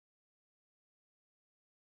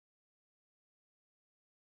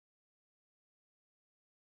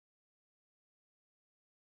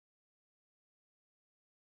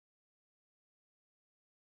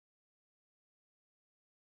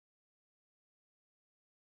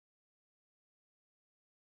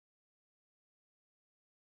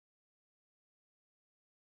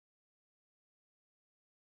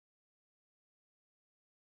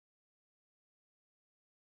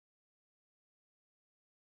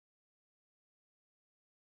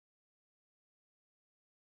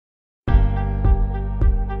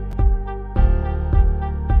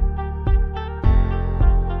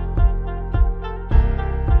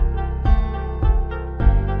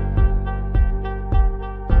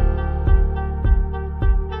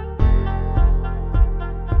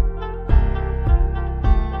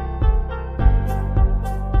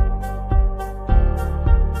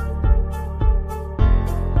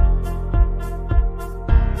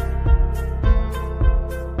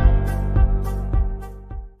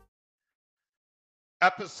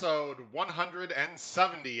Episode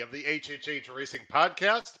 170 of the HHH Racing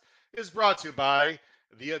Podcast is brought to you by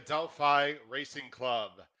the Adelphi Racing Club.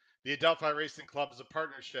 The Adelphi Racing Club is a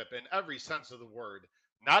partnership in every sense of the word,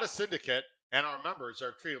 not a syndicate, and our members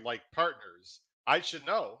are treated like partners. I should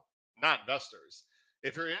know, not investors.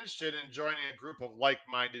 If you're interested in joining a group of like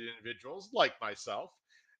minded individuals like myself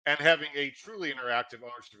and having a truly interactive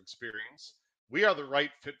ownership experience, we are the right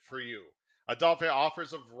fit for you. Adelphi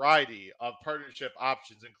offers a variety of partnership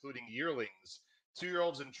options, including yearlings,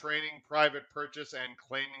 2-year-olds in training, private purchase, and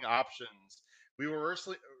claiming options. We were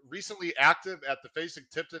recently active at the Facing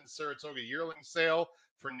Tipton Saratoga yearling sale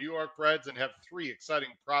for New York breds and have 3 exciting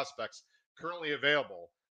prospects currently available.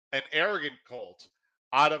 An arrogant colt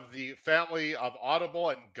out of the family of Audible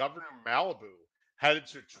and Governor Malibu, headed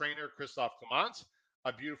to trainer Christophe Clement.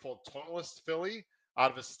 A beautiful tonalist filly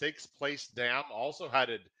out of a Stakes Place dam, also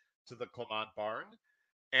headed to the Clement barn,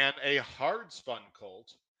 and a hard spun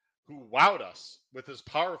colt who wowed us with his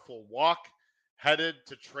powerful walk, headed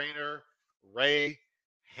to trainer Ray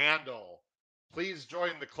Handel. Please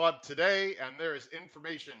join the club today, and there is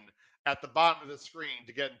information at the bottom of the screen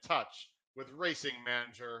to get in touch with racing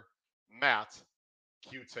manager Matt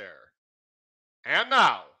Cuter. And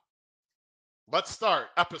now, let's start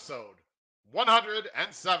episode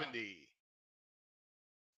 170.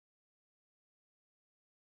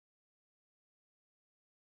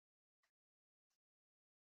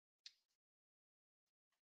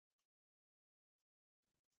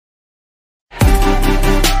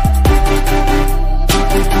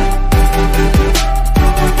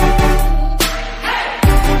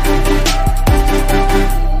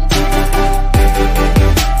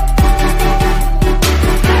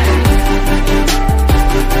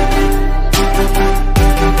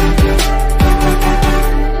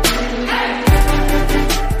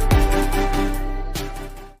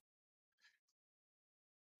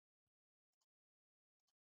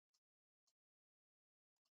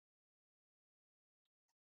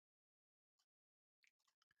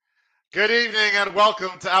 Good evening and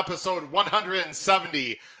welcome to episode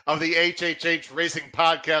 170 of the HHH Racing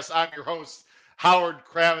Podcast. I'm your host, Howard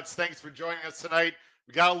Kravitz. Thanks for joining us tonight.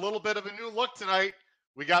 We got a little bit of a new look tonight.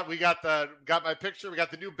 We got my picture. We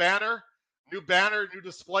got the new banner, new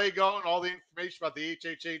display going. All the information about the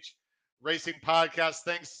HHH Racing Podcast.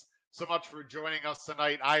 Thanks so much for joining us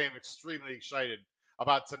tonight. I am extremely excited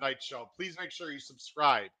about tonight's show. Please make sure you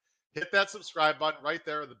subscribe. Hit that subscribe button right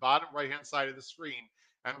there at the bottom right-hand side of the screen.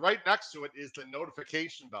 And right next to it is the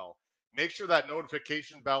notification bell. Make sure that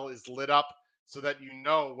notification bell is lit up so that you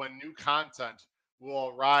know when new content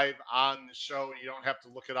will arrive on the show and you don't have to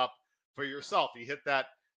look it up for yourself. You hit that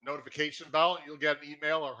notification bell and you'll get an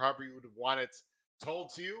email or however you would want it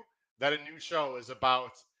told to you that a new show is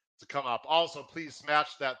about to come up. Also, please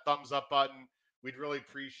smash that thumbs up button. We'd really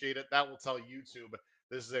appreciate it. That will tell YouTube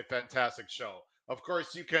this is a fantastic show. Of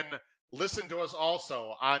course, you can listen to us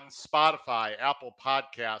also on Spotify, Apple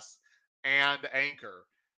Podcasts, and Anchor.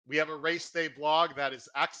 We have a race day blog that is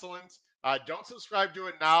excellent. Don't subscribe to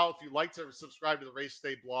it now. If you'd like to subscribe to the race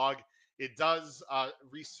day blog, it does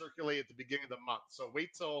recirculate at the beginning of the month. So wait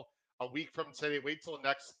till a week from today. Wait till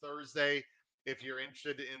next Thursday if you're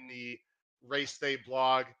interested in the race day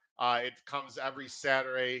blog. It comes every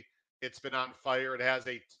Saturday. It's been on fire. It has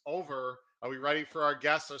are we ready for our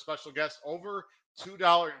guests, our special guests? Over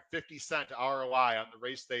 $2.50 ROI on the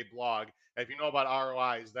race day blog. And if you know about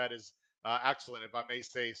ROIs, that is excellent, if I may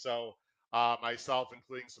say so myself,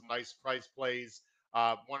 including some nice price plays,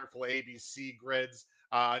 wonderful ABC grids,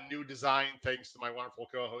 new design thanks to my wonderful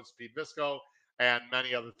co-host Pete Visco, and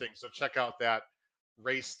many other things. So check out that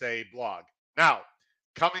race day blog. Now,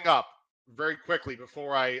 coming up very quickly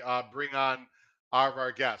before I bring on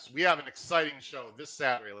our guests, we have an exciting show this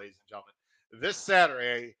Saturday, ladies and gentlemen. This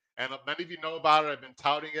Saturday, and many of you know about it. I've been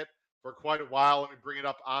touting it for quite a while. Let me bring it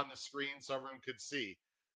up on the screen so everyone could see.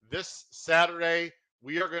 This Saturday,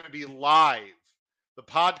 we are going to be live. The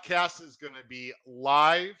podcast is going to be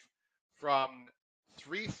live from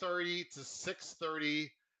 3:30 to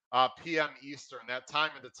 6:30 p.m. Eastern. That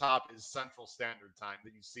time at the top is Central Standard Time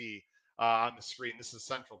that you see on the screen. This is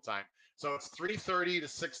Central Time. So it's 3:30 to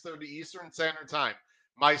 6:30 Eastern Standard Time.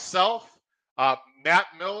 Myself, Matt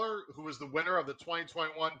Miller, who is the winner of the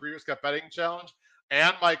 2021 Breeders' Cup Betting Challenge,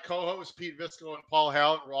 and my co-hosts Pete Visco and Paul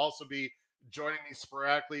Hallen will also be joining me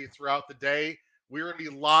sporadically throughout the day. We're going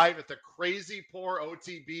to be live at the Crazy Poor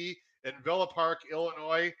OTB in Villa Park,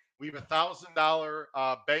 Illinois. We have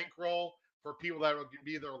 $1,000 bankroll for people that are going to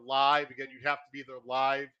be there live. Again, you have to be there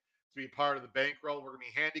live to be part of the bankroll. We're going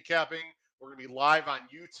to be handicapping. We're going to be live on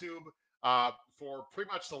YouTube for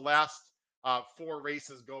pretty much the last 4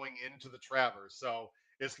 races going into the Travers. So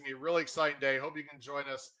it's going to be a really exciting day. Hope you can join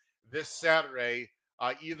us this Saturday,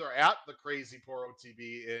 either at the Crazy Poor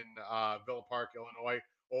OTB in Villa Park, Illinois,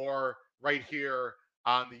 or right here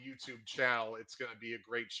on the YouTube channel. It's going to be a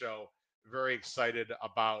great show. Very excited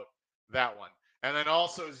about that one. And then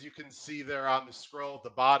also, as you can see there on the scroll at the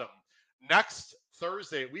bottom, next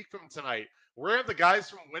Thursday, a week from tonight, we're going to have the guys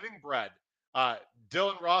from Winning Bread.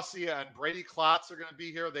 Dylan Rossi and Brady Klotz are going to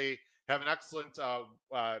be here. They have an excellent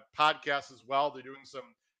podcast as well. They're doing some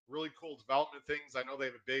really cool development things. I know they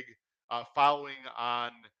have a big following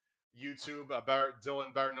on YouTube,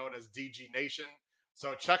 Dylan, better known as DG Nation.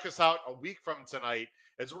 So check us out a week from tonight,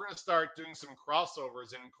 as we're going to start doing some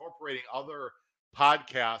crossovers and incorporating other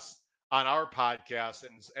podcasts on our podcast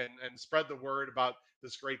and spread the word about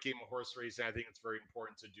this great game of horse racing. I think it's very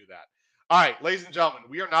important to do that. All right, ladies and gentlemen,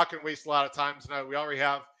 we are not going to waste a lot of time tonight. We already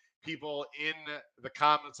have people in the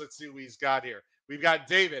comments. Let's see who he's got here. We've got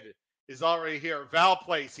David is already here. Val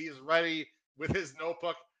Place, he is ready with his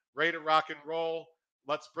notebook, ready to rock and roll.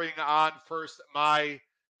 Let's bring on first my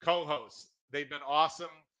co-hosts. They've been awesome.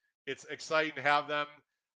 It's exciting to have them.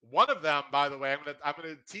 One of them, by the way, I'm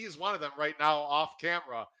gonna tease one of them right now off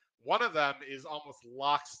camera. One of them is almost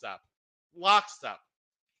lockstep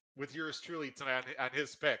with yours truly tonight on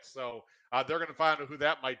his picks. So they're going to find out who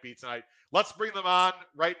that might be tonight. Let's bring them on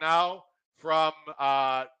right now from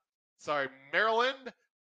Maryland,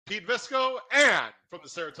 Pete Visco, and from the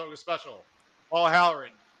Saratoga Special, Paul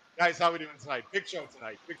Halloran. Guys, how are we doing tonight? Big show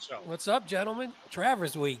tonight. Big show. What's up, gentlemen?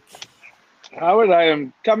 Travers Week. Howard, I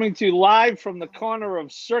am coming to you live from the corner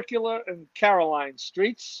of Circular and Caroline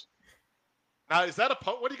Streets. Now, is that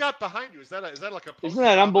what do you got behind you? Is that like a poster? Isn't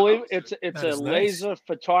that unbelievable? It's nice. Laser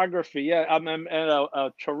photography. Yeah, I'm at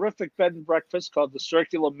a terrific bed and breakfast called the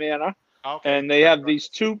Circular Manor, and they have these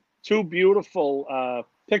two beautiful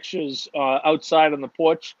pictures outside on the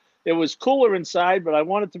porch. It was cooler inside, but I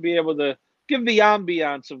wanted to be able to give the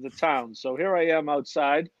ambiance of the town. So here I am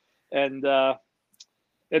outside, and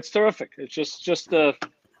it's terrific. It's just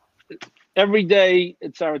every day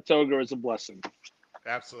at Saratoga is a blessing.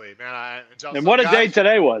 Absolutely, man. And what a day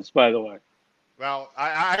today was, by the way. Well,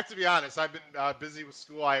 I have to be honest. I've been busy with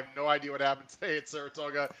school. I have no idea what happened today at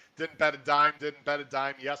Saratoga. Didn't bet a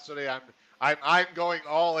dime yesterday. I'm going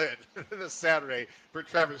all in this Saturday for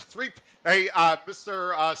Travers.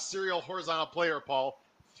 Mr. Serial Horizontal Player, Paul.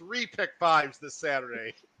 3 pick 5s this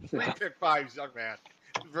Saturday. 3 pick 5s, young man.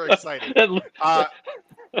 Very excited.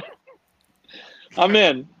 I'm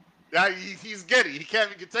in. Yeah, he's giddy. He can't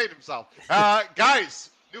even contain himself. Guys,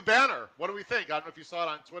 new banner. What do we think? I don't know if you saw it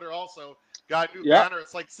on Twitter also. Got a new banner.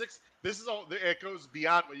 It's like 6. It goes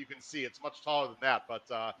beyond what you can see. It's much taller than that.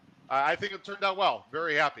 But I think it turned out well.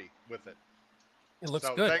 Very happy with it. It looks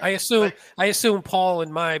good. I assume Paul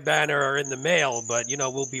and my banner are in the mail, but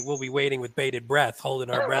we'll be waiting with bated breath, holding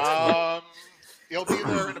our breath. He'll be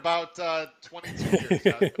there in about 22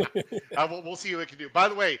 years. We'll see what we can do. By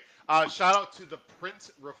the way, shout out to the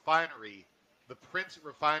Print Refinery. The Print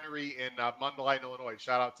Refinery in Mundelein, Illinois.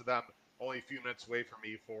 Shout out to them. Only a few minutes away from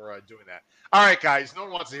me for doing that. All right, guys. No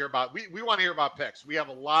one wants to hear about. We want to hear about picks. We have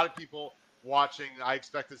a lot of people watching. I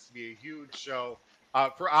expect this to be a huge show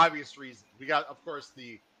for obvious reasons. We got, of course,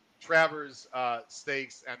 the Travers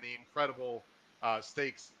Stakes and the incredible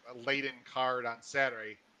stakes laden card on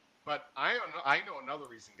Saturday. But I know another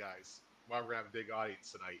reason, guys, why we're going to have a big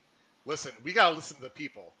audience tonight. Listen, we got to listen to the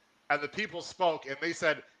people. And the people spoke, and they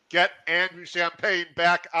said, get Andrew Champagne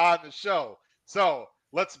back on the show. So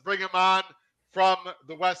let's bring him on from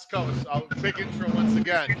the West Coast. Quick intro once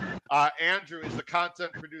again. Andrew is the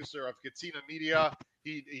content producer of Katina Media.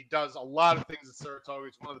 He does a lot of things at Saratoga.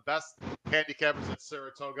 He's one of the best handicappers at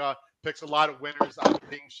Saratoga. Picks a lot of winners on the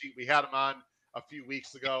ping sheet. We had him on a few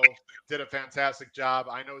weeks ago. Did a fantastic job.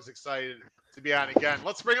 I know he's excited to be on again.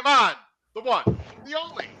 Let's bring him on. The one, the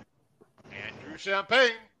only, Andrew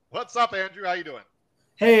Champagne. What's up, Andrew? How you doing?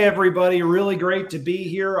 Hey, everybody. Really great to be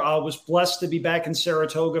here. I was blessed to be back in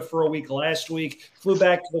Saratoga for a week last week. Flew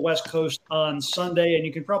back to the West Coast on Sunday, and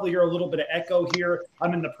you can probably hear a little bit of echo here.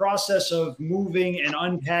 I'm in the process of moving and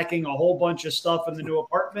unpacking a whole bunch of stuff in the new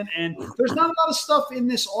apartment, and there's not a lot of stuff in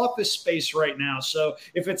this office space right now. So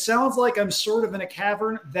if it sounds like I'm sort of in a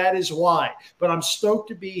cavern, that is why. But I'm stoked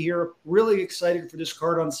to be here. Really excited for this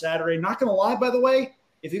card on Saturday. Not going to lie, by the way,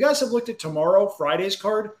 if you guys have looked at tomorrow, Friday's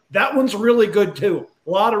card, that one's really good too. A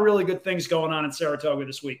lot of really good things going on in Saratoga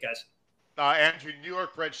this week, guys. Andrew, New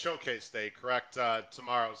York Bred Showcase Day, correct,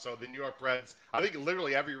 tomorrow. So the New York Breds, I think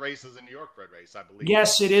literally every race is a New York Bred race, I believe.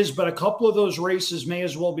 Yes, it is, but a couple of those races may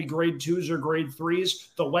as well be grade 2s or grade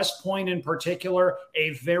 3s. The West Point in particular,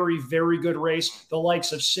 a very, very good race. The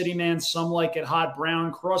likes of City Man, Some Like It Hot,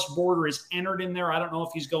 Brown, Cross Border is entered in there. I don't know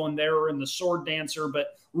if he's going there or in the Sword Dancer,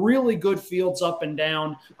 but really good fields up and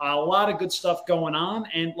down. A lot of good stuff going on.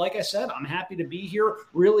 And like I said, I'm happy to be here,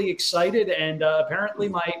 really excited. And apparently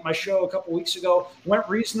my show a couple weeks ago went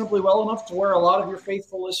reasonably well enough to where a lot of your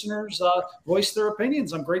faithful listeners voiced their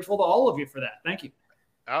opinions. I'm grateful to all of you for that. Thank you.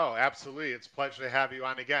 Oh, absolutely. It's a pleasure to have you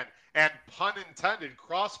on again. And pun intended,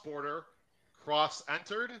 cross-border,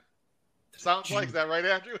 cross-entered. Sounds like that, right,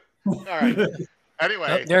 Andrew? All right.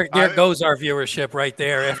 Anyway. There goes our viewership right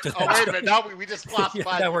there. After that. Oh, wait a minute. Now we just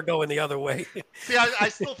classified. Now we're going the other way. See, I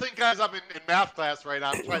still think, guys, I'm in math class right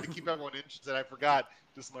now. I'm trying to keep everyone interested. I forgot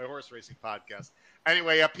this is my horse racing podcast.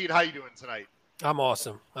 Anyway, Pete, how you doing tonight? I'm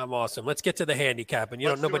awesome. Let's get to the handicapping.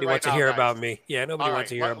 Nobody wants to hear about me. Yeah, nobody wants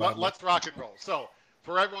to hear about me. Let's rock and roll. So,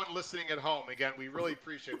 for everyone listening at home, again, we really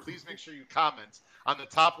appreciate it. Please make sure you comment on the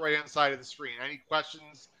top right-hand side of the screen. Any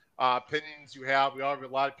questions, opinions you have. We already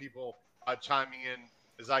have a lot of people chiming in,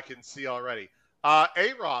 as I can see already.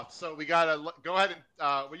 A-Roth, so we got to go ahead and,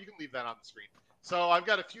 well, you can leave that on the screen. So I've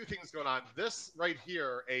got a few things going on. This right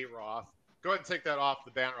here, A-Roth, go ahead and take that off,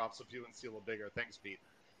 the banner off, so people can see a little bigger. Thanks, Pete.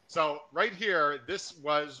 So right here, this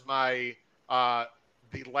was my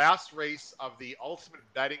the last race of the Ultimate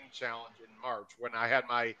Betting Challenge in March when I had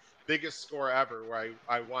my biggest score ever, where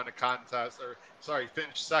I won a contest,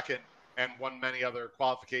 finished second and won many other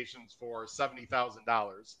qualifications for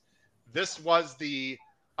 $70,000. This was the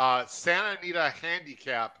Santa Anita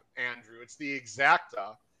Handicap, Andrew. It's the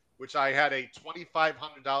Exacta, which I had a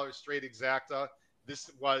 $2,500 straight Exacta.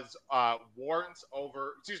 This was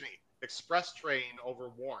Express Train over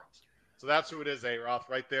Warrant. So that's who it is, A-Roth,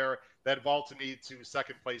 right there. That vaulted me to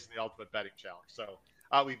second place in the Ultimate Betting Challenge. So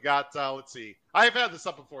we've got, let's see. I've had this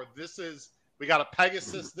up before. We got a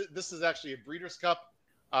Pegasus. This is actually a Breeders' Cup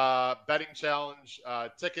betting challenge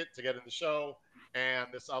ticket to get in the show. And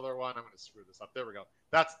this other one, I'm going to screw this up. There we go.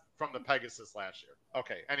 That's from the Pegasus last year.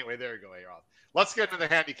 Okay, anyway, there you go, A-Roth. Let's get into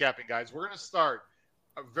the handicapping, guys. We're going to start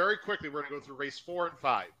very quickly. We're going to go through race 4 and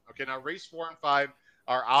 5. Okay, now race 4 and 5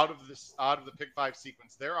 are out of the pick 5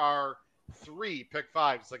 sequence. There are 3 pick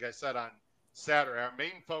 5s, like I said, on Saturday. Our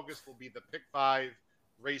main focus will be the pick 5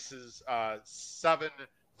 races 7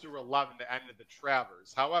 through 11 to end at the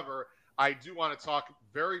Travers. However, I do want to talk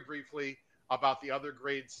very briefly about the other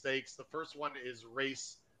grade stakes. The first one is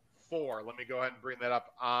race 4. Let me go ahead and bring that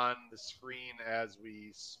up on the screen as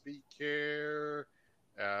we speak here.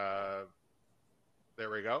 There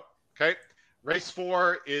we go. Okay. Race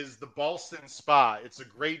 4 is the Ballston Spa. It's a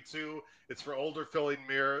grade 2. It's for older filly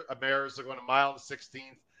mares. They're going a mile and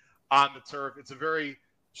 16th on the turf. It's a very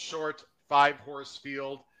short 5-horse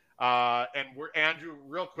field. And Andrew,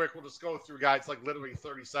 real quick, we'll just go through, guys, like literally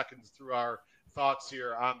 30 seconds through our thoughts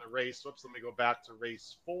here on the race. Whoops, let me go back to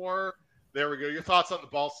race 4. There we go. Your thoughts on the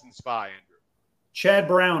Ballston Spa, Andrew? Chad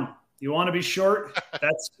Brown. You want to be short?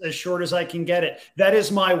 That's as short as I can get it. That is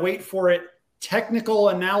my, wait for it, technical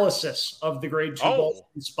analysis of the grade 2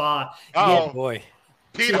 Ballston Spa. Oh, yeah. Boy.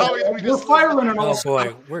 Pete, we're firing on all. Oh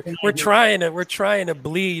boy, we're trying to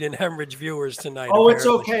bleed and hemorrhage viewers tonight. Oh, apparently. It's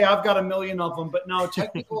okay. I've got a million of them, but no,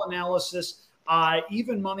 technical analysis.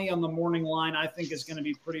 Even money on the morning line, I think, is going to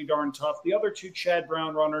be pretty darn tough. The other 2 Chad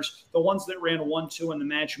Brown runners, the ones that ran 1-2 in the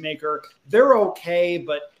matchmaker, they're okay,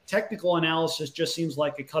 but technical analysis just seems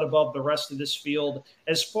like a cut above the rest of this field.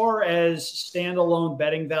 As far as standalone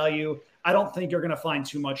betting value, I don't think you're going to find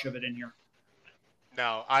too much of it in here.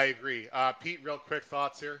 No, I agree. Pete, real quick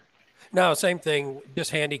thoughts here. No, same thing. Just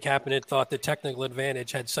handicapping it. Thought the technical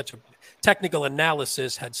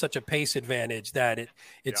analysis had such a pace advantage that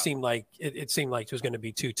it seemed like it was going to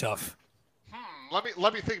be too tough.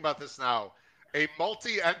 Let me think about this now. A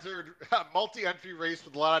multi-entry race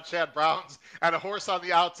with a lot of Chad Browns and a horse on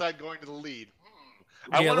the outside going to the lead.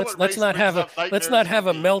 Yeah, let's not have a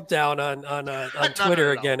meltdown on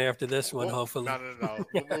Twitter again after this one. Hopefully, no.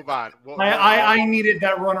 We'll move on. I needed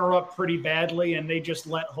that runner up pretty badly, and they just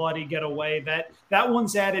let Haughty get away. That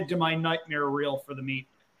one's added to my nightmare reel for the meet.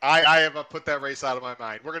 I have put that race out of my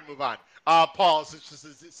mind. We're gonna move on. Paul, is it just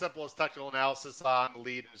as simple as technical analysis on the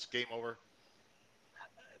lead and it's game over?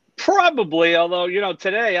 Probably, although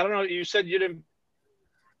today I don't know. You said you didn't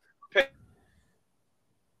pick.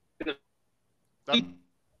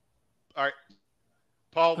 All right,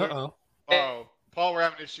 Paul. Paul, we're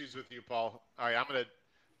having issues with you, Paul. All right, I'm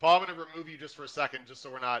gonna remove you just for a second, just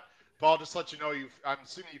so we're not Paul, just to let you know, I'm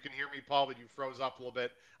assuming you can hear me, Paul, but you froze up a little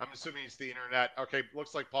bit. I'm assuming it's the internet. Okay,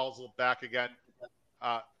 looks like Paul's a little back again.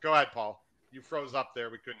 Go ahead, Paul. You froze up there.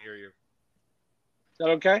 We couldn't hear you. Is that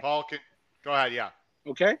okay? Paul, go ahead. Yeah.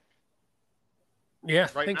 Okay. Yeah,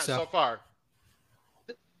 right I think now, so. So far.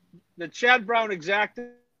 The Chad Brown exacted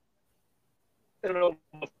over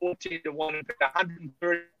 14 to 1 and paid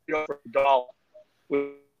 $130 for a dollar.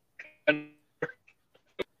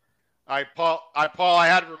 Paul, I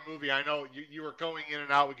had to remove you. I know you were going in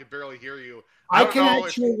and out. We could barely hear you. I can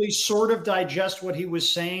actually sort of digest what he was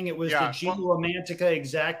saying. It was the G Romantica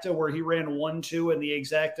Exacta where he ran 1-2 and the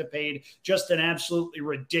Exacta paid just an absolutely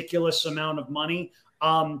ridiculous amount of money.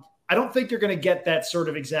 I don't think you're going to get that sort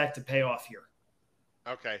of Exacta payoff here.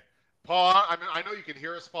 Okay. Paul, I know you can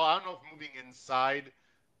hear us, Paul. I don't know if moving inside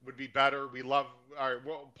would be better. We love – all right,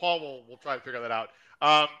 well, Paul, we'll try to figure that out.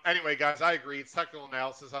 Anyway, guys, I agree. It's technical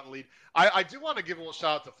analysis on the lead. I do want to give a little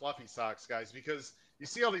shout out to Fluffy Socks, guys, because you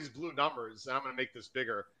see all these blue numbers, and I'm going to make this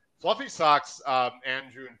bigger. Fluffy Socks,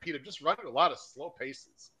 Andrew and Pete have just run at a lot of slow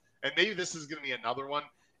paces, and maybe this is going to be another one.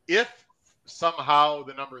 If somehow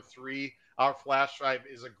the number 3, our flash drive,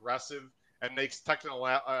 is aggressive and makes technical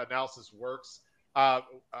analysis work, I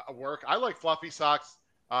like Fluffy Socks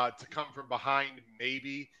to come from behind.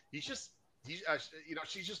 Maybe she's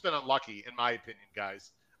just been unlucky in my opinion,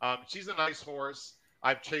 guys. She's a nice horse.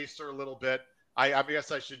 I've chased her a little bit. I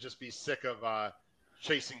guess I should just be sick of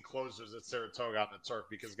chasing closers at Saratoga on the turf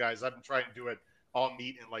because, guys, I've been trying to do it all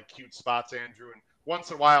neat in like cute spots, Andrew, and once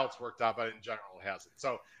in a while it's worked out, but in general it hasn't.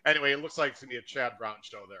 So anyway, it looks like it's gonna be a Chad Brown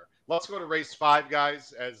show there. Let's go to race 5,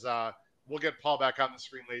 guys, as we'll get Paul back on the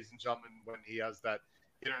screen, ladies and gentlemen, when he has that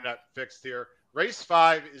internet fixed here. Race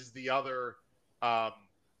 5 is the other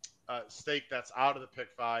stake that's out of the pick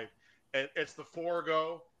 5. It's the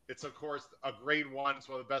Forego. It's, of course, a grade 1. It's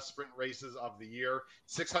one of the best sprint races of the year.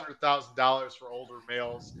 $600,000 for older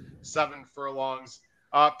males, 7 furlongs.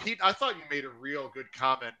 Pete, I thought you made a real good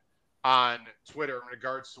comment on Twitter in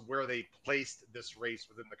regards to where they placed this race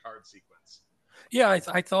within the card sequence. Yeah,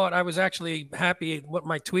 I thought I was actually happy. What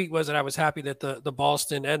my tweet was that I was happy that the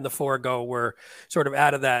Boston and the Forego were sort of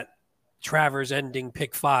out of that Travers ending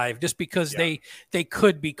pick 5, just because they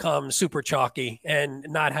could become super chalky and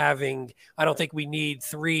not having, I don't think we need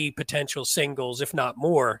 3 potential singles, if not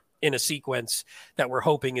more, in a sequence that we're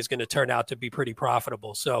hoping is going to turn out to be pretty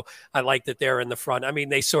profitable. So I like that they're in the front. I mean,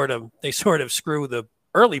 they sort of screw the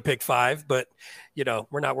early pick 5, but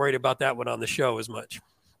we're not worried about that one on the show as much.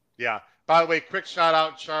 Yeah. By the way, quick shout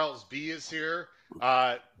out, Charles B is here.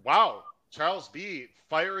 Wow. Charles B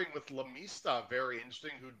firing with Lamista, very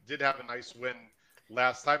interesting, who did have a nice win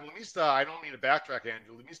last time. Lamista, I don't mean to backtrack,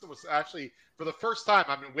 Andrew. Lamista was actually, for the first time,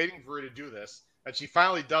 I've been waiting for her to do this, and she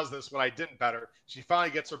finally does this when I didn't bet her. She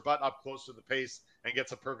finally gets her butt up close to the pace and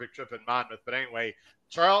gets a perfect trip in Monmouth. But anyway,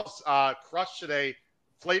 Charles crushed today.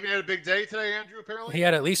 Flavien had a big day today, Andrew, apparently? He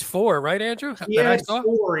had at least 4, right, Andrew? He had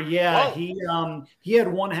 4, yeah. Whoa. He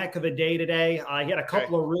had one heck of a day today. He had a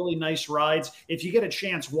couple of really nice rides. If you get a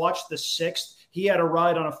chance, watch the 6th. He had a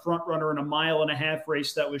ride on a front runner in a 1.5-mile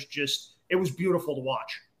race that was it was beautiful to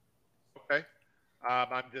watch. Okay.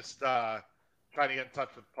 I'm just trying to get in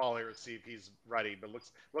touch with Paul here to see if he's ready, but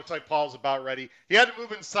looks like Paul's about ready. He had to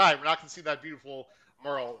move inside. We're not going to see that beautiful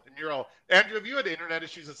mural. Andrew, have you had internet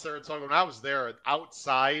issues at Saratoga? When I was there,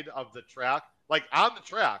 outside of the track, like on the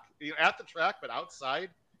track, at the track, but outside,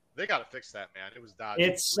 they got to fix that, man. It was dodgy.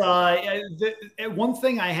 It's one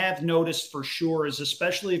thing I have noticed for sure is,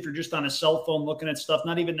 especially if you're just on a cell phone looking at stuff,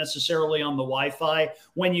 not even necessarily on the Wi-Fi,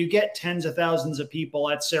 when you get tens of thousands of people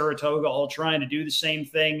at Saratoga all trying to do the same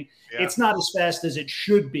thing, it's not as fast as it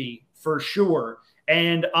should be, for sure.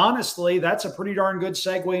 And honestly, that's a pretty darn good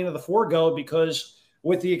segue into the Forego, because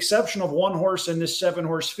with the exception of one horse in this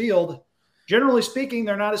 7-horse field, generally speaking,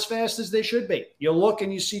 they're not as fast as they should be. You look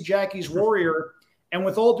and you see Jackie's Warrior, and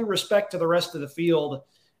with all due respect to the rest of the field,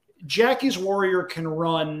 Jackie's Warrior can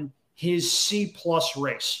run his C-plus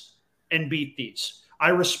race and beat these. I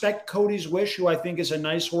respect Cody's Wish, who I think is a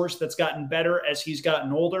nice horse that's gotten better as he's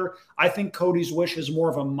gotten older. I think Cody's Wish is more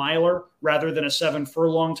of a miler rather than a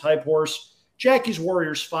 7-furlong type horse. Jackie's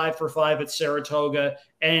Warrior's 5 for 5 at Saratoga,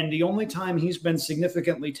 and the only time he's been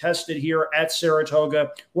significantly tested here at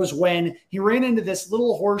Saratoga was when he ran into this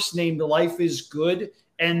little horse named Life is Good,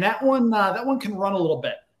 and that one can run a little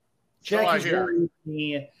bit. Jackie's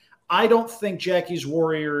Warrior, I don't think Jackie's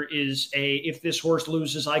Warrior is if this horse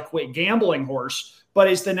loses, I quit gambling horse, but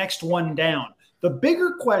is the next one down. The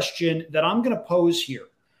bigger question that I'm going to pose here,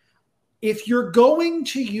 if you're going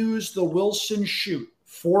to use the Wilson chute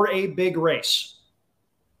for a big race,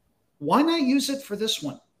 why not use it for this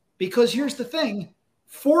one? Because here's the thing,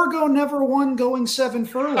 Forgo never won going 7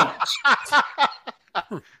 furlongs.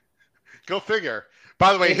 Go figure.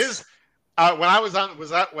 By the way, his when I was on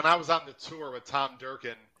the tour with Tom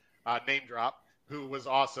Durkin, name drop, who was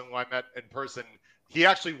awesome, who I met in person. He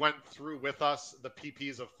actually went through with us the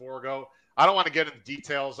PPs of Forgo. I don't want to get into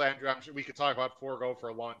details, Andrew. I'm sure we could talk about Forgo for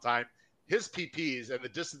a long time. His PPs and the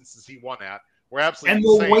distances he won at were absolutely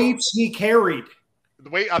insane. And the weights he carried. The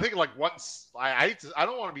weight, I think, like once. I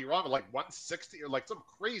don't want to be wrong, but like 160 or like some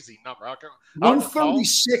crazy number.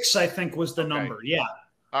 136, I think, was the number. Yeah.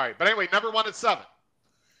 All right, but anyway, number 1 at 7.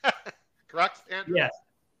 Correct, Andrew? Yeah.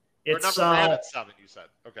 It's number ran at 7, you said.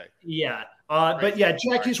 Okay. Yeah. But yeah,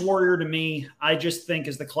 Jackie's Warrior to me, I just think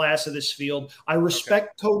is the class of this field. I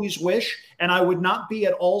respect Cody's Wish, and I would not be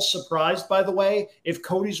at all surprised, by the way, if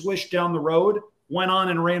Cody's Wish down the road went on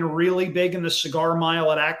and ran really big in the Cigar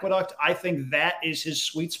Mile at Aqueduct. I think that is his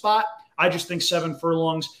sweet spot. I just think 7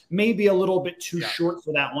 furlongs may be a little bit too short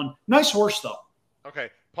for that one. Nice horse, though. Okay.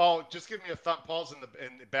 Paul, just give me a thumb. Paul's in the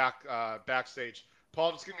back backstage.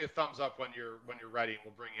 Paul, just give me a thumbs up when you're ready, and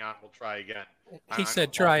we'll bring you on. We'll try again. He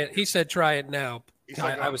said try it. He said try it now.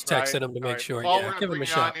 I was texting him to make sure. Paul, yeah, give him a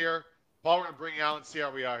shot. Here. Paul, we're going to bring you on and see how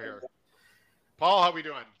we are here. Paul, how we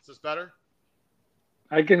doing? Is this better?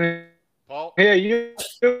 I can Paul? hear you.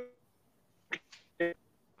 Oh,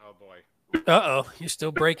 boy. Uh-oh. You're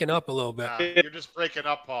still breaking up a little bit. You're just breaking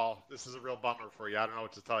up, Paul. This is a real bummer for you. I don't know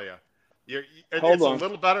what to tell you. It's a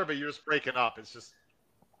little better, but you're just breaking up. It's just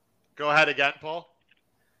 – go ahead again, Paul.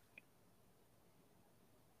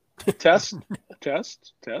 Test. All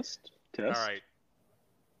right.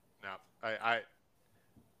 No,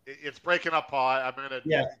 it's breaking up, Paul. I'm going to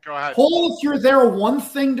go ahead. Paul, if you're there, one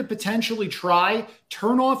thing to potentially try,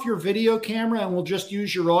 turn off your video camera and we'll just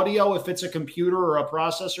use your audio. If it's a computer or a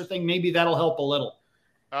processor thing, maybe that'll help a little.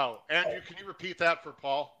 Oh, Andrew, can you repeat that for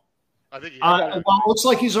Paul? I think well, it looks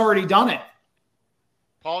like he's already done it.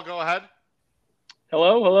 Paul, go ahead.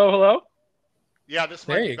 Hello. Yeah, this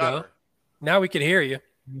there you go. Now we can hear you.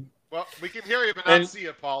 Well, we can hear you, but not see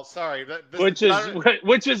you, Paul. Sorry.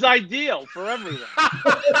 Which is ideal for everyone.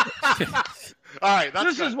 All right.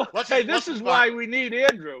 This is why we need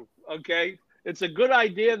Andrew. Okay, it's a good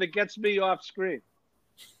idea that gets me off screen.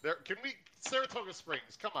 Saratoga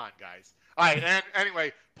Springs? Come on, guys. All right. And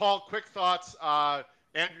anyway, Paul, quick thoughts.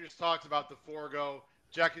 Andrew just talked about the Forgo.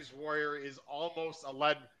 Jackie's Warrior is almost a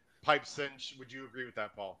lead pipe cinch. Would you agree with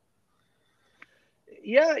that, Paul?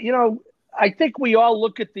 Yeah, I think we all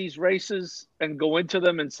look at these races and go into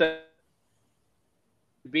them and say,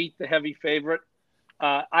 beat the heavy favorite.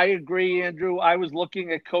 I agree, Andrew. I was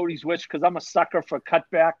looking at Cody's Wish because I'm a sucker for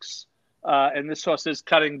cutbacks, and this horse is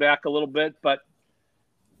cutting back a little bit. But,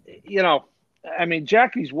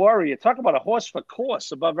 Jackie's Warrior, talk about a horse for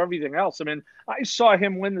course above everything else. I mean, I saw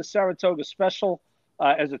him win the Saratoga Special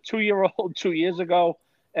as a 2-year-old 2 years ago.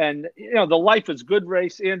 And, the Life is Good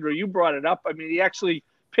race, Andrew, you brought it up. I mean, he actually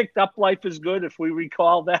picked up Life is Good, if we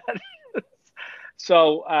recall that.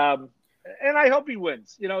 So, and I hope he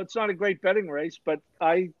wins. It's not a great betting race, but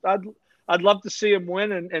I'd love to see him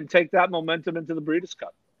win and take that momentum into the Breeders'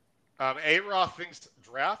 Cup. A-Raw thinks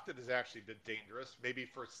drafted has actually been dangerous, maybe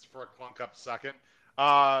for a clunk up second.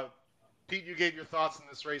 Pete, you gave your thoughts on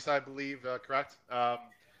this race, I believe, correct?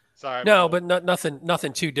 Sorry. No, but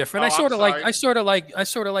nothing too different. I sort of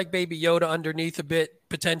like Baby Yoda underneath a bit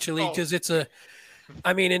potentially because it's a.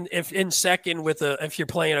 I mean, if in second if you're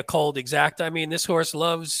playing a cold exact, I mean, this horse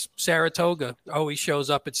loves Saratoga. Always shows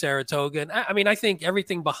up at Saratoga, and I think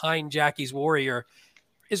everything behind Jackie's Warrior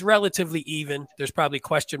is relatively even. There's probably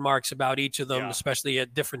question marks about each of them, especially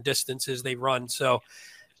at different distances they run. So,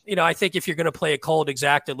 I think if you're going to play a cold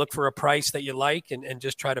exact, look for a price that you like and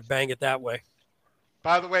just try to bang it that way.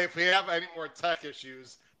 By the way, if we have any more tech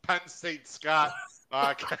issues, Penn State Scott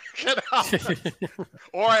can help us.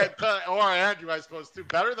 or Andrew, I suppose, too.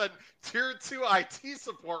 Better than Tier 2 IT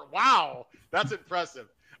support. Wow, that's impressive.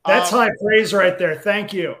 That's high praise right there.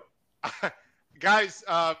 Thank you. Guys,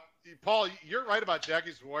 Paul, you're right about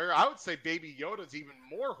Jackie's Warrior. I would say Baby Yoda's even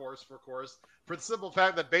more horse for course for the simple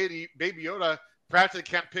fact that Baby Yoda practically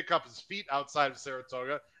can't pick up his feet outside of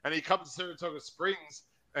Saratoga, and he comes to Saratoga Springs.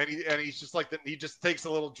 And he's just like that. He just takes a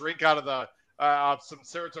little drink out of the some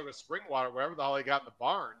Saratoga spring water, wherever the hell he got in the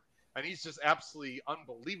barn, and he's just absolutely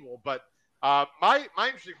unbelievable. But my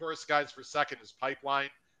interesting horse, guys, for second is Pipeline.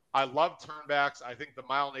 I love turnbacks. I think the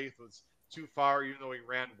 1 1/8 was too far, even though he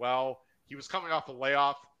ran well. He was coming off a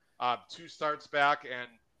layoff 2 starts back and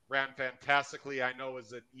ran fantastically. I know it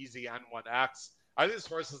was an easy N1X. I think this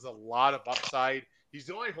horse has a lot of upside. He's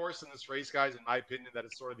the only horse in this race, guys, in my opinion, that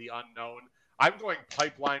is sort of the unknown. I'm going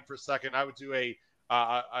Pipeline for second. I would do a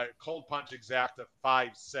a cold punch exacta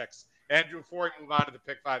 5-6. Andrew, before we move on to the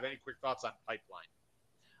pick 5, any quick thoughts on Pipeline?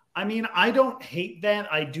 I mean, I don't hate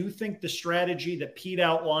that. I do think the strategy that Pete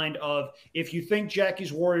outlined of if you think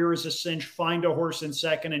Jackie's Warrior is a cinch, find a horse in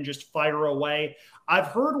second and just fire away. I've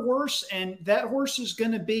heard worse, and that horse is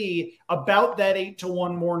going to be about that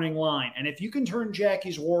 8-1 morning line. And if you can turn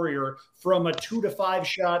Jackie's Warrior from a 2-5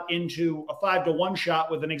 shot into a 5-1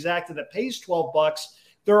 shot with an exacta that pays $12,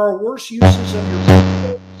 there are worse uses of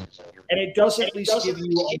your, and it does at least give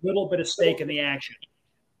you a little bit of stake in the action.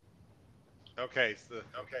 Okay,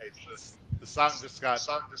 the sound just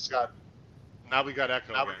got. Now we got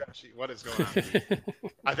echo. What is going on?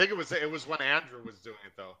 I think it was when Andrew was doing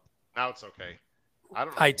it though. Now it's okay. I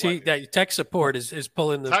don't know. That tech support is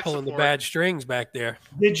pulling the bad strings back there.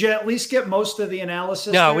 Did you at least get most of the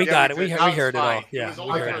analysis? No, we got it. We heard it all. Yeah, it was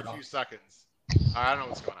only for a few seconds. I don't know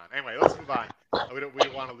what's going on. Anyway, let's move on. We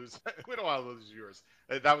don't want to lose. We don't want to lose viewers.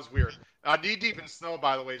 That was weird. Knee Deep in Snow,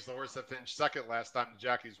 by the way, is the horse that finished second last time to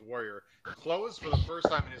Jackie's Warrior. Closed for the first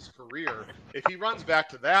time in his career. If he runs back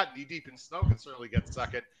to that, Knee Deep in Snow can certainly get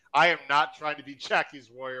second. I am not trying to beat Jackie's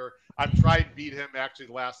Warrior. I've tried to beat him actually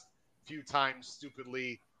the last few times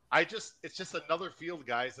stupidly. It's just another field,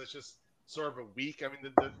 guys. That's just sort of a weak. I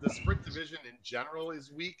mean, the sprint division in general is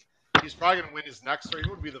weak. He's probably going to win his next race. It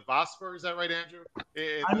would be the Vosper. Is that right, Andrew?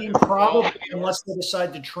 Probably, unless they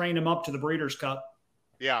decide to train him up to the Breeders' Cup.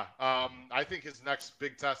 Yeah, I think his next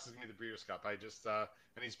big test is going to be the Breeders' Cup. And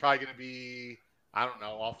he's probably going to be, I don't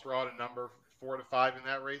know, I'll throw out a number 4 to 5 in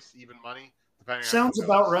that race, even money. Sounds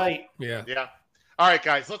about right. Yeah. All right,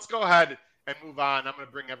 guys, let's go ahead and move on. I'm going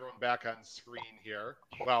to bring everyone back on screen here.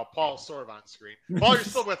 Well, Paul's sort of on screen. Paul, you're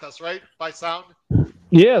still with us, right, by sound?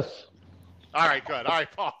 Yes. All right, good. All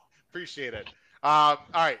right, Paul. Appreciate it. All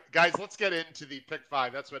right, guys, let's get into the pick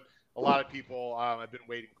 5. That's what a lot of people have been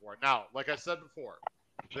waiting for. Now, like I said before,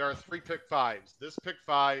 there are 3 pick 5s. This pick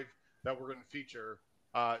 5 that we're going to feature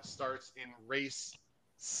starts in race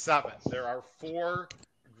 7. There are 4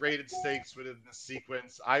 graded stakes within the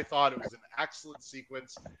sequence. I thought it was an excellent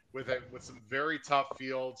sequence with some very tough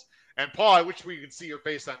fields. And Paul, I wish we could see your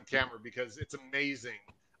face on camera because it's amazing.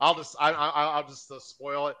 I'll just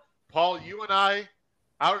spoil it. Paul, you and I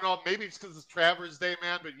don't know, maybe it's because it's Travers Day,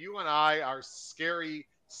 man, but you and I are scary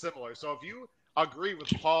similar. So if you agree with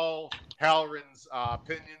Paul Halloran's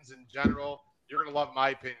opinions in general, you're going to love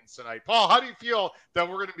my opinions tonight. Paul, how do you feel that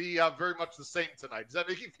we're going to be very much the same tonight? Does that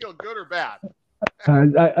make you feel good or bad?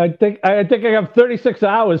 I think I have 36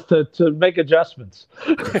 hours to make adjustments.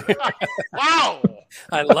 Wow.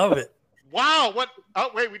 I love it. Wow. What?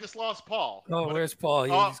 Oh, wait, we just lost Paul. Oh, where's Paul?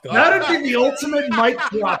 He's gone. That would be the ultimate mic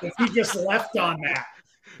drop if he just left on that.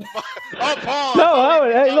 Oh, Paul. No,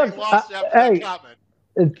 Howard, hey, look.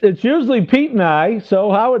 It's usually Pete and I, so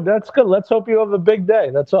Howard, that's good. Let's hope you have a big day.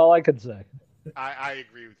 That's all I can say. I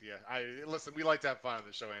agree with you. Listen, we like to have fun on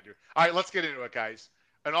the show, Andrew. All right, let's get into it, guys.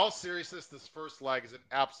 In all seriousness, this first leg is an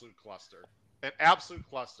absolute cluster. An absolute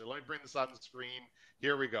cluster. Let me bring this on the screen.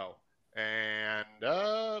 Here we go. And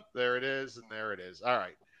there it is, and there it is. All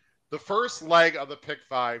right. The first leg of the pick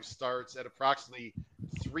 5 starts at approximately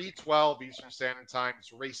 3:12 Eastern Standard Time.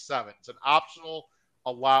 It's race 7. It's an optional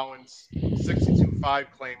allowance, 62.5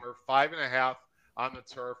 claimer, 5.5 on the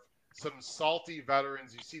turf. Some salty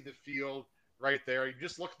veterans. You see the field right there. You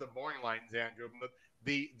just look at the morning lines, Andrew.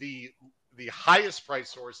 The highest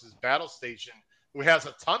price horse is Battle Station, who has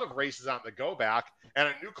a ton of races on the go back, and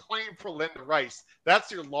a new claim for Linda Rice. That's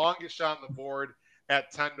your longest shot on the board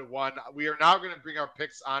at 10-1. We are now going to bring our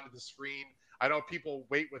picks onto the screen. I know people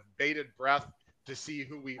wait with bated breath to see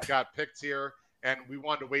who we've got picked here, and we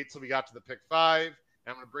wanted to wait till we got to the pick 5. And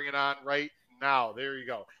I'm going to bring it on right now. There you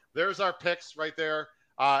go. There's our picks right there.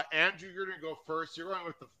 Andrew, you're going to go first. You're going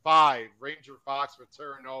with the 5, Ranger Fox for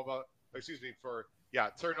Terranova.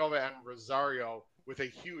 Terranova and Rosario with a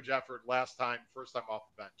huge effort last time, first time off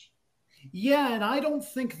the bench. Yeah, and I don't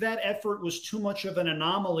think that effort was too much of an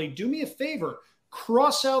anomaly. Do me a favor.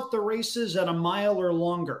 Cross out the races at a mile or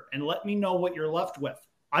longer and let me know what you're left with.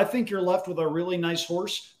 I think you're left with a really nice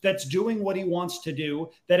horse that's doing what he wants to do,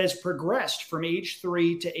 that has progressed from age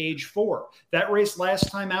 3 to age 4. That race last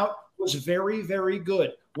time out was very, very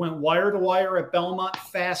good. Went wire to wire at Belmont,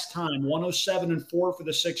 fast time, 107.4 for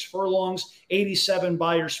the 6 furlongs, 87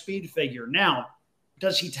 by your speed figure. Now,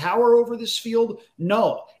 does he tower over this field?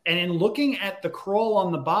 No. And in looking at the crawl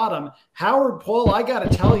on the bottom, Howard, Paul, I got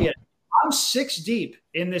to tell you, I'm 6 deep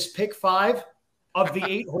in this pick 5 of the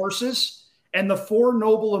 8 horses. And the 4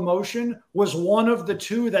 Noble Emotion was one of the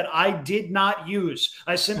 2 that I did not use.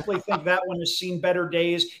 I simply think that one has seen better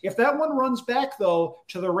days. If that one runs back, though,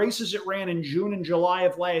 to the races it ran in June and July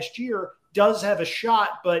of last year, does have a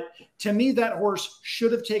shot, but to me, that horse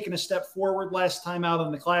should have taken a step forward last time out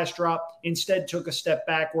on the class drop, instead took a step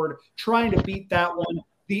backward, trying to beat that one.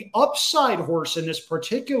 The upside horse in this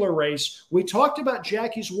particular race, we talked about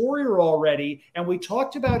Jackie's Warrior already, and we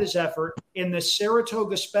talked about his effort in the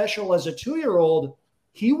Saratoga Special as a 2-year-old.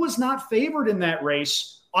 He was not favored in that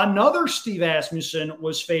race. Another Steve Asmussen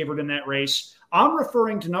was favored in that race. I'm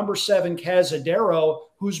referring to number 7, Cazadero,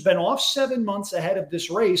 who's been off 7 months ahead of this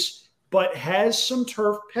race, but has some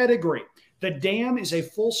turf pedigree. The Dam is a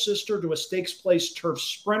full sister to a stakes place turf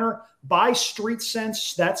sprinter. By Street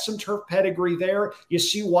Sense, that's some turf pedigree there. You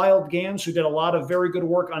see Wild Gams, who did a lot of very good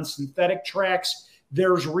work on synthetic tracks.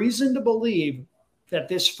 There's reason to believe that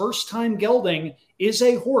this first-time gelding is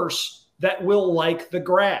a horse that will like the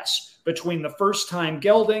grass. Between the first-time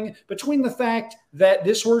gelding, between the fact that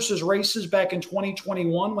this horse's races back in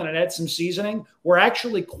 2021, when it had some seasoning, were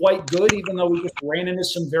actually quite good, even though we just ran into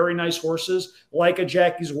some very nice horses, like a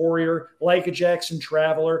Jackie's Warrior, like a Jackson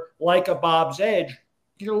Traveler, like a Bob's Edge.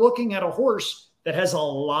 You're looking at a horse that has a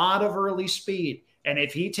lot of early speed. And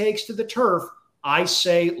if he takes to the turf, I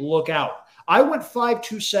say look out. I went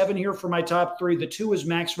 5-2-7 here for my top 3. The 2 is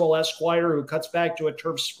Maxwell Esquire, who cuts back to a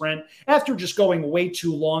turf sprint after just going way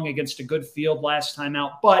too long against a good field last time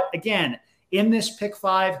out. But again, in this pick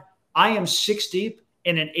 5, I am 6 deep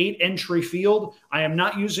in an 8-entry field. I am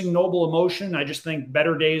not using Noble Emotion. I just think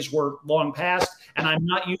better days were long past. And I'm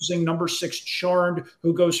not using number 6, Charmed,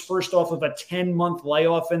 who goes first off of a 10-month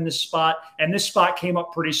layoff in this spot. And this spot came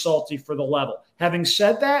up pretty salty for the level. Having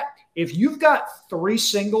said that, if you've got 3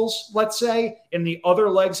 singles, let's say, in the other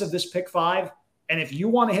legs of this pick 5, and if you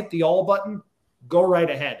want to hit the all button, go right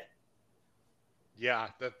ahead. Yeah,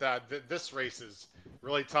 this race is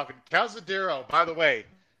really tough. And Cazadero, by the way,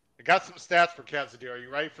 I got some stats for Cazadero. Are you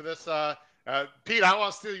ready for this? Pete, I don't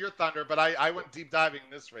want to steal your thunder, but I went deep diving in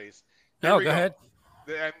this race. Go ahead.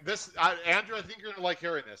 And this, Andrew, I think you're going to like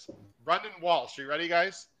hearing this. Brendan Walsh, are you ready,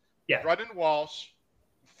 guys? Yeah. Brendan Walsh,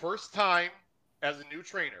 first time as a new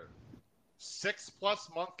trainer,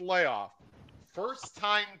 6+ month layoff, first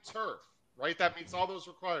time turf, right? That meets all those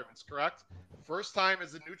requirements, correct? First time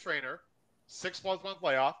as a new trainer, 6+ month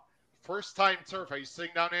layoff, first time turf. Are you sitting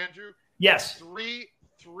down, Andrew? Yes. 3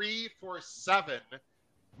 for 7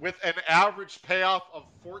 with an average payoff of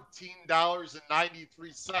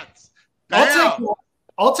 $14.93.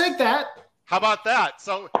 I'll take that. How about that?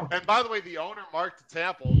 So, and by the way, the owner, Mark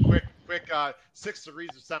DeTample, quick 6 degrees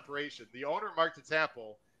of separation. The owner, Mark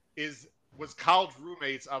DeTample, was college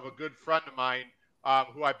roommates of a good friend of mine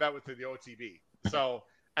who I bet with the OTB. So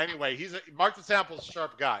anyway, Mark DeTample's a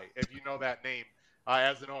sharp guy, if you know that name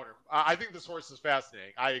as an owner. I think this horse is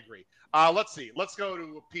fascinating. I agree. Let's see. Let's go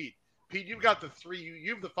to Pete. Pete, you've got the 3.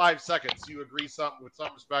 You have the 5 seconds. You agree with some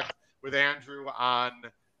respect with Andrew on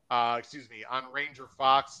Ranger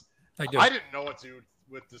Fox. I do. I didn't know what to do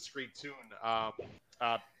with Discreet Tune,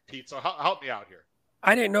 Pete. So help me out here.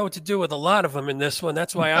 I didn't know what to do with a lot of them in this one.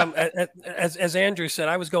 That's why I'm, as Andrew said,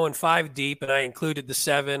 I was going 5 deep, and I included the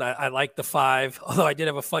 7. I like the 5, although I did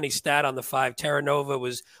have a funny stat on the 5. Terra Nova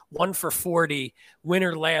was 1 for 40,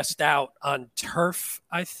 winner last out on turf,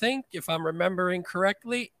 I think, if I'm remembering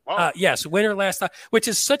correctly. Yes, winner last out, which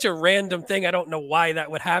is such a random thing. I don't know why that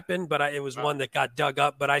would happen, but it was one that got dug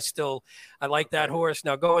up. But I like that horse.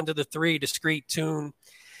 Now going to the 3, Discreet Tune.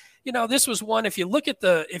 You know, this was one. If you look at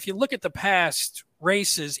the past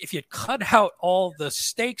races, if you cut out all the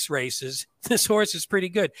stakes races, this horse is pretty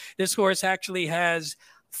good. This horse actually has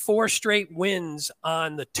 4 straight wins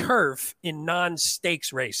on the turf in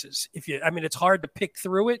non-stakes races. It's hard to pick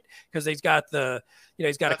through it because he's got a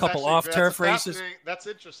couple off-turf races. That's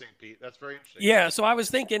interesting, Pete. That's very interesting. Yeah, so I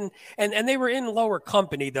was thinking, and they were in lower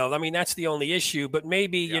company, though. I mean, that's the only issue, but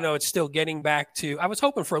maybe, it's still getting back to, I was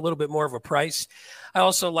hoping for a little bit more of a price. I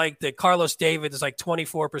also like that Carlos David is like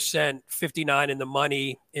 24%, 59 in the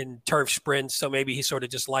money in turf sprints, so maybe he sort of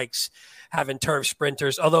just likes having turf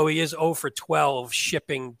sprinters, although he is 0 for 12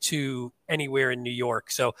 shipping to anywhere in New York.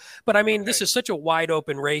 So, but I mean, this is such a wide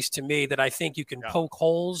open race to me that I think you can poke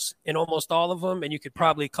holes in almost all of them, and you could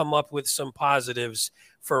probably come up with some positives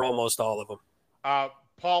for almost all of them.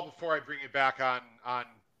 Paul, before I bring you back on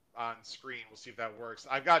screen, we'll see if that works.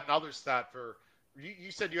 I've got another stat for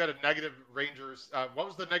you. Said you had a negative Rangers. What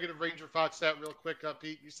was the negative Ranger Fox stat, real quick,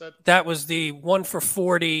 Pete? You said that was the 1 for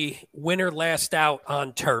 40 winner last out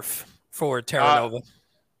on turf for Terra Nova.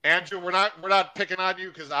 Andrew, we're not picking on you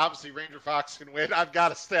because obviously Ranger Fox can win. I've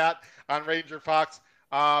got a stat on Ranger Fox.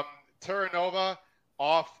 Terra Nova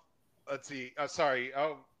off. Let's see. Sorry.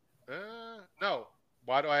 No.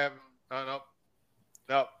 Why do I have?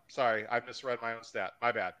 No. Sorry, I misread my own stat.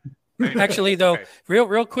 My bad. Actually, though,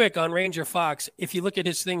 real quick on Ranger Fox, if you look at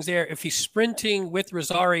his things there, if he's sprinting with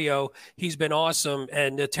Rosario, he's been awesome.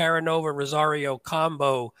 And the Terranova Rosario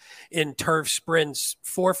combo in turf sprints,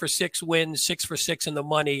 4 for 6 wins, 6 for 6 in the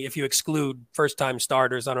money. If you exclude first-time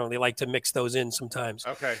starters, I don't really like to mix those in sometimes.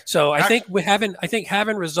 Okay. So I think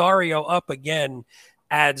having Rosario up again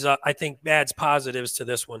adds positives to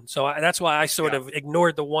this one. So that's why I sort of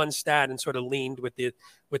ignored the one stat and sort of leaned with the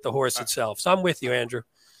horse itself. So I'm with you, Andrew.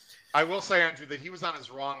 I will say, Andrew, that he was on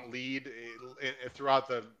his wrong lead throughout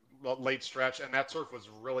the late stretch, and that turf was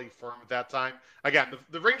really firm at that time. Again,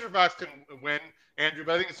 the Ranger Fox can win, Andrew,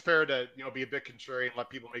 but I think it's fair to be a bit contrarian and let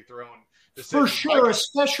people make their own decisions. For sure,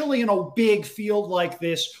 especially in a big field like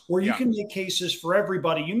this where you can make cases for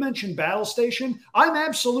everybody. You mentioned Battle Station. I'm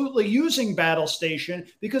absolutely using Battle Station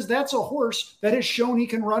because that's a horse that has shown he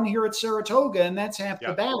can run here at Saratoga, and that's half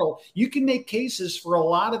the battle. You can make cases for a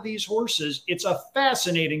lot of these horses. It's a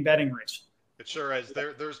fascinating betting race. It sure is.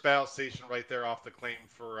 There's Battle Station right there off the claim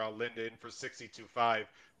for Linda in for 62.5.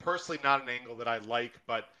 Personally, not an angle that I like,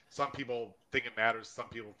 but some people think it matters. Some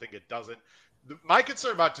people think it doesn't. My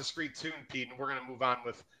concern about Discreet Tune, Pete, and we're going to move on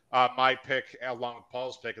with my pick along with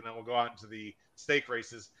Paul's pick, and then we'll go on to the stake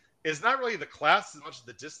races, is not really the class as much as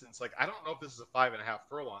the distance. Like, I don't know if this is a 5.5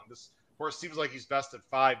 furlong. This horse seems like he's best at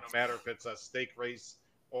 5, no matter if it's a stake race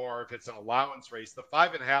or if it's an allowance race. The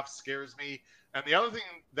 5.5 scares me. And the other thing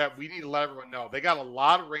that we need to let everyone know, they got a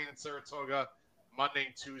lot of rain in Saratoga Monday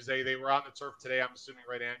and Tuesday. They were on the turf today, I'm assuming,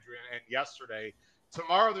 right, Andrew, and yesterday.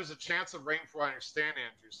 Tomorrow, there's a chance of rain, for what I understand,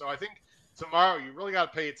 Andrew. So I think tomorrow, you really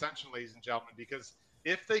got to pay attention, ladies and gentlemen, because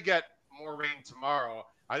if they get more rain tomorrow,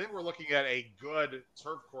 I think we're looking at a good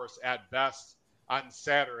turf course at best on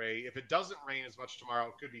Saturday. If it doesn't rain as much tomorrow,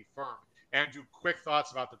 it could be firm. Andrew, quick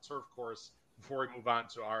thoughts about the turf course before we move on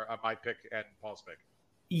to our my pick and Paul's pick.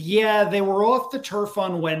 Yeah, they were off the turf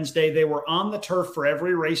on Wednesday. They were on the turf for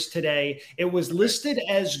every race today. It was listed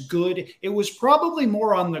as good. It was probably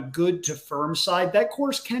more on the good to firm side. That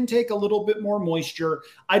course can take a little bit more moisture.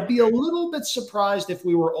 I'd be a little bit surprised if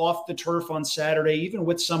we were off the turf on Saturday, even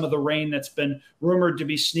with some of the rain that's been rumored to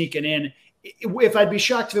be sneaking in. If I'd be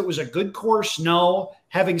shocked if it was a good course, no.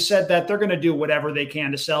 Having said that, they're going to do whatever they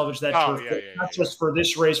can to salvage that turf, not just for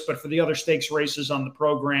this race, but for the other stakes races on the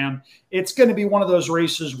program. It's going to be one of those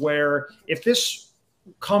races where if this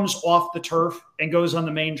comes off the turf and goes on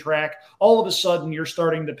the main track, all of a sudden you're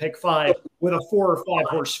starting to pick 5 with a 4 or 5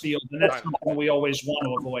 horse field, and that's something we always want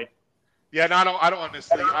to avoid. Yeah, no, I don't want to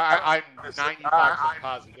mislead. I'm 95%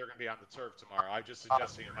 positive they're going to be on the turf tomorrow. I'm just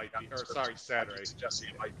suggesting it might be, or sorry, Saturday.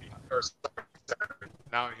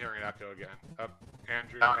 Now I'm hearing echo again.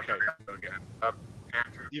 Andrew. Okay.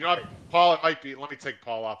 Andrew. You know what, Paul? It might be. Let me take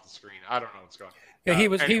Paul off the screen. I don't know what's going on. Yeah, he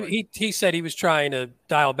was. Anyway. He said he was trying to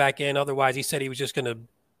dial back in. Otherwise, he said he was just going to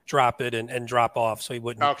drop it and drop off, so he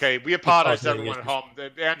wouldn't. Okay, we apologize to everyone at home.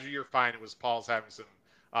 Andrew, you're fine. It was Paul's having some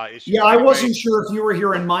issues. Yeah, I wasn't sure if you were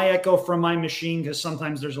hearing my echo from my machine because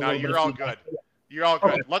sometimes there's a little bit. You're all good. You're all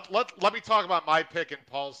good. Okay. Let me talk about my pick and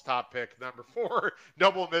Paul's top pick, number 4,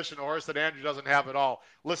 Noble Mission, a horse that Andrew doesn't have at all.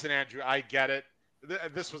 Listen, Andrew, I get it.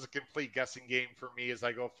 This was a complete guessing game for me as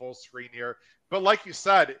I go full screen here. But like you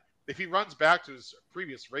said, if he runs back to his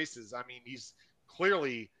previous races, I mean, he's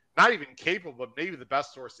clearly not even capable, but maybe the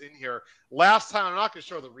best horse in here. Last time, I'm not going to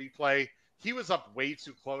show the replay. He was up way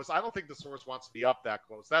too close. I don't think this horse wants to be up that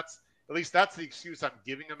close. At least that's the excuse I'm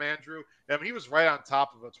giving him, Andrew. I mean, he was right on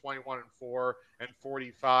top of a 21-4 and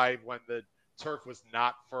 45 when the turf was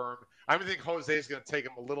not firm. I think Jose is going to take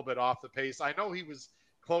him a little bit off the pace. I know he was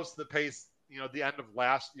close to the pace, the end of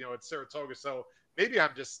last, at Saratoga. So maybe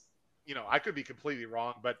I'm just, I could be completely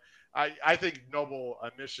wrong, but I think Noble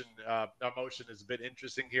Mission Emotion is a bit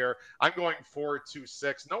interesting here. I'm going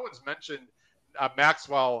 4-2-6. No one's mentioned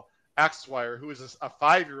Maxwell Exwire, who is a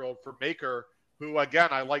 5-year-old for Maker, who, again,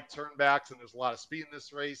 I like turnbacks, and there's a lot of speed in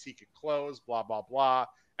this race. He can close, blah, blah, blah.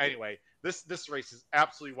 Anyway, this race is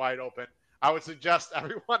absolutely wide open. I would suggest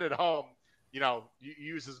everyone at home, you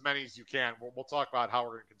use as many as you can. We'll talk about how we're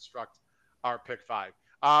going to construct our pick 5.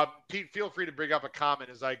 Pete, feel free to bring up a comment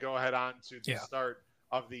as I go ahead on to the start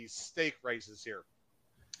of the stake races here.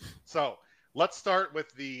 So let's start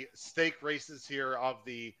with the stake races here of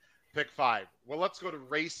the pick 5. Well, let's go to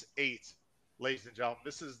race 8, ladies and gentlemen.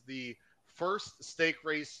 This is the first stake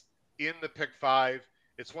race in the pick 5.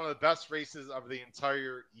 It's one of the best races of the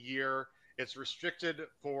entire year. It's restricted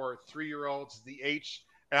for 3-year-olds. The H.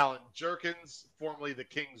 Allen Jerkins, formerly the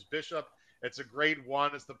King's Bishop. It's a grade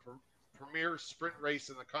 1. It's the premier sprint race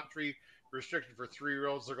in the country, restricted for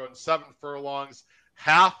 3-year-olds. They're going 7 furlongs,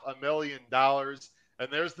 $500,000. And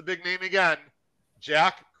there's the big name again,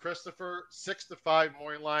 Jack Christopher, 6-5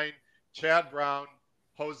 morning line. Chad Brown,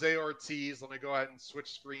 Jose Ortiz. Let me go ahead and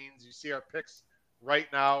switch screens. You see our picks right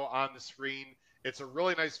now on the screen. It's a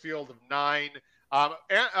really nice field of 9.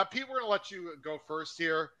 Pete, we're going to let you go first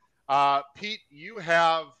here. Pete, you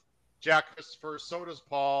have Jack Christopher, so does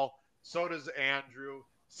Paul, so does Andrew,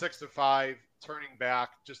 6-5, turning back,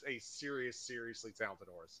 just a seriously talented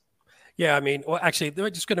horse. Yeah, I mean, well, actually, we're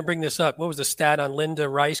just going to bring this up. What was the stat on Linda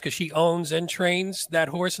Rice? Because she owns and trains that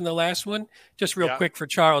horse in the last one. Just real quick for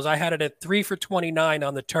Charles, I had it at 3 for 29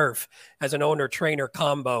 on the turf as an owner-trainer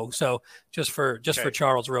combo. So just for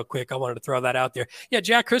Charles, real quick, I wanted to throw that out there. Yeah,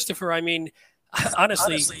 Jack Christopher, I mean,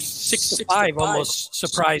 honestly 6-5 almost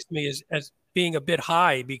surprised me as being a bit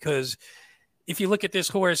high, because if you look at this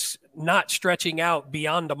horse not stretching out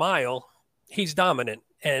beyond a mile, he's dominant.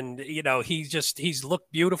 And, you know, he's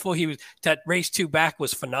looked beautiful. That race 2 back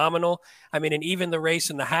was phenomenal. I mean, and even the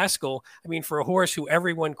race in the Haskell, I mean, for a horse who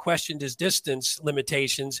everyone questioned his distance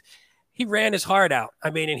limitations, he ran his heart out.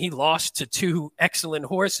 I mean, and he lost to 2 excellent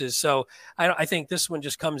horses. So I think this one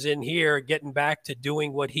just comes in here, getting back to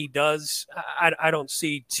doing what he does. I don't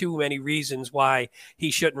see too many reasons why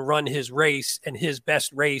he shouldn't run his race, and his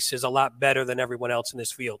best race is a lot better than everyone else in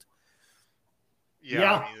this field.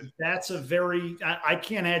 Yeah, I mean, that's I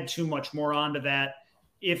can't add too much more onto that.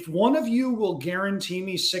 If one of you will guarantee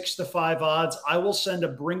me 6-5 odds, I will send a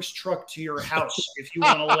Brinks truck to your house if you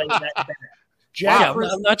want to lay that bet.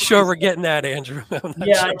 I'm not sure we're getting that, Andrew.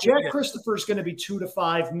 Jack Christopher is going to be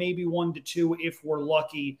 2-5, maybe 1-2 if we're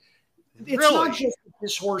lucky. It's not just that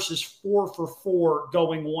this horse is 4 for 4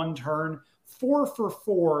 going one turn, 4 for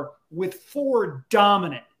 4 with 4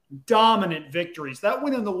 dominant victories. That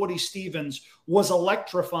win in the Woody Stevens was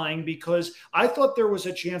electrifying, because I thought there was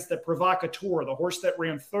a chance that Provocateur, the horse that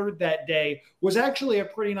ran 3rd that day, was actually a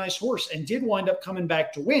pretty nice horse and did wind up coming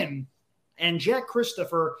back to win. And Jack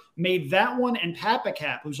Christopher made that one and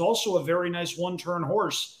Papacap, who's also a very nice one-turn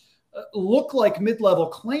horse, look like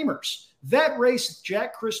mid-level claimers. That race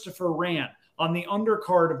Jack Christopher ran on the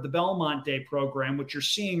undercard of the Belmont Day program, which you're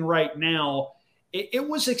seeing right now, it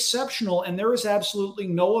was exceptional, and there is absolutely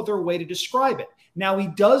no other way to describe it. Now, he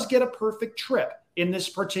does get a perfect trip in this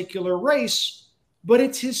particular race, but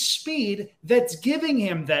it's his speed that's giving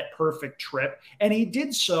him that perfect trip, and he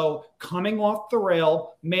did so coming off the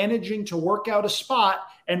rail, managing to work out a spot,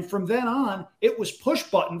 and from then on, it was push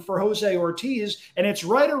button for Jose Ortiz, and it's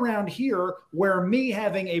right around here where me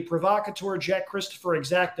having a Provocateur Jack Christopher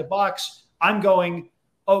exacta box, I'm going,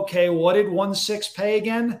 okay, what did 1-6 pay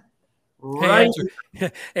again? Right.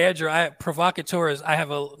 Hey, Andrew, I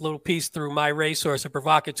have a little piece through my racehorse, a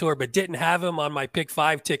Provocateur, but didn't have him on my pick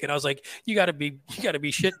 5 ticket. I was like, you gotta be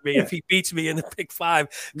shitting me if he beats me in the pick 5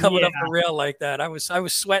 coming up the rail like that. I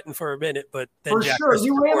was sweating for a minute, but then for sure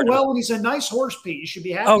you ran well, and he's a nice horse, Pete. You should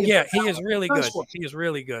be happy. Oh yeah, he is really good. He is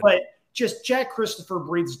really good. But just Jack Christopher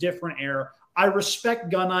breathes different air. I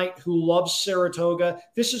respect Gunite, who loves Saratoga.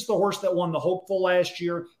 This is the horse that won the Hopeful last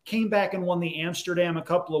year, came back and won the Amsterdam a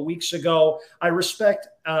couple of weeks ago. I respect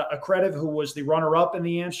Accretive, who was the runner-up in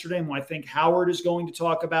the Amsterdam, who I think Howard is going to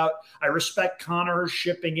talk about. I respect Connor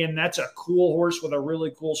shipping in. That's a cool horse with a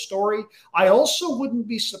really cool story. I also wouldn't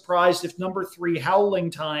be surprised if number 3,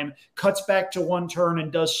 Howling Time, cuts back to one turn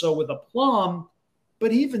and does so with a plum.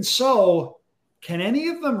 But even so, can any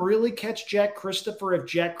of them really catch Jack Christopher if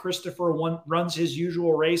Jack Christopher runs his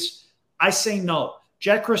usual race? I say no.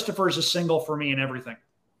 Jack Christopher is a single for me in everything.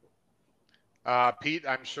 Pete,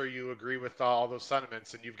 I'm sure you agree with all those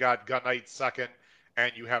sentiments, and you've got Gunite 2nd,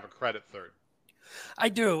 and you have Accretive 3rd. I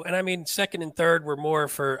do. And I mean, 2nd and 3rd were more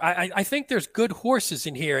for, I think there's good horses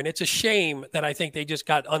in here, and it's a shame that I think they just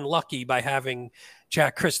got unlucky by having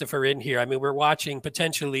Jack Christopher in here. I mean, we're watching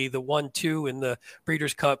potentially the 1-2 in the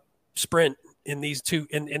Breeders' Cup Sprint in these two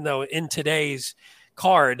in today's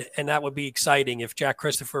card, and that would be exciting if Jack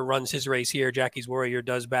Christopher runs his race here, Jackie's Warrior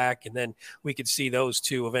does back, and then we could see those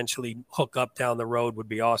two eventually hook up down the road. Would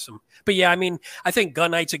be awesome. But yeah, I mean, I think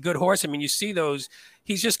Gunite's a good horse. I mean, you see those,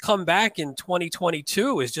 he's just come back in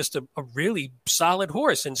 2022 is just a really solid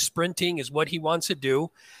horse, and sprinting is what he wants to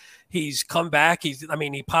do. He's come back. He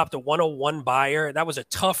popped a 101 buyer. That was a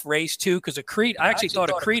tough race too, because I actually thought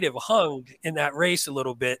Accretive hung in that race a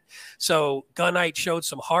little bit. So Gunite showed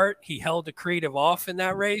some heart. He held Accretive off in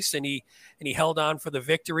that race, and he held on for the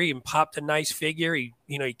victory and popped a nice figure. He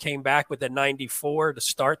came back with a 94 to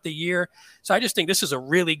start the year. So I just think this is a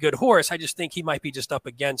really good horse. I just think he might be just up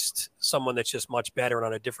against someone that's just much better and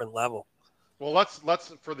on a different level. Well,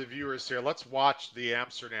 let's for the viewers here, let's watch the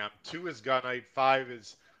Amsterdam. 2 is Gunite, 5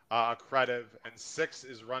 is Accretive, and 6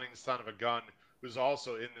 is Running Son of a Gun, who's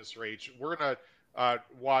also in this race. We're going to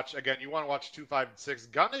watch, again, you want to watch 2, 5, and 6.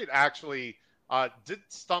 Gunite actually Did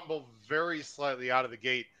stumble very slightly out of the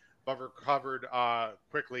gate, but recovered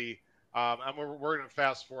quickly. And we're going to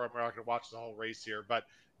fast forward. We're not going to watch the whole race here. But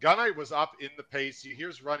Gunite was up in the pace.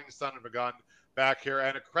 Here's running son of a gun back here.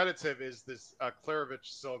 And accreditive is this Klarovich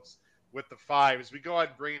Silks with the 5. As we go ahead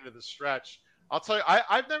and bring into the stretch, I'll tell you,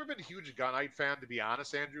 I've never been a huge Gunite fan, to be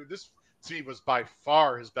honest, Andrew. This, to me, was by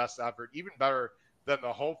far his best effort, even better than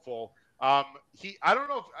the hopeful. I don't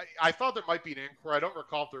know if I thought there might be an inquiry. I don't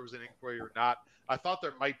recall if there was an inquiry or not. I thought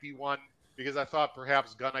there might be one because I thought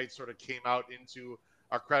perhaps Gunite sort of came out into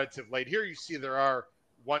accreditive late. Here you see there are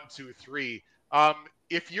 1, 2, 3.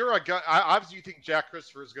 If you're a gun, obviously you think Jack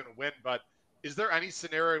Christopher is going to win, but is there any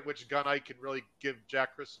scenario in which Gunite can really give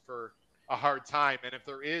Jack Christopher a hard time? And if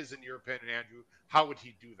there is, in your opinion, Andrew, how would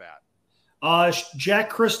he do that? Jack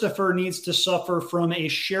Christopher needs to suffer from a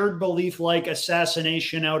shared belief-like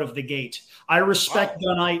assassination out of the gate. I respect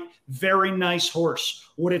Gunite. Very nice horse.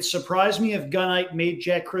 Would it surprise me if Gunite made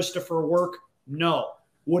Jack Christopher work? No.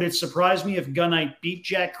 Would it surprise me if Gunite beat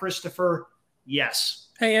Jack Christopher? Yes.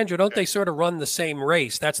 Hey, Andrew, don't they sort of run the same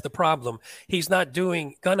race? That's the problem.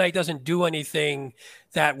 Gunite doesn't do anything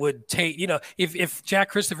that would take, if Jack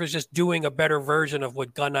Christopher is just doing a better version of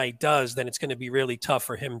what Gunite does, then it's going to be really tough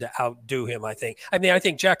for him to outdo him, I think. I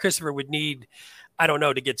think Jack Christopher would need, I don't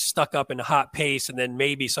know, to get stuck up in a hot pace and then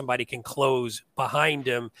maybe somebody can close behind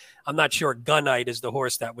him. I'm not sure Gunite is the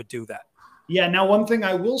horse that would do that. Yeah, now one thing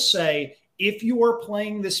I will say, if you are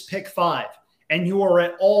playing this pick 5, and you are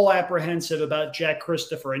at all apprehensive about Jack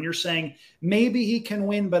Christopher, and you're saying, maybe he can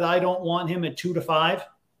win, but I don't want him at 2 to 5.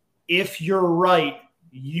 If you're right,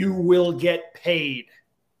 you will get paid.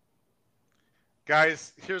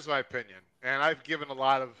 Guys, here's my opinion. And I've given a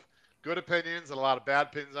lot of good opinions and a lot of bad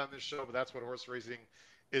opinions on this show, but that's what horse racing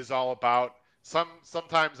is all about.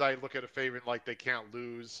 Sometimes I look at a favorite like they can't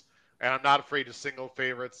lose. And I'm not afraid to single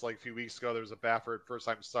favorites. Like a few weeks ago, there was a Baffert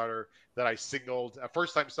first-time starter that I singled, a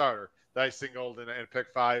first-time starter that I singled in pick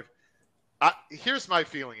 5. Here's my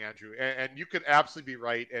feeling, Andrew, and you could absolutely be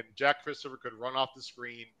right. And Jack Christopher could run off the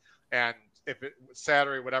screen, and if it was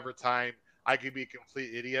Saturday, whatever time, I could be a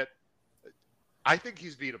complete idiot. I think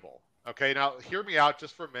he's beatable. Okay, now hear me out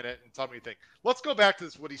just for a minute and tell me what you think. Let's go back to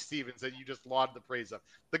this Woody Stevens that you just lauded the praise of.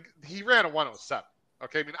 He ran a 107.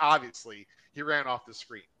 Okay, I mean, obviously, he ran off the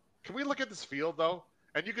screen. Can we look at this field, though?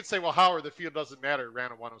 And you could say, well, Howard, the field doesn't matter. It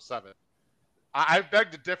ran a 107. I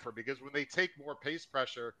beg to differ because when they take more pace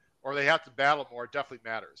pressure or they have to battle more, it definitely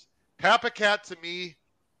matters. Papacat, to me,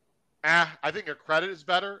 I think Accredit is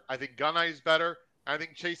better. I think Gunite is better. I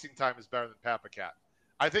think Chasing Time is better than Papacat.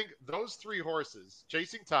 I think those 3 horses,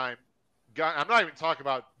 Chasing Time, I'm not even talking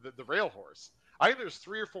about the rail horse. I think there's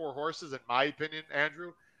 3 or 4 horses, in my opinion,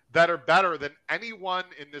 Andrew, that are better than anyone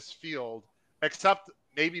in this field except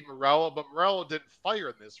maybe Morello, but Morello didn't fire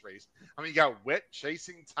in this race. I mean, you got Wit,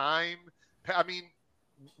 Chasing Time. I mean,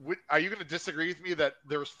 are you going to disagree with me that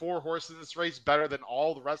there's 4 horses in this race better than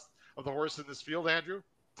all the rest of the horses in this field, Andrew?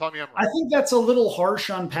 Tell me I'm wrong. I think that's a little harsh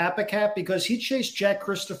on Papacat because he chased Jack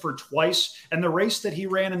Christopher twice, and the race that he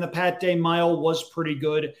ran in the Pat Day Mile was pretty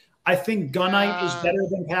good. I think Gunite is better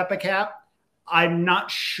than Papacat. I'm not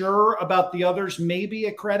sure about the others, maybe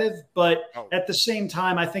Accreditive, but at the same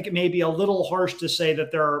time, I think it may be a little harsh to say that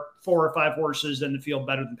there are 4 or 5 horses in the field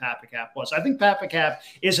better than Papacat was. I think Papacat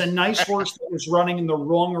is a nice horse that was running in the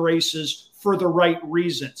wrong races for the right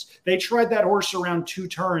reasons. They tried that horse around 2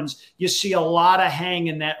 turns. You see a lot of hang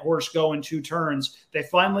in that horse go in 2 turns. They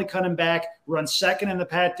finally cut him back, run second in the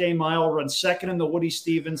Pat Day Mile, run second in the Woody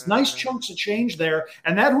Stevens. Nice chunks of change there.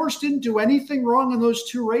 And that horse didn't do anything wrong in those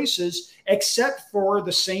 2 races, except for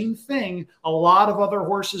the same thing a lot of other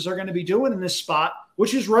horses are going to be doing in this spot,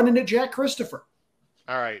 which is running at Jack Christopher.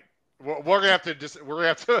 All right. We're gonna have to. Well,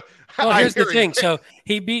 here's the thing. So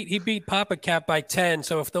he beat Papacat by 10.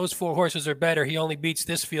 So if those 4 horses are better, he only beats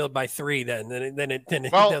this field by 3. Then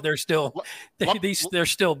they're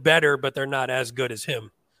still better, but they're not as good as him.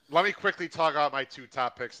 Let me quickly talk about my 2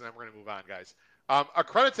 top picks, and then we're gonna move on, guys.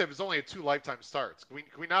 Accreditive is only at 2 lifetime starts. Can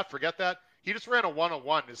we not forget that? He just ran a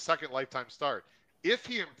 101, his second lifetime start. If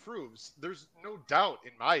he improves, there's no doubt,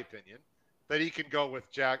 in my opinion, that he can go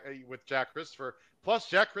with Jack Christopher. Plus,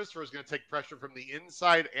 Jack Christopher is going to take pressure from the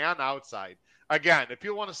inside and outside. Again, if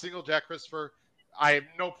you want to single Jack Christopher, I have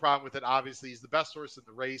no problem with it. Obviously, he's the best horse in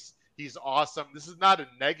the race. He's awesome. This is not a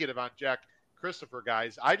negative on Jack Christopher,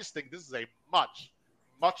 guys. I just think this is a much,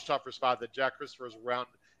 much tougher spot that Jack Christopher is around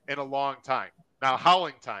in a long time. Now,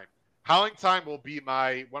 Howling Time. Howling Time will be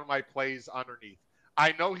one of my plays underneath.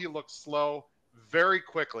 I know he looks slow very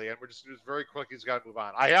quickly, and we're just very quick. He's got to move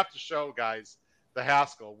on. I have to show, guys, the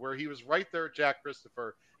Haskell, where he was right there at Jack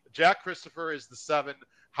Christopher. Jack Christopher is the 7.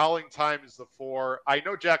 Howling Time is the 4. I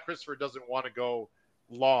know Jack Christopher doesn't want to go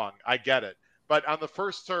long. I get it. But on the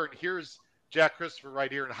first turn, here's Jack Christopher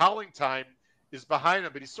right here. And Howling Time is behind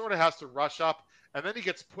him, but he sort of has to rush up. And then he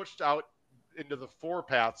gets pushed out into the 4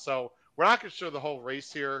 path. So we're not going to show the whole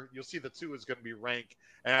race here. You'll see the 2 is going to be rank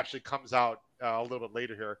and actually comes out a little bit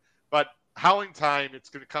later here. But Howling Time, it's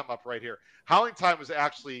going to come up right here. Howling Time was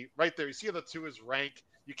actually right there. You see the 2 is rank.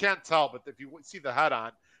 You can't tell, but if you see the head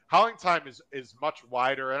on, Howling Time is much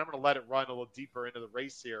wider, and I'm going to let it run a little deeper into the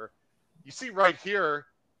race here. You see right here,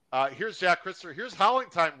 here's Jack Christopher. Here's Howling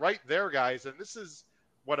Time right there, guys. And this is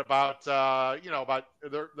what about,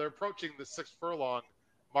 they're approaching the 6 furlong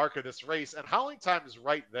mark of this race, and Howling Time is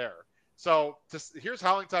right there. So here's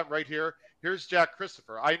Howling Time right here. Here's Jack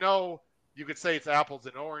Christopher. I know you could say it's apples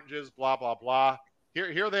and oranges, blah, blah, blah.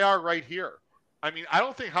 Here they are right here. I mean, I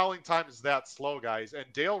don't think Howling Time is that slow, guys. And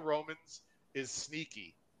Dale Romans is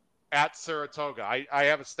sneaky at Saratoga. I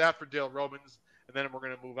have a stat for Dale Romans, and then we're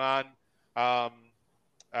going to move on.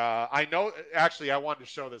 I know, actually, I wanted to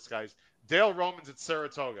show this, guys. Dale Romans at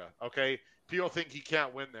Saratoga, okay? People think he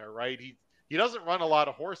can't win there, right? He doesn't run a lot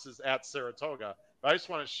of horses at Saratoga. But I just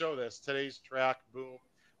want to show this. Today's track, boom.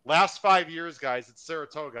 Last 5 years, guys, at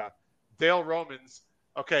Saratoga, Dale Romans,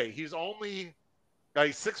 okay, he's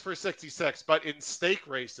 6 for 66, but in stake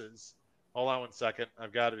races, hold on one second.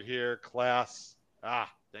 I've got it here. Class,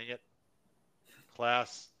 dang it.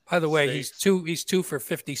 Class. By the way, stakes. he's 2 for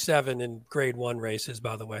 57 in grade 1 races,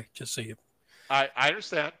 by the way, just so you. I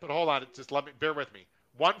understand, but hold on. Just bear with me.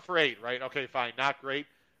 1 for 8, right? Okay, fine. Not great.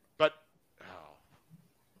 But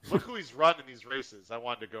look who he's run in these races. I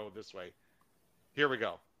wanted to go this way. Here we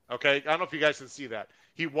go. Okay, I don't know if you guys can see that.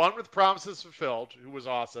 He won with Promises Fulfilled, who was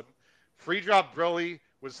awesome. Free Drop Brilly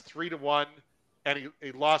was 3-1, and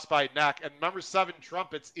he lost by a neck. And number 7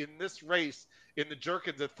 Trumpets in this race in the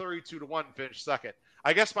Jerkins at 32-1 finished second.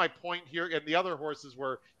 I guess my point here, and the other horses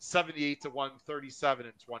were 78-1, 37,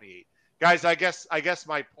 and 28. Guys, I guess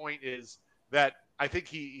my point is that I think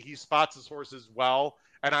he spots his horses well,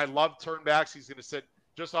 and I love turnbacks. He's going to sit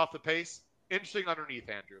just off the pace. Interesting underneath,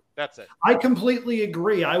 Andrew. That's it. I completely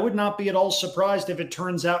agree. I would not be at all surprised if it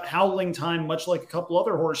turns out Howling Time, much like a couple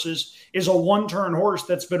other horses, is a 1-turn horse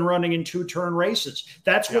that's been running in 2-turn races.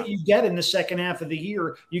 That's what you get in the second half of the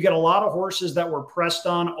year. You get a lot of horses that were pressed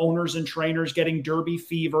on, owners and trainers getting Derby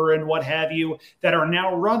fever and what have you, that are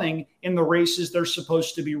now running in the races they're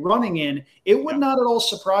supposed to be running in. It would not at all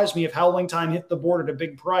surprise me if Howling Time hit the board at a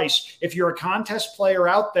big price. If you're a contest player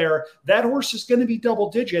out there, that horse is going to be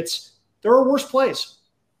double digits. There are worse plays.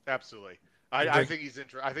 Absolutely. I think he's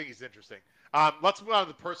interesting. Let's move on to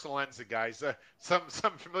the personal ending, guys. Some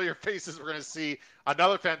familiar faces we're going to see.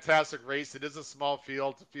 Another fantastic race. It is a small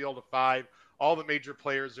field. It's a field of 5. All the major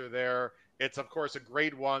players are there. It's, of course, a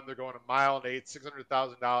grade 1. They're going 1 mile and 8,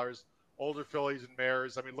 $600,000. Older fillies and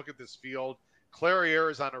mares. I mean, look at this field.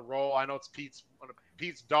 Clairiere is on a roll. I know it's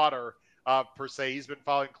Pete's daughter, per se. He's been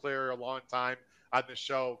following Clairiere a long time on the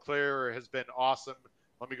show. Clairiere has been awesome.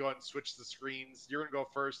 Let me go ahead and switch the screens. You're going to go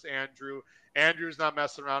first, Andrew. Andrew's not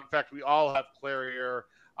messing around. In fact, we all have Clairiere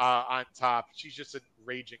on top. She's just in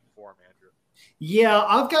raging form, Andrew. Yeah,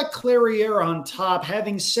 I've got Clairiere on top.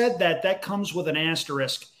 Having said that, that comes with an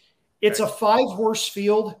asterisk. It's a 5-horse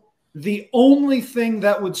field. The only thing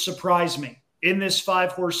that would surprise me in this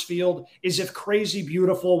 5-horse field is if Crazy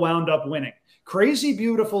Beautiful wound up winning. Crazy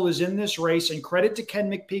Beautiful is in this race, and credit to Ken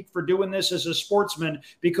McPeak for doing this as a sportsman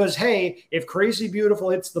because, hey, if Crazy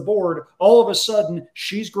Beautiful hits the board, all of a sudden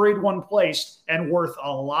she's grade 1 placed and worth a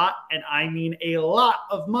lot, and I mean a lot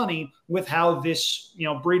of money with how this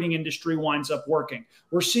breeding industry winds up working.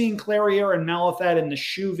 We're seeing Clairiere and Malathat in the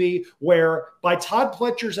Chuvy, where by Todd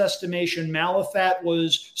Pletcher's estimation, Malathat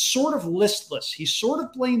was sort of listless. He sort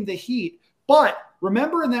of blamed the heat, but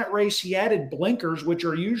remember in that race, he added blinkers, which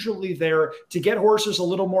are usually there to get horses a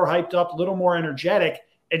little more hyped up, a little more energetic,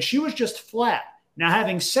 and she was just flat. Now,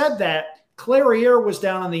 having said that, Clairiere was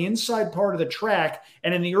down on the inside part of the track,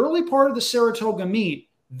 and in the early part of the Saratoga meet,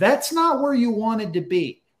 that's not where you wanted to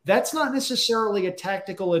be. That's not necessarily a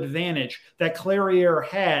tactical advantage that Clairiere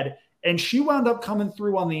had, and she wound up coming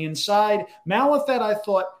through on the inside. Malathat, I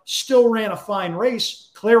thought, still ran a fine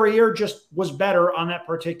race. Clairiere just was better on that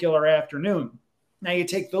particular afternoon. Now you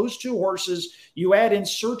take those 2 horses, you add in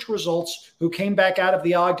Search Results, who came back out of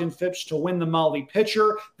the Ogden Phipps to win the Molly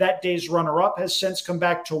Pitcher. That day's runner-up has since come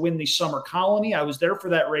back to win the Summer Colony. I was there for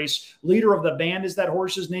that race. Leader of the Band is that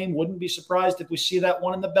horse's name. Wouldn't be surprised if we see that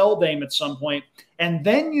one in the Beldame at some point. And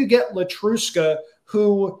then you get Latruska,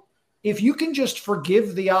 who, if you can just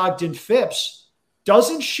forgive the Ogden Phipps,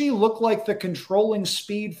 Doesn't she look like the controlling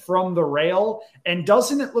speed from the rail? And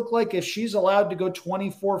doesn't it look like if she's allowed to go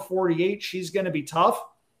 24-48, she's going to be tough?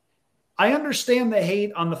 I understand the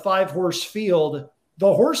hate on the 5-horse field.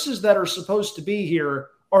 The horses that are supposed to be here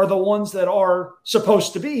are the ones that are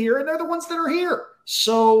supposed to be here, and they're the ones that are here.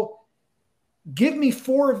 So give me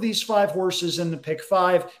 4 of these 5 horses in the pick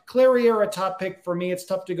 5. Clariere, a top pick for me. It's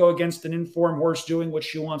tough to go against an informed horse doing what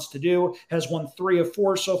she wants to do. Has won 3 of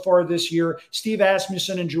 4 so far this year. Steve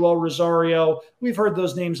Asmussen and Joel Rosario. We've heard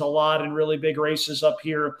those names a lot in really big races up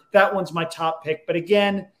here. That one's my top pick. But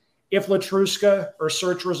again, if Latruska or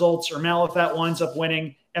Search Results or Malafat winds up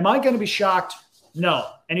winning, am I going to be shocked? No.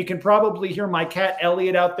 And you can probably hear my cat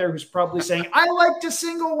Elliot out there who's probably saying, I like to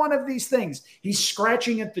single one of these things. He's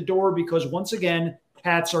scratching at the door because, once again,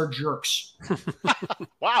 cats are jerks.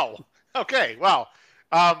 Wow. Okay. Wow.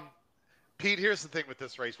 Pete, here's the thing with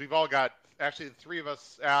this race. We've all got, actually, the 3 of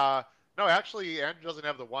us. No, actually, Andrew doesn't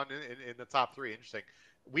have the one in the top 3. Interesting.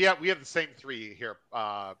 We have the same 3 here.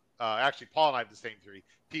 Actually, Paul and I have the same 3.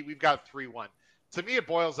 Pete, we've got 3-1. To me, it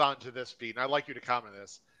boils down to this, Pete, and I'd like you to comment on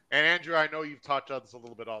this. And Andrew, I know you've touched on this a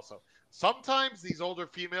little bit also. Sometimes these older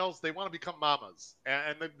females, they want to become mamas.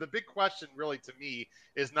 And the big question really to me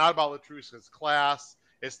is not about Latruska's class.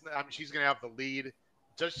 She's going to have the lead.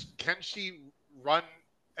 Can she run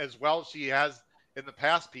as well as she has in the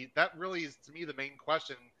past, Pete? That really is, to me, the main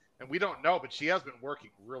question. And we don't know, but she has been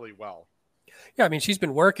working really well. Yeah, I mean, she's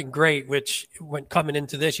been working great, which when coming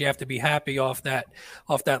into this, you have to be happy off that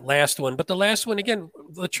last one. But the last one, again,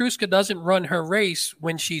 Latruska doesn't run her race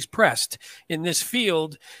when she's pressed in this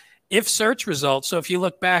field. If Search Results, so if you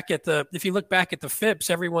look back at the Phipps,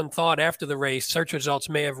 everyone thought after the race, Search Results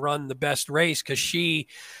may have run the best race because she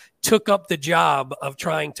took up the job of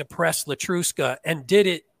trying to press Latruska and did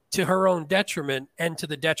it to her own detriment and to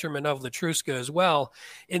the detriment of Latruska as well.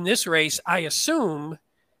 In this race, I assume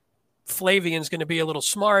Flavian's going to be a little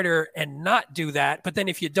smarter and not do that. But then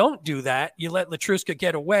if you don't do that, you let Latruska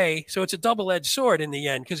get away. So it's a double-edged sword in the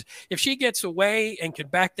end, because if she gets away and can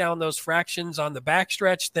back down those fractions on the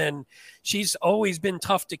backstretch, then she's always been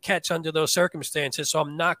tough to catch under those circumstances. So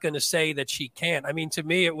I'm not going to say that she can't. I mean, to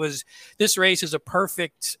me, this race is a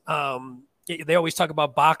perfect they always talk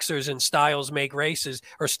about boxers and styles make races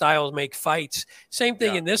or styles make fights. Same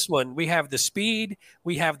thing in this one. We have the speed,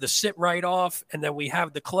 we have the sit right off, and then we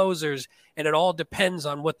have the closers, and it all depends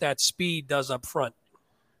on what that speed does up front.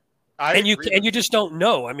 You just don't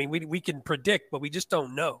know. I mean, we can predict, but we just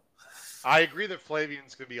don't know. I agree that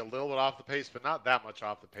Flavian's going to be a little bit off the pace, but not that much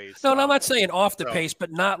off the pace. No, I'm not saying off the pace,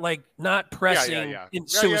 but not pressing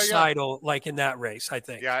suicidal like in that race, I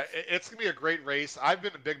think. Yeah, it's going to be a great race. I've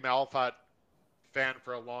been a big Malafat fan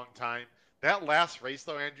for a long time. That last race,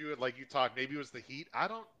 though, Andrew, like you talked, maybe it was the heat.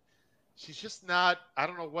 She's just not, I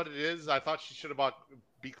don't know what it is. I thought she should have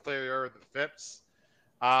beat Clariere in the Phipps.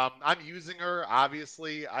 I'm using her,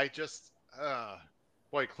 obviously.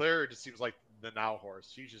 Clariere just seems like the now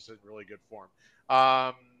horse. She's just in really good form.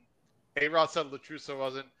 A-Rod said Latruska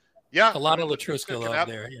wasn't. Yeah. A lot of Latruska love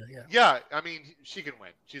there. Yeah, I mean, she can win.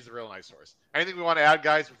 She's a real nice horse. Anything we want to add,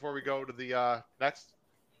 guys, before we go to the next?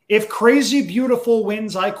 If Crazy Beautiful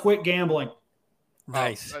wins, I quit gambling.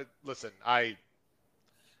 Nice. Listen, I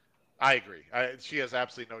agree. She has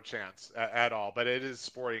absolutely no chance at all, but it is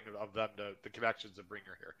sporting of them, the connections to bring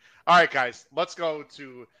her here. All right, guys, let's go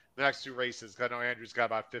to the next 2 races. I know Andrew's got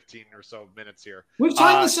about 15 or so minutes here. We've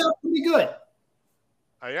timed this out pretty good.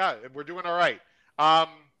 Yeah, we're doing all right.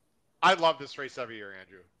 I love this race every year,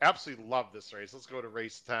 Andrew. Absolutely love this race. Let's go to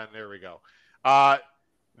race 10. There we go.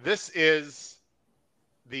 This is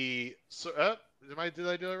the did I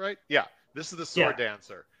do it right? Yeah. This is the Sword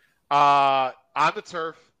Dancer. On the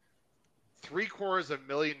turf,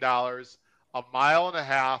 $750,000, a mile and a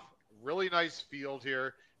half. Really nice field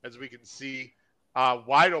here, as we can see.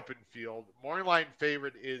 Wide open field. Morning line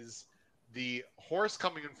favorite is the horse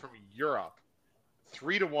coming in from Europe.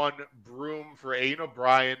 3-1 Broom for Aidan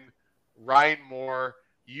O'Brien, Ryan Moore.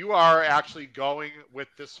 You are actually going with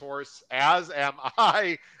this horse, as am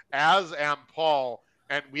I, as am Paul.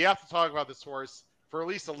 And we have to talk about this horse for at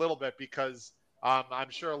least a little bit because I'm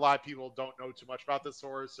sure a lot of people don't know too much about this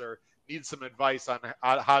horse or need some advice on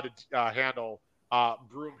how to handle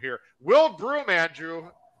Broom here. Will Broom, Andrew,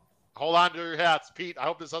 hold on to your hats. Pete, I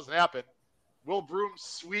hope this doesn't happen. Will Broom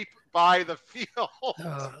sweep by the field?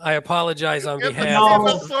 I apologize on behalf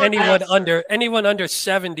of anyone under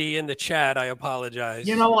 70 in the chat. I apologize.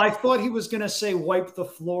 I thought he was going to say wipe the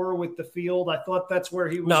floor with the field. I thought that's where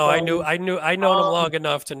he was. No, going. I know him long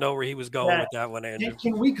enough to know where he was going with that one, Andrew.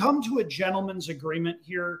 Can we come to a gentleman's agreement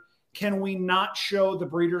here? can we not show the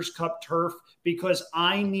Breeders' Cup turf? Because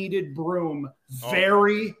I needed Broome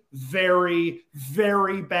very, very,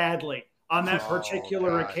 very badly on that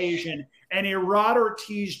particular occasion. And Irad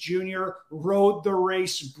Ortiz Jr. rode the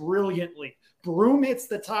race brilliantly. Broome hits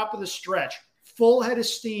the top of the stretch, full head of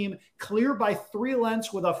steam, clear by 3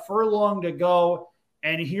 lengths with a furlong to go.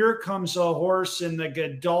 And here comes a horse in the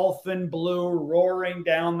Godolphin blue roaring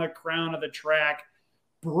down the crown of the track.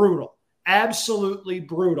 Brutal. Absolutely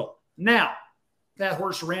brutal. Now, that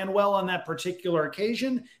horse ran well on that particular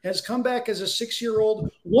occasion, has come back as a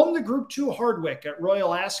 6-year-old, won the Group 2 Hardwick at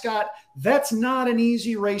Royal Ascot. That's not an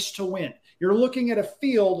easy race to win. You're looking at a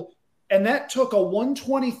field, and that took a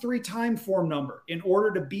 123 time form number in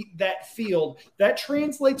order to beat that field. That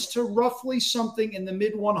translates to roughly something in the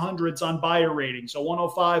mid-100s on buyer ratings, so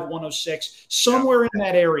 105, 106, somewhere in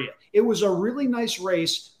that area. It was a really nice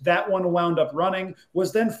race. That one wound up running,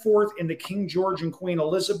 was then 4th in the King George and Queen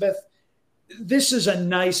Elizabeth. This is a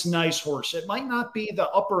nice, nice horse. It might not be the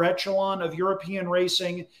upper echelon of European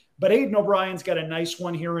racing, but Aidan O'Brien's got a nice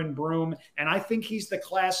one here in Broome, and I think he's the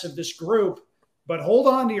class of this group. But hold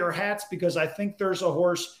on to your hats, because I think there's a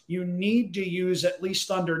horse you need to use at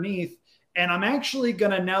least underneath. And I'm actually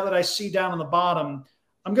going to, now that I see down on the bottom,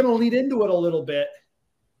 I'm going to lead into it a little bit.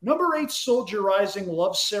 Number 8, Soldier Rising,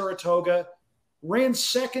 loves Saratoga. Ran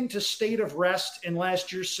 2nd to State of Rest in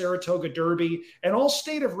last year's Saratoga Derby. And all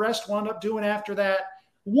State of Rest wound up doing after that,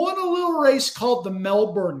 won a little race called the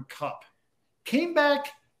Melbourne Cup. Came back,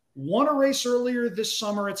 won a race earlier this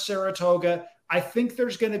summer at Saratoga. I think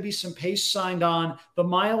there's going to be some pace signed on. The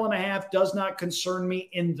 1.5 does not concern me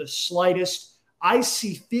in the slightest. I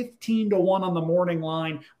see 15 to 1 on the morning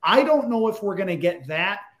line. I don't know if we're going to get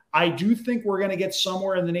that. I do think we're going to get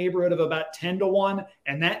somewhere in the neighborhood of about 10 to 1.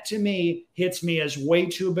 And that, to me, hits me as way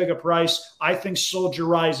too big a price. I think Soldier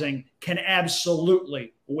Rising can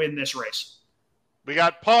absolutely win this race. We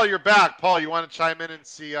got Paul, you're back. Paul, you want to chime in and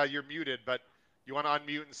see you're muted, but you want to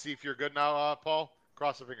unmute and see if you're good now, Paul?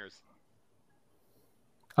 Cross the fingers.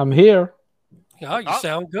 I'm here. Oh, you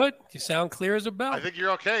sound good. You sound clear as a bell. I think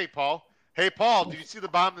you're okay, Paul. Hey, Paul, do you see the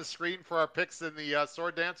bottom of the screen for our picks in the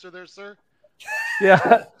Sword Dancer there, sir?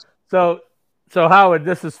 Yeah. So Howard,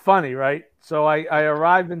 this is funny, right? So I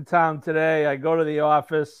arrived in town today. I go to the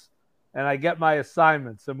office and I get my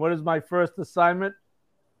assignments. And what is my first assignment?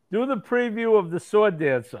 Do the preview of the Sword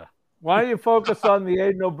Dancer. Why don't you focus on the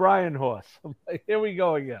Aidan O'Brien horse? I'm like, here we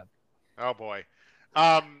go again. Oh boy.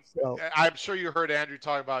 I'm sure you heard Andrew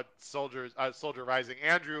talk about Soldier Rising.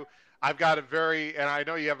 Andrew, I've got and I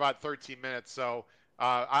know you have about 13 minutes, so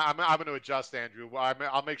I'm going to adjust, Andrew.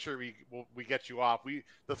 I'll make sure we get you off.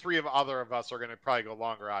 The 3 of us are going to probably go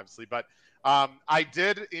longer, obviously. But I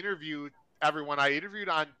did interview everyone. I interviewed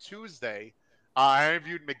on Tuesday. I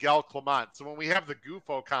interviewed Miguel Clement. So when we have the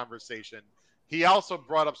Gufo conversation, he also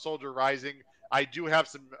brought up Soldier Rising. I do have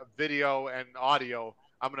some video and audio.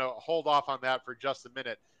 I'm going to hold off on that for just a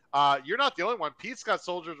minute. You're not the only one. Pete's got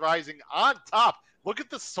Soldier Rising on top. Look at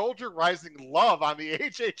the Soldier Rising love on the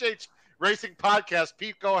HHH Racing Podcast.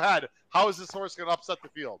 Pete, go ahead. How is this horse going to upset the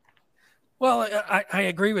field? Well, I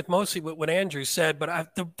agree with mostly what Andrew said,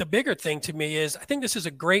 but the bigger thing to me is I think this is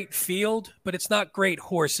a great field, but it's not great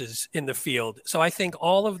horses in the field. So I think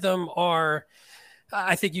all of them are –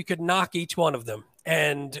 I think you could knock each one of them.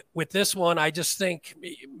 And with this one, I just think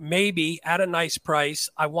maybe at a nice price,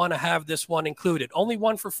 I want to have this one included. Only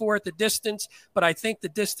 1 for 4 at the distance, but I think the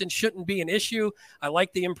distance shouldn't be an issue. I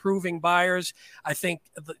like the improving buyers. I think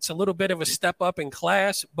it's a little bit of a step up in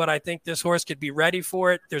class, but I think this horse could be ready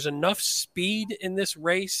for it. There's enough speed in this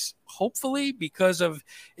race, hopefully, because of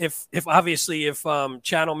if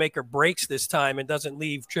Channel Maker breaks this time and doesn't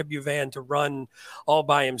leave Tribuvan to run all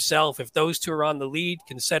by himself, if those 2 are on the lead,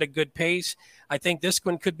 can set a good pace, I think this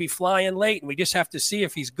one could be flying late, and we just have to see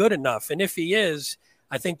if he's good enough. And if he is,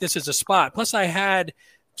 I think this is a spot. Plus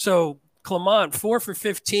Clement, 4 for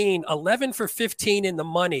 15, 11 for 15 in the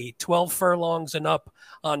money, 12 furlongs and up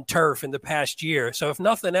on turf in the past year. So if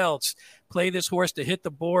nothing else, play this horse to hit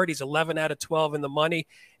the board. He's 11 out of 12 in the money.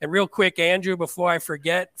 And real quick, Andrew, before I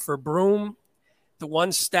forget, for Broome, the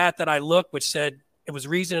one stat that I looked, which said it was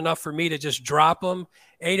reason enough for me to just drop him,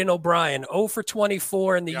 Aidan O'Brien, 0 for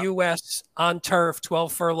 24 in the U.S. on turf,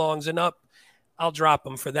 12 furlongs and up. I'll drop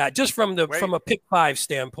him for that. Just from a pick 5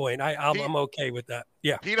 standpoint, I'm okay with that.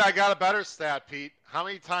 Yeah. Pete, I got a better stat, Pete. How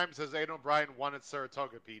many times has Aidan O'Brien won at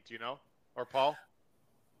Saratoga, Pete? Do you know? Or Paul?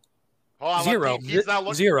 Zero. He's not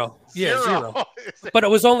looking. Zero. Yeah, zero. But it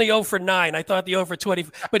was only 0 for 9. I thought the 0 for 20.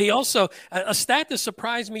 But he also, a stat that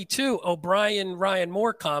surprised me too, O'Brien-Ryan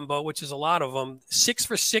Moore combo, which is a lot of them, 6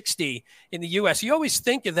 for 60 in the U.S. You always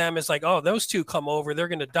think of them as like, oh, those two come over, they're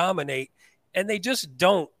going to dominate. And they just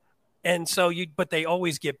don't. And so but they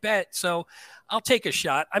always get bet. So I'll take a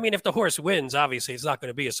shot. I mean, if the horse wins, obviously it's not going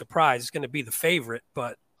to be a surprise. It's going to be the favorite.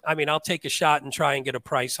 But I mean, I'll take a shot and try and get a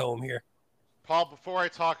price home here. Paul, before I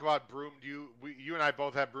talk about Broome, you and I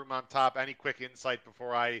both have Broome on top. Any quick insight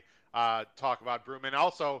before I talk about Broome? And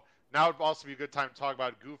also, now would also be a good time to talk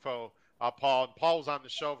about Gufo, Paul. And Paul was on the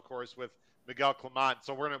show, of course, with Miguel Clement.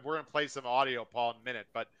 So we're gonna play some audio, Paul, in a minute.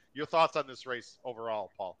 But your thoughts on this race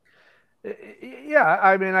overall, Paul? Yeah,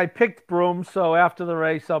 I mean, I picked Broome, so after the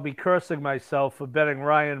race, I'll be cursing myself for betting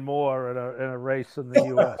Ryan Moore in a race in the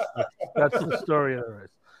U.S. That's the story of the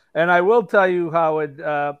race. And I will tell you, Howard,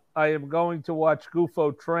 I am going to watch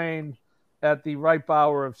Gufo train at the ripe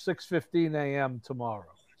hour of 6:15 a.m.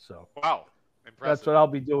 tomorrow. So wow, impressive. That's what I'll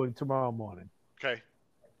be doing tomorrow morning. Okay.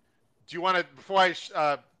 Do you want to, before I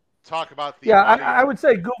talk about the... Yeah, I would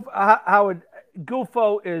say Howard,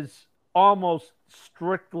 Gufo is almost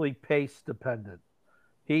strictly pace dependent.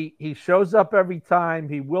 He shows up every time.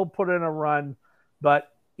 He will put in a run, but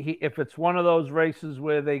if it's one of those races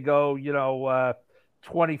where they go, 24-47,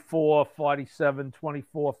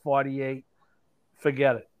 24-48,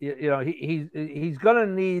 forget it. He's going to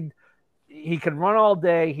need, he can run all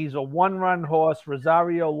day. He's a one-run horse.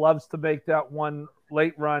 Rosario loves to make that one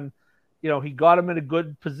late run. He got him in a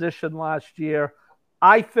good position last year.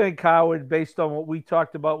 I think, Howard, based on what we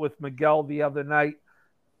talked about with Miguel the other night,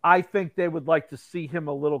 I think they would like to see him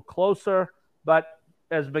a little closer. But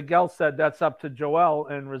as Miguel said, that's up to Joel,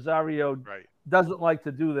 and Rosario doesn't like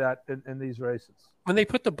to do that in these races. When they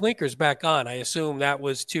put the blinkers back on, I assume that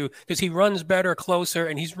was because he runs better, closer,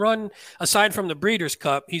 and he's run, aside from the Breeders'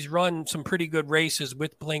 Cup, he's run some pretty good races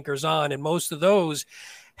with blinkers on, and most of those,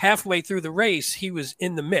 halfway through the race, he was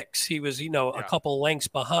in the mix. He was, a couple lengths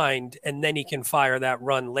behind, and then he can fire that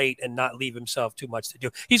run late and not leave himself too much to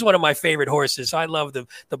do. He's one of my favorite horses. I love the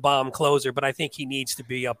bomb closer, but I think he needs to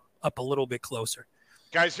be up a little bit closer.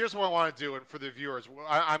 Guys, here's what I want to do, and for the viewers,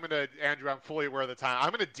 Andrew, I'm fully aware of the time. I'm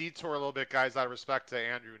going to detour a little bit, guys, out of respect to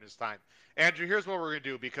Andrew and his time. Andrew, here's what we're going to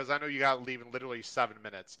do, because I know you got to leave in literally 7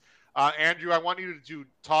 minutes. Andrew, I want you to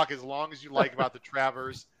talk as long as you like about the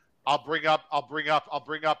Travers. I'll bring up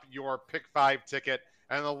your pick 5 ticket,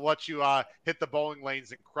 and I'll let you hit the bowling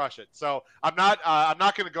lanes and crush it. So I'm not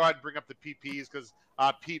going to go ahead and bring up the PPs, because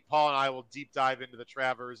Pete, Paul, and I will deep dive into the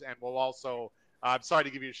Travers, and we'll also. I'm sorry to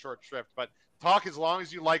give you a short shrift, but talk as long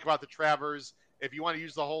as you like about the Travers. If you want to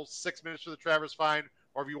use the whole 6 minutes for the Travers, fine.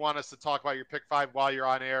 Or if you want us to talk about your pick 5 while you're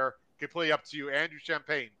on air, completely up to you. Andrew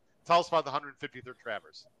Champagne, tell us about the 153rd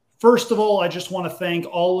Travers. First of all, I just want to thank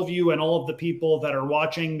all of you and all of the people that are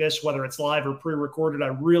watching this, whether it's live or pre-recorded. I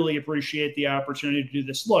really appreciate the opportunity to do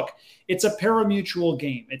this. Look, it's a pari-mutuel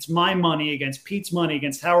game. It's my money against Pete's money,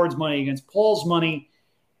 against Howard's money, against Paul's money.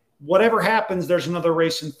 Whatever happens, there's another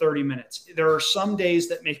race in 30 minutes. There are some days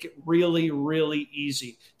that make it really, really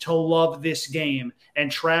easy to love this game.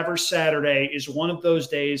 And Travers Saturday is one of those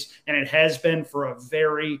days, and it has been for a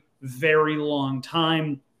very, very long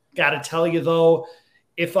time. Got to tell you, though,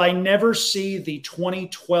 if I never see the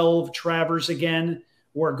 2012 Travers again,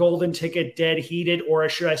 where Golden Ticket dead heated, or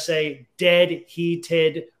should I say dead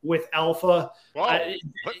heated with Alpha,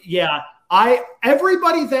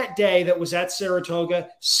 everybody that day that was at Saratoga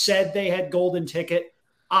said they had Golden Ticket.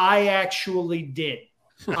 I actually did.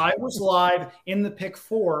 I was live in the pick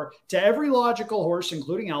 4 to every logical horse,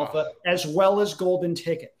 including Alpha, as well as Golden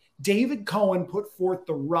Ticket. David Cohen put forth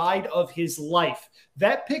the ride of his life.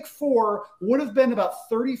 That pick 4 would have been about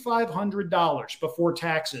 $3,500 before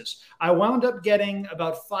taxes. I wound up getting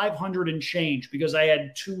about $500 and change because I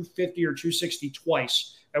had $250 or $260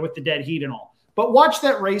 twice with the dead heat and all. But watch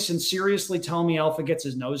that race and seriously tell me Alpha gets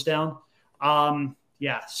his nose down. Moved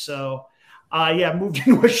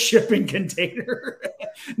into a shipping container.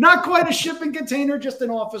 Not quite a shipping container, just an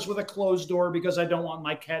office with a closed door because I don't want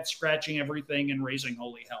my cat scratching everything and raising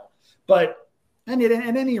holy hell. But at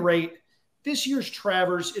any rate, this year's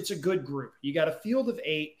Travers, it's a good group. You got a field of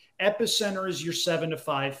 8. Epicenter is your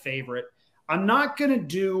 7-5 favorite. I'm not going to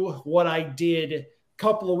do what I did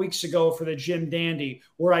couple of weeks ago for the Jim Dandy,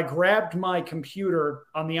 where I grabbed my computer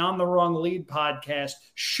on the On the Wrong Lead podcast,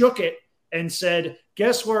 shook it, and said,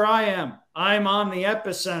 guess where I am? I'm on the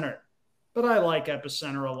Epicenter. But I like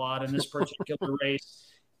Epicenter a lot in this particular race.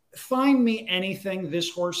 Find me anything this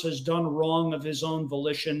horse has done wrong of his own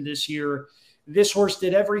volition this year. This horse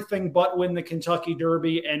did everything but win the Kentucky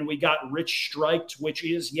Derby, and we got rich striked, which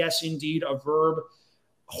is, yes, indeed, a verb.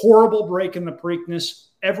 Horrible break in the Preakness.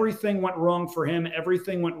 Everything went wrong for him.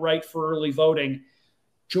 Everything went right for early voting.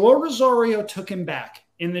 Joe Rosario took him back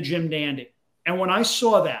in the Jim Dandy. And when I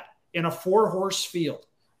saw that in a 4-horse field,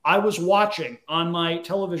 I was watching on my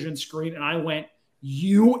television screen, and I went,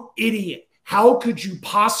 you idiot. How could you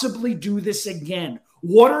possibly do this again?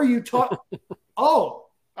 What are you talking? Oh,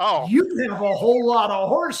 you have a whole lot of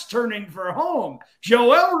horse turning for home.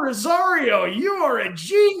 Joel Rosario, you are a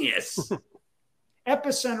genius.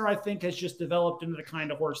 Epicenter, I think, has just developed into the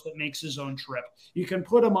kind of horse that makes his own trip. You can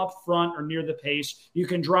put him up front or near the pace. You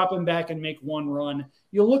can drop him back and make one run.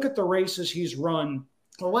 You look at the races he's run,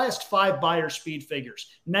 the last 5 Beyer speed figures,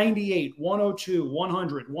 98, 102,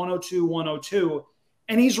 100, 102, 102,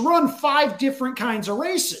 and he's run 5 different kinds of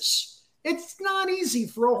races. It's not easy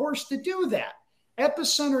for a horse to do that.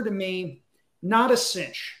 Epicenter, to me, not a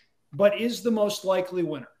cinch, but is the most likely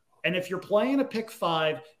winner. And if you're playing a pick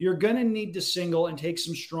 5, you're going to need to single and take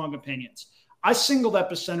some strong opinions. I singled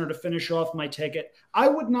Epicenter to finish off my ticket. I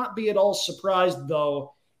would not be at all surprised,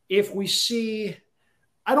 though, if we see,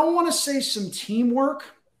 I don't want to say some teamwork,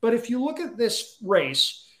 but if you look at this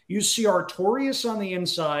race, you see Artorias on the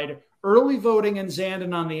inside, early voting and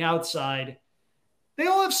Zandon on the outside. They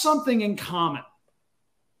all have something in common.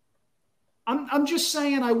 I'm just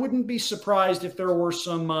saying I wouldn't be surprised if there were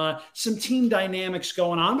some team dynamics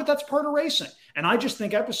going on, but that's part of racing. And I just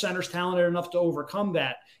think Epicenter's talented enough to overcome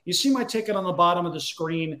that. You see my ticket on the bottom of the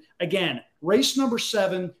screen. Again, race number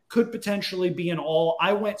 7 could potentially be an all.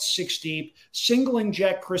 I went 6 deep, singling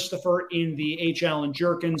Jack Christopher in the H. Allen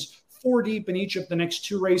Jerkins, 4 deep in each of the next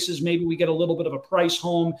 2 races. Maybe we get a little bit of a price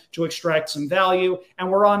home to extract some value, and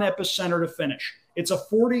we're on Epicenter to finish. It's a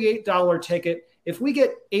 $48 ticket. If we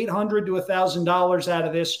get $800 to $1,000 out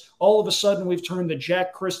of this, all of a sudden we've turned the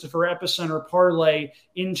Jack Christopher Epicenter parlay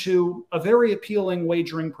into a very appealing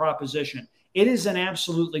wagering proposition. It is an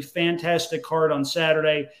absolutely fantastic card on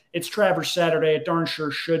Saturday. It's Travers Saturday. It darn sure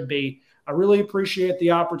should be. I really appreciate the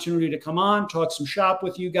opportunity to come on, talk some shop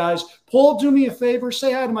with you guys. Paul, do me a favor.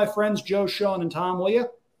 Say hi to my friends Joe, Sean, and Tom, will you?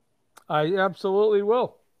 I absolutely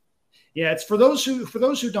will. Yeah, it's for those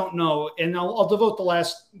who don't know, and I'll devote the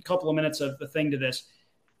last couple of minutes of the thing to this.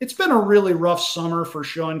 It's been a really rough summer for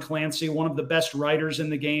Sean Clancy, one of the best writers in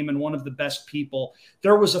the game and one of the best people.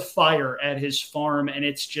 There was a fire at his farm, and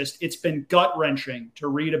it's been gut-wrenching to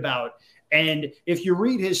read about. And if you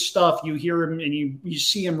read his stuff, you hear him and you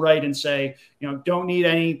see him write and say, don't need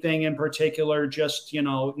anything in particular, just,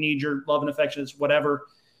 need your love and affections, whatever.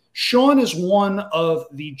 Sean is one of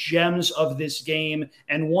the gems of this game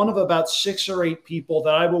and one of about 6 or 8 people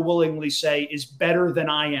that I will willingly say is better than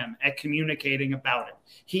I am at communicating about it.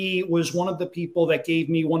 He was one of the people that gave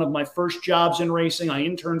me one of my first jobs in racing. I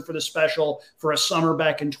interned for the special for a summer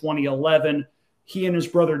back in 2011. He and his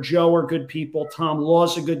brother Joe are good people. Tom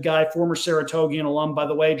Law's a good guy, former Saratogian alum, by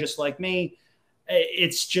the way, just like me.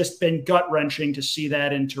 It's just been gut-wrenching to see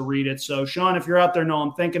that and to read it. So, Sean, if you're out there, know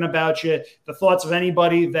I'm thinking about you. The thoughts of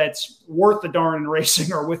anybody that's worth the darn in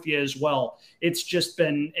racing are with you as well.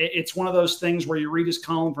 It's one of those things where you read his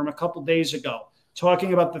column from a couple days ago,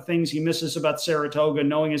 talking about the things he misses about Saratoga,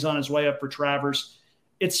 knowing he's on his way up for Travers.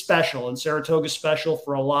 It's special, and Saratoga's special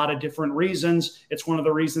for a lot of different reasons. It's one of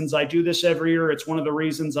the reasons I do this every year. It's one of the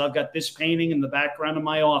reasons I've got this painting in the background of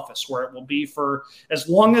my office where it will be for as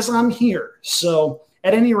long as I'm here. So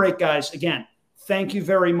at any rate, guys, again, thank you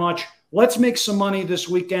very much. Let's make some money this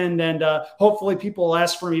weekend, and hopefully people will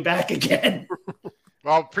ask for me back again.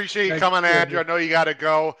 Well, appreciate you coming, Andrew. I know you got to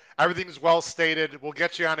go. Everything's well stated. We'll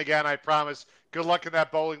get you on again, I promise. Good luck in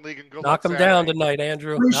that bowling league, and good luck. Knock them down tonight,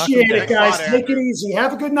 Andrew. Appreciate it, guys. Take it easy.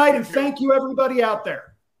 Have a good night, and thank you, everybody out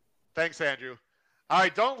there. Thanks, Andrew. All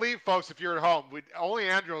right, don't leave, folks, if you're at home. Only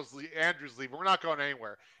Andrew's leaving. We're not going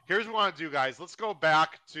anywhere. Here's what we want to do, guys. Let's go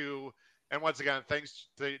back to, and once again, thanks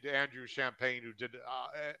to Andrew Champagne, who did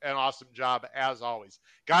an awesome job, as always.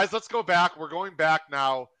 Guys, let's go back. We're going back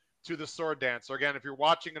now to the sword dance. So, again, if you're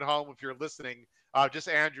watching at home, if you're listening, just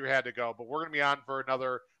Andrew had to go. But we're going to be on for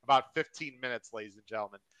another about 15 minutes, ladies and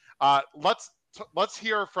gentlemen. Let's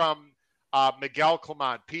hear from Miguel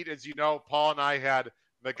Clement. Pete, as you know, Paul and I had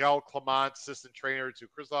Miguel Clement, assistant trainer to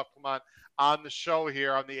Christophe Clement, on the show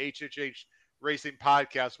here on the HHH Racing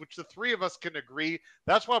Podcast, which the three of us can agree.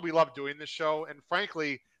 That's why we love doing this show. And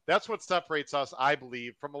frankly, that's what separates us, I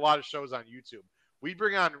believe, from a lot of shows on YouTube. We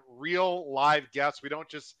bring on real live guests. We don't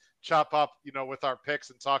just chop up, with our picks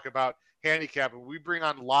and talk about handicapping. We bring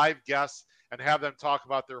on live guests and have them talk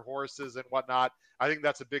about their horses and whatnot. I think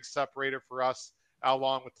that's a big separator for us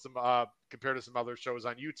along with some compared to some other shows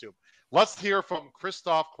on YouTube. Let's hear from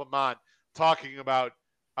Christophe Clement talking about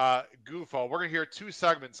Gufo. We're going to hear 2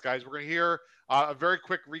 segments, guys. We're going to hear a very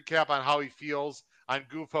quick recap on how he feels on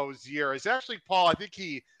Gufo's year. It's actually, Paul, I think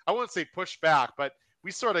I wouldn't say pushed back, but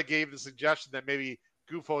we sort of gave the suggestion that maybe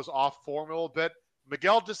Gufo's off form a little bit.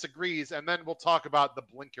 Miguel disagrees, and then we'll talk about the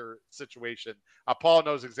blinker situation. Paul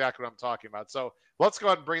knows exactly what I'm talking about. So let's go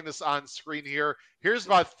ahead and bring this on screen here. Here's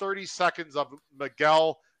about 30 seconds of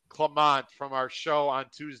Miguel Clement from our show on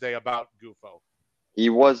Tuesday about Gufo. He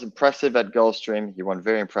was impressive at Gulfstream. He won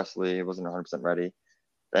very impressively. He wasn't 100% ready.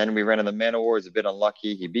 Then we ran in the Man of War. He was a bit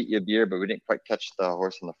unlucky. He beat Yabir, but we didn't quite catch the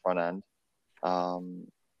horse on the front end.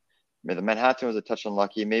 The Manhattan was a touch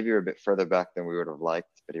unlucky. Maybe we were a bit further back than we would have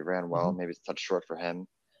liked, but he ran well. Maybe it's a touch short for him.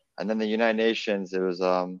 And then the United Nations, it was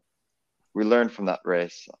we learned from that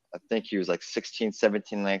race. I think he was like 16,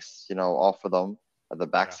 17 lengths, off of them at the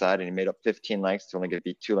backside, and he made up 15 lengths to only get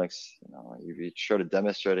beat 2 lengths. He showed a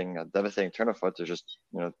devastating turn of foot. There's just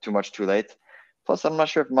too much too late. Plus, I'm not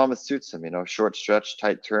sure if Monmouth suits him. Short stretch,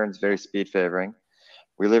 tight turns, very speed favoring.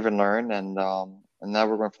 We live and learn, and now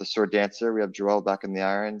we're going for the sword dancer. We have Joel back in the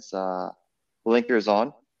irons. Blinkers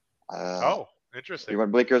on. Interesting. He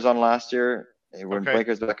went blinkers on last year. He went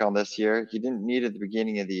blinkers back on this year. He didn't need it at the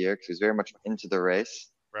beginning of the year because he was very much into the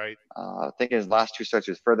race. Right. I think in his last 2 starts,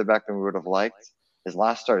 he was further back than we would have liked. His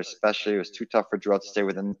last start especially, it was too tough for Joel to stay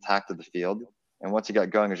within the tact of the field. And once he got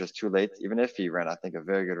going, it was just too late. Even if he ran, I think, a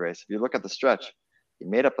very good race. If you look at the stretch, he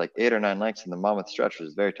made up like 8 or 9 lengths in the Monmouth stretch, which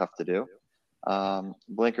was very tough to do.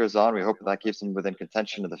 Blinkers on. We hope that keeps him within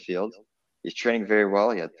contention of the field. He's training very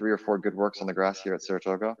well. He had 3 or 4 good works on the grass here at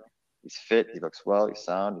Saratoga. He's fit. He looks well. He's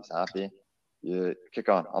sound. He's happy. You kick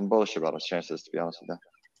on. I'm bullish about his chances, to be honest with you.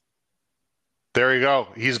 There you go.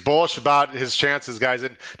 He's bullish about his chances, guys.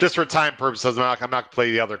 And just for time purposes, I'm not going to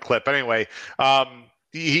play the other clip. Anyway,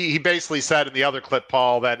 he basically said in the other clip,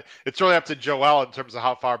 Paul, that it's really up to Joel in terms of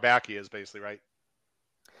how far back he is, basically, right?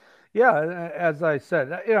 Yeah, as I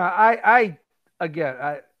said, I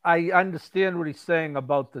understand what he's saying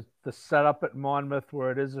about the setup at Monmouth,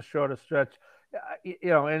 where it is a shorter stretch.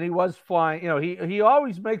 And he was flying. He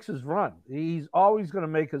always makes his run. He's always going to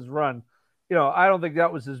make his run. I don't think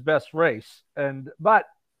that was his best race, but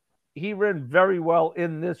he ran very well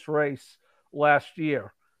in this race last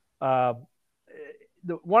year. One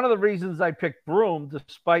of the reasons I picked Broome,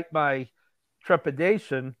 despite my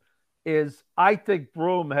trepidation, is I think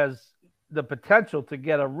Broome has the potential to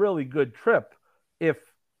get a really good trip if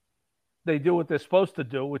they do what they're supposed to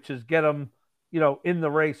do, which is get him, in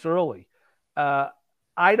the race early.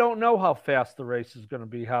 I don't know how fast the race is going to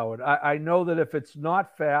be, Howard. I know that if it's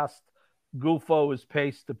not fast, Gufo is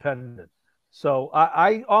pace dependent. So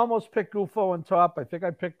I almost picked Gufo on top. I think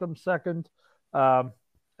I picked him second.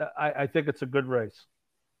 I think it's a good race.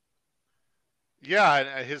 Yeah,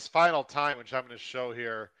 and his final time, which I'm going to show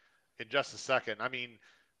here in just a second. I mean,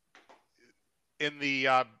 in the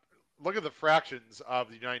look at the fractions of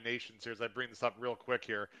the United Nations here as I bring this up real quick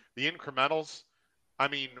here. The incrementals, I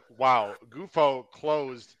mean, wow. Gufo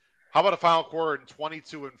closed. How about a final quarter in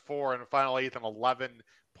 22-4 and a final eighth in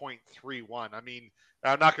 11.31? I mean,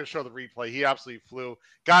 I'm not going to show the replay. He absolutely flew.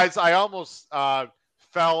 Guys, I almost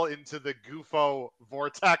fell into the Gufo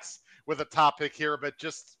vortex with a top pick here, but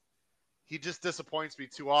he just disappoints me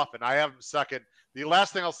too often. I have him second. The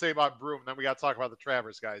last thing I'll say about Broome, then we got to talk about the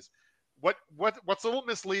Travers guys. What's a little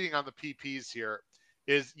misleading on the PPs here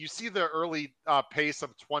is you see the early pace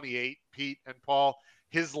of 28, Pete and Paul.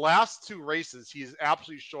 His last 2 races, he's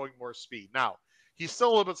absolutely showing more speed. Now, he's still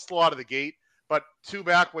a little bit slow out of the gate, but 2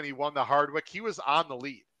 back when he won the Hardwick, he was on the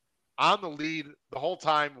lead. On the lead the whole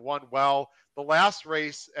time, won well. The last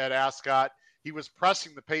race at Ascot, he was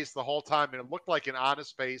pressing the pace the whole time, and it looked like an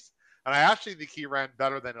honest pace. And I actually think he ran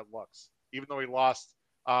better than it looks, even though he lost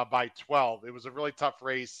by 12. It was a really tough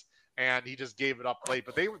race, and he just gave it up late.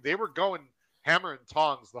 But they were going hammer and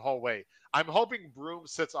tongs the whole way. I'm hoping Broome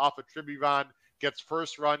sits off a Tribuvon, gets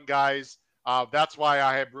first run, guys. That's why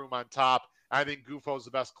I have Broome on top. I think Gufo's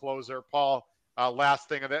the best closer. Paul, last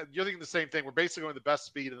thing. And you're thinking the same thing. We're basically going the best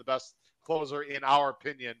speed and the best closer in our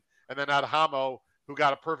opinion. And then Adhamo, who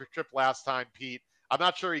got a perfect trip last time, Pete. I'm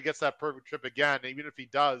not sure he gets that perfect trip again. Even if he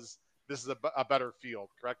does, this is a better field.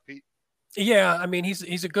 Correct, Pete? Yeah, I mean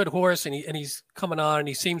he's a good horse and he's coming on and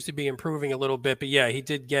he seems to be improving a little bit. But yeah, he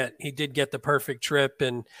did get the perfect trip.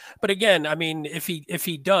 But again, I mean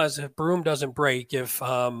if Broome doesn't break, if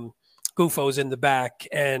Gufo's in the back,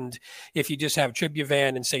 and if you just have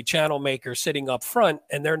Tribhuvan and say Channel Maker sitting up front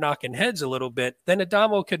and they're knocking heads a little bit, then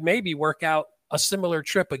Adamo could maybe work out a similar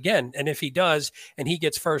trip again. And if he does and he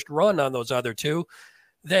gets first run on those other 2,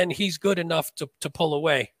 then he's good enough to pull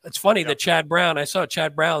away. It's funny that Chad Brown, I saw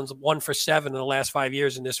Chad Brown's 1 for 7 in the last 5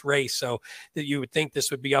 years in this race. So that you would think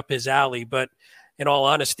this would be up his alley, but in all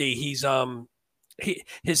honesty, his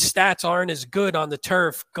stats aren't as good on the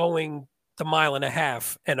turf going the 1.5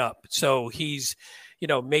 miles and up. So he's,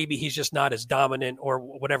 maybe he's just not as dominant or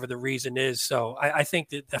whatever the reason is. So I think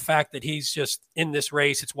that the fact that he's just in this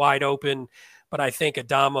race, it's wide open. But I think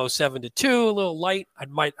Adamo 7-2, a little light.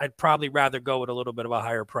 I'd probably rather go with a little bit of a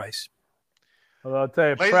higher price. Well, I'll tell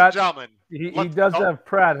you, ladies Pratt, and gentlemen, he does have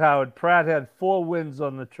Pratt, Howard. Pratt had 4 wins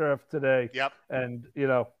on the turf today. Yep. And,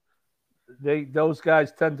 those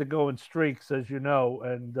guys tend to go in streaks, as you know.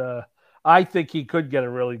 And I think he could get a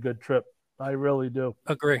really good trip. I really do.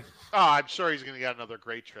 Agree. Oh, I'm sure he's going to get another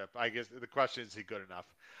great trip. I guess the question is he good enough?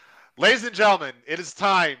 Ladies and gentlemen, it is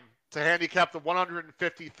time to handicap the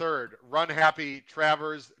 153rd Run Happy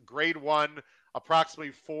Travers Grade 1,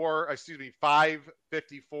 approximately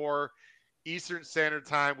 5:54 Eastern Standard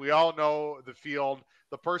Time. We all know the field.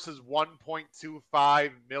 The purse is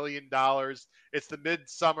 $1.25 million. It's the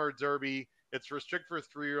Midsummer Derby. It's restricted for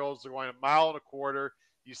 3-year-olds. They're going 1.25 miles.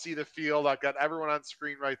 You see the field. I've got everyone on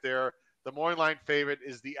screen right there. The morning line favorite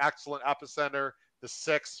is the excellent Epicenter, the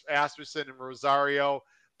 6, Asmussen and Rosario.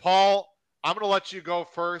 Paul, I'm going to let you go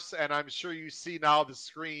first, and I'm sure you see now the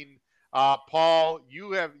screen. Paul,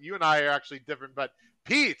 you and I are actually different, but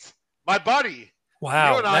Pete, my buddy,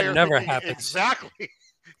 wow, you and I that are never happens.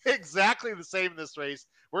 Exactly the same in this race.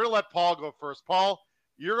 We're going to let Paul go first. Paul,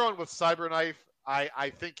 you're going with Cyberknife.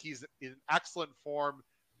 I think he's in excellent form.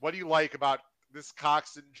 What do you like about this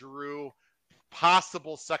Coxon Giroux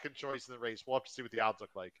possible second choice in the race? We'll have to see what the odds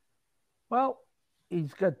look like. Well,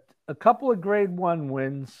 he's got a couple of Grade 1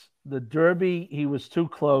 wins. The Derby, he was too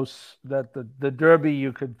close. That the Derby,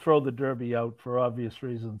 you could throw the Derby out for obvious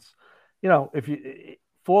reasons. If you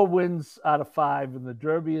 4 wins out of 5, and the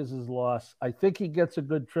Derby is his loss, I think he gets a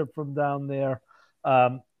good trip from down there.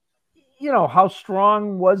 How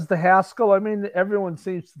strong was the Haskell? I mean, everyone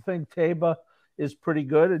seems to think Taba is pretty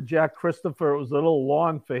good, and Jack Christopher, it was a little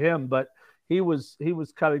long for him, but he was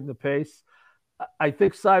cutting the pace. I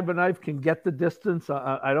think Cyberknife can get the distance.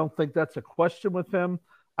 I don't think that's a question with him.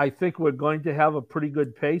 I think we're going to have a pretty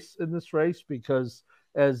good pace in this race because,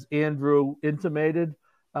 as Andrew intimated,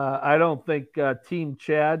 I don't think Team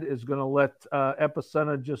Chad is going to let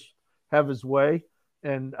Epicenter just have his way.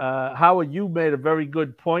 And Howard, you made a very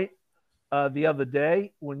good point the other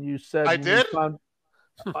day when you said I did.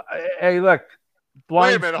 Hey, look.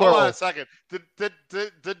 Wait a minute. Squirrel. Hold on a second.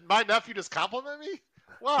 Did my nephew just compliment me?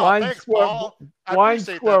 Wow, blind thanks, squirrel, Paul. I blind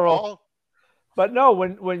appreciate squirrel. that, Paul. But no,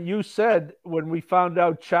 when you said, when we found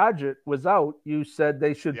out Charge It was out, you said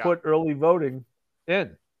they should put early voting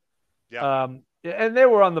in. Yeah. And they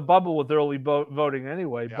were on the bubble with early voting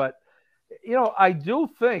anyway. Yeah. But, I do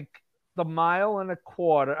think the 1.25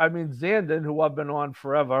 miles, I mean, Zandon, who I've been on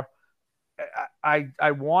forever,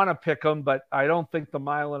 I want to pick him, but I don't think the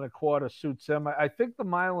 1.25 miles suits him. I think the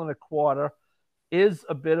 1.25 miles is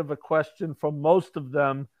a bit of a question for most of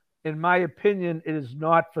them. In my opinion, it is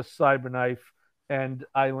not for Cyberknife, and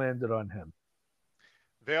I landed on him.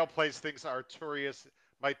 Vale Place thinks Arturius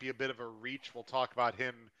might be a bit of a reach. We'll talk about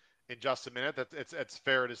him in just a minute. It's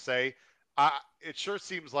fair to say. It sure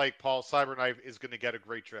seems like Paul Cyberknife is going to get a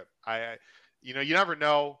great trip. You never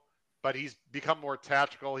know, but he's become more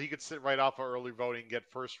tactical. He could sit right off of early voting, get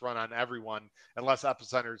first run on everyone, unless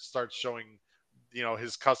Epicenter starts showing,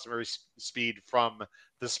 his customary speed from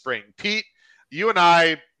the spring. Pete, you and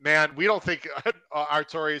I, man, we don't think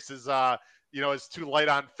Artorias is, is too light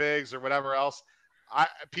on figs or whatever else.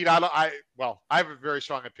 Pete, I have a very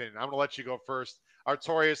strong opinion. I'm going to let you go first.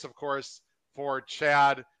 Artorias, of course, for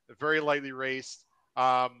Chad, very lightly raced.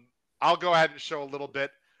 I'll go ahead and show a little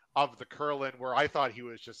bit of the Curlin, where I thought he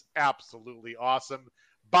was just absolutely awesome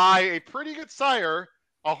by a pretty good sire,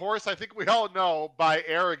 a horse I think we all know by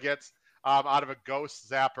Arrogance, out of a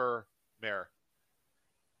Ghost Zapper mare.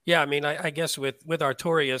 Yeah, I mean, I guess with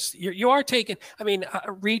Artorias, you are taking,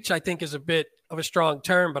 reach, I think, is a bit of a strong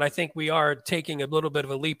term, but I think we are taking a little bit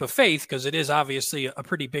of a leap of faith because it is obviously a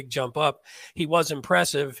pretty big jump up. He was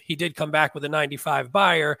impressive. He did come back with a 95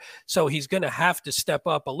 buyer, so he's going to have to step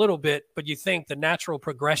up a little bit, but you think the natural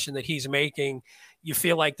progression that he's making, you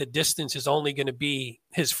feel like the distance is only going to be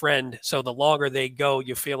his friend. So the longer they go,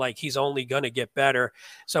 you feel like he's only going to get better.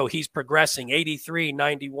 So he's progressing 83,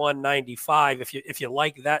 91, 95. If you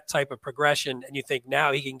like that type of progression and you think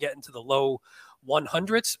now he can get into the low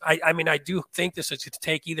 100s, I do think this is to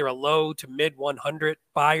take either a low to mid 100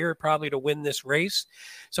 buyer probably to win this race.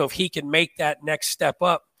 So if he can make that next step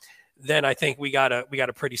up, then I think we got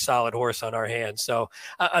a pretty solid horse on our hands. So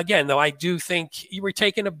again, though, I do think you were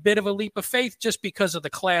taking a bit of a leap of faith just because of the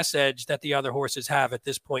class edge that the other horses have at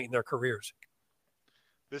this point in their careers.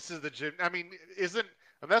 This is the gym. I mean,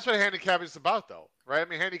 and that's what handicapping is about, though, right? I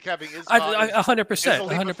mean, handicapping is 100%,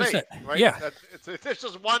 100%, right? Yeah, it's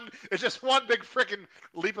just one big freaking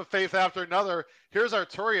leap of faith after another. Here's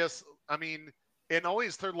Artorias. I mean, in only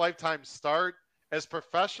his third lifetime start, as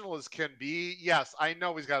professional as can be. Yes, I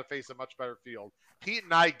know he's got to face a much better field. Pete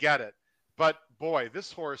and I get it, but boy,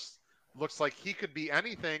 this horse looks like he could be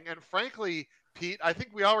anything. And frankly, Pete, I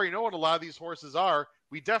think we already know what a lot of these horses are.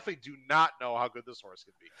 We definitely do not know how good this horse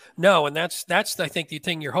could be. No, and that's I think the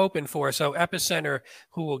thing you're hoping for. So Epicenter,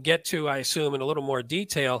 who we'll get to, I assume, in a little more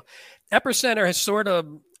detail, Epicenter has sort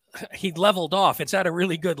of he leveled off. It's at a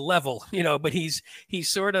really good level, but he's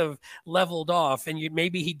sort of leveled off, and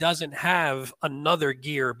maybe he doesn't have another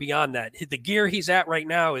gear beyond that. The gear he's at right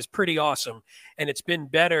now is pretty awesome, and it's been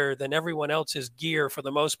better than everyone else's gear for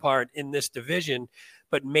the most part in this division.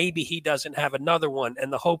 But maybe he doesn't have another one,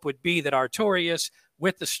 and the hope would be that Artorias,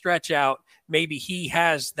 with the stretch out, maybe he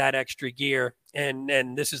has that extra gear,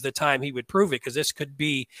 and this is the time he would prove it, because this could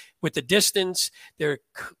be with the distance, the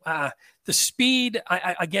speed.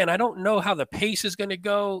 I don't know how the pace is going to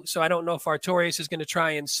go, so I don't know if Artorias is going to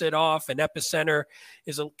try and sit off, and Epicenter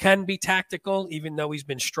can be tactical, even though he's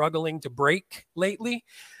been struggling to break lately.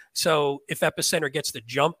 So if Epicenter gets the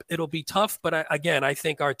jump, it'll be tough. But I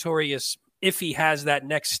think Artorias, if he has that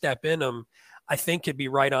next step in him, I think could be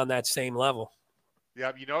right on that same level.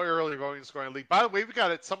 Yeah, earlier going to league. By the way, we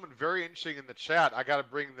got someone very interesting in the chat. I got to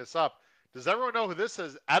bring this up. Does everyone know who this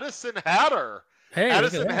is? Edison Hatter. Hey,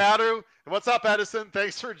 Edison Hatter. What's up, Edison?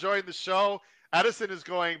 Thanks for joining the show. Edison is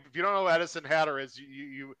going. If you don't know who Edison Hatter is,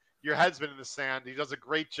 your head's been in the sand. He does a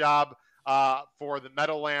great job for the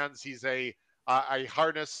Meadowlands. He's a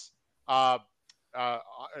harness. Not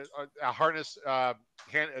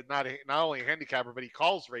only a handicapper, but he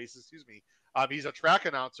calls races. Excuse me. He's a track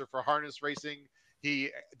announcer for harness racing.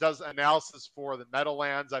 He does analysis for the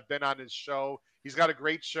Meadowlands. I've been on his show. He's got a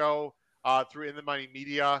great show through In the Money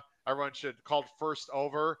Media. Everyone should call it First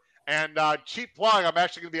Over. And cheap plug, I'm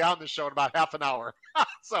actually going to be on the show in about half an hour.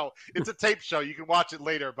 So it's a tape show. You can watch it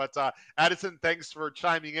later. But Addison, thanks for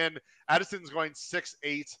chiming in. Addison's going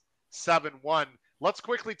 6'8", 7'1". Let's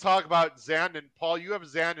quickly talk about Zandon. Paul, you have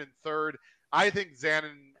Zandon third. I think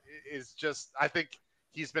Zandon is I think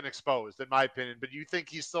he's been exposed, in my opinion. But you think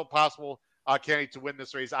he's still possible candidate to win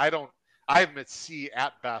this race? I have him at C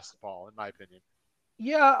at best, Paul, in my opinion.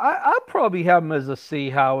 Yeah, I'll probably have him as a C,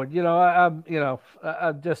 Howard. I'm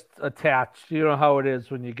just attached. You know how it is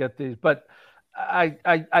when you get these. But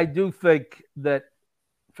I do think that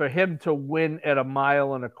for him to win at 1.25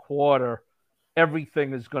 miles,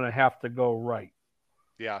 everything is going to have to go right.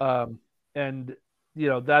 Yeah. And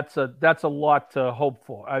that's a lot to hope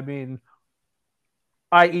for. I mean,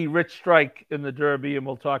 i.e. Rich Strike in the Derby, and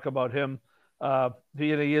we'll talk about him.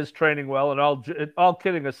 He is training well, and all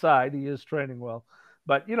kidding aside, he is training well.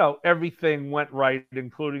 But, everything went right,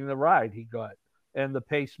 including the ride he got and the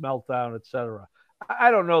pace meltdown, etc. I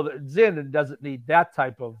don't know that Zandon doesn't need that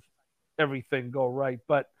type of everything go right,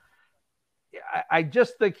 but I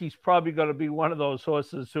just think he's probably going to be one of those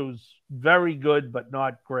horses who's very good but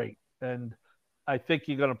not great. And I think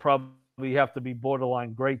you're going to probably have to be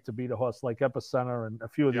borderline great to beat a horse like Epicenter and a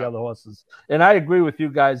few of the other horses. And I agree with you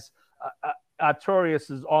guys.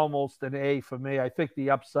 Artorias is almost an A for me. I think the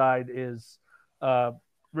upside is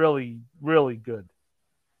really, really good.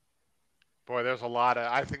 Boy, there's a lot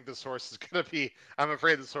of. I think this horse is going to be. I'm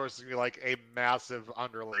afraid this horse is going to be like a massive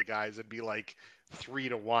underlay, guys, and be like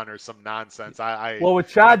 3-1 or some nonsense. Well, with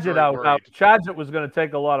Charge It out, Charge It was going to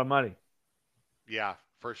take a lot of money. Yeah,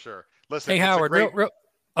 for sure. Listen, hey Howard, real.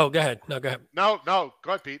 Oh, go ahead. No, go ahead. No, go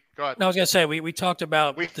ahead, Pete. Go ahead. No, I was going to say we talked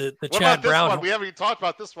about the what Chad about this Brown. One? We haven't even talked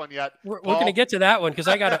about this one yet. We're going to get to that one because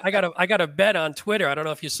I got a bet on Twitter. I don't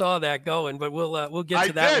know if you saw that going, but we'll get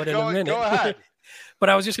to that one in a minute. Go ahead. But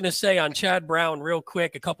I was just going to say on Chad Brown real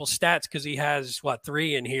quick, a couple stats because he has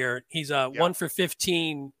 3 in here. He's 1 for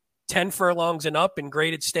 15, 10 furlongs and up in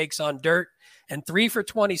graded stakes on dirt, and 3 for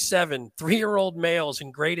 27 3-year-old males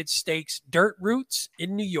in graded stakes dirt routes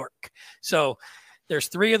in New York. So there's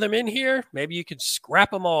 3 of them in here. Maybe you could scrap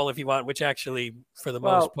them all if you want, which actually, for the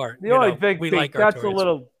most part, the only thing we like that's a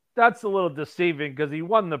little deceiving because he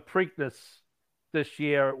won the Preakness this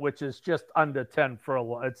year, which is just under 10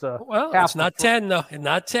 furlongs. It's it's not 10 though.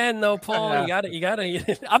 Not 10 though, Paul. Yeah. You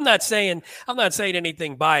gotta. I'm not saying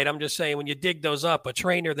anything by it. I'm just saying when you dig those up, a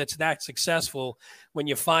trainer that's that successful, when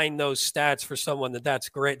you find those stats for someone that's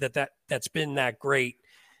great, that's been that great.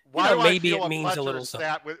 Why do maybe I feel it means a little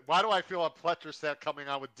something. Why do I feel a Pletcher stat coming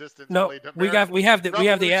on with distance? No, we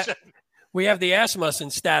have the Asmussen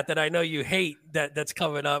stat that I know you hate that's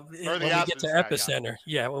coming up when we get to Epicenter.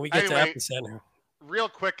 Yeah, when we get to Epicenter. Real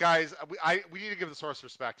quick, guys, we need to give this horse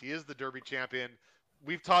respect. He is the Derby champion.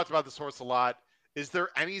 We've talked about this horse a lot. Is there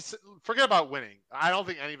forget about winning. I don't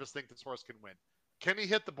think any of us think this horse can win. Can he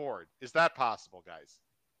hit the board? Is that possible, guys?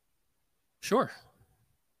 Sure.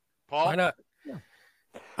 Paul? Why not? Yeah.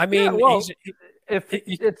 I mean,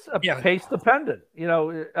 it's pace dependent.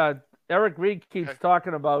 Eric Reed keeps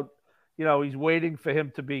talking about, he's waiting for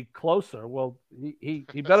him to be closer. Well, he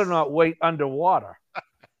better not wait underwater.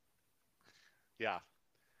 Yeah.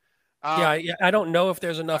 I don't know if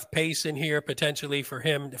there's enough pace in here potentially for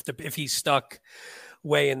him if he's stuck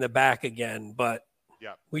way in the back again, but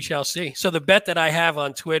we shall see. So the bet that I have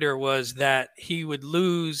on Twitter was that he would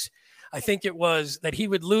lose. I think it was that he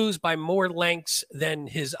would lose by more lengths than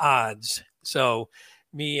his odds. So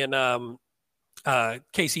me and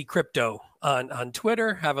Casey Crypto on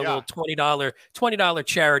Twitter have a little $20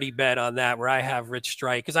 charity bet on that, where I have Rich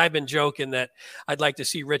Strike, because I've been joking that I'd like to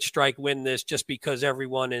see Rich Strike win this just because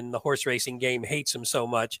everyone in the horse racing game hates him so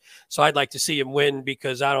much. So I'd like to see him win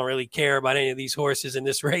because I don't really care about any of these horses in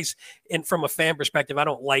this race. And from a fan perspective, I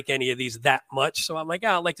don't like any of these that much. So I'm like,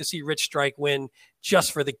 I'd like to see Rich Strike win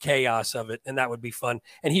just for the chaos of it, and that would be fun.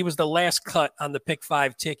 And he was the last cut on the pick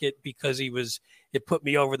 5 ticket because it put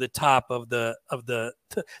me over the top of the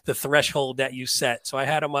threshold that you set. So I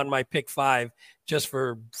had him on my pick 5 just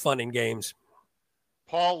for fun and games.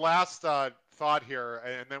 Paul, last thought here,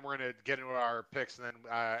 and then we're going to get into our picks, and then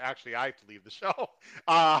actually I have to leave the show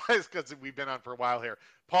because we've been on for a while here.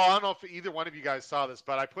 Paul, I don't know if either one of you guys saw this,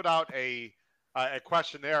 but I put out a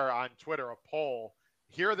questionnaire on Twitter, a poll.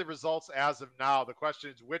 Here are the results as of now. The question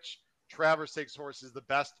is, which Travers Stakes horse is the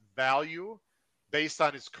best value based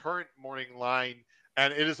on his current morning line?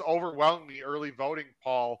 And it is overwhelmingly early voting,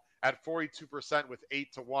 Paul, at 42% with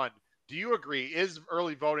 8-1. Do you agree? Is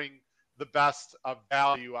early voting the best of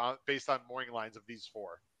value based on morning lines of these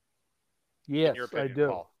four? Yes, opinion, I do.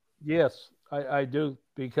 Paul? Yes, I do,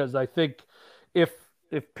 because I think if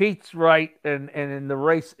Pete's right and the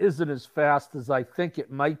race isn't as fast as I think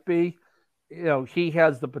it might be, he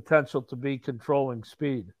has the potential to be controlling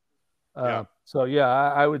speed. So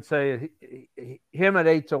I would say him at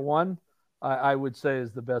 8-1, I would say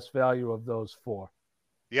is the best value of those four.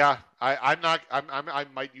 Yeah, I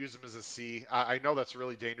might use him as a C. I know that's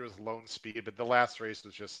really dangerous lone speed, but the last race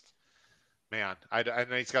was just, man, I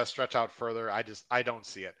know he's got to stretch out further. I don't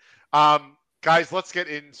see it. Guys, let's get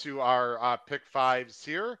into our pick 5s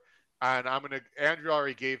here. And Andrew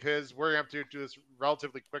already gave his. We're going to have to do this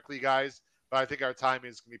relatively quickly, guys, but I think our time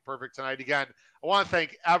is going to be perfect tonight. Again, I want to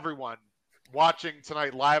thank everyone watching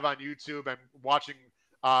tonight live on YouTube and watching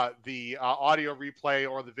the audio replay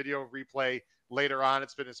or the video replay later on.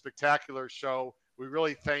 It's been a spectacular show. We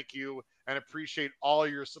really thank you and appreciate all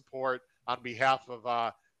your support on behalf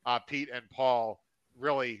of Pete and Paul.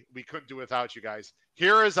 Really, we couldn't do without you guys.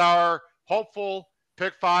 Here is our hopeful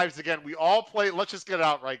pick 5s. Again, we all play. Let's just get it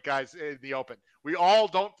out right, guys, in the open. We all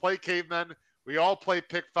don't play cavemen. We all play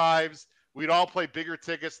pick 5s. We'd all play bigger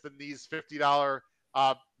tickets than these $50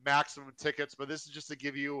 maximum tickets, but this is just to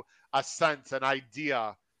give you a sense, an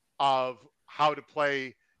idea of how to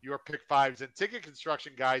play your pick 5s. And ticket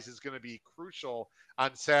construction, guys, is going to be crucial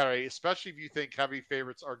on Saturday, especially if you think heavy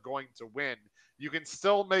favorites are going to win. You can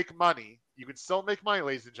still make money. You can still make money,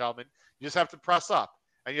 ladies and gentlemen. You just have to press up,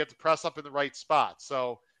 and you have to press up in the right spot.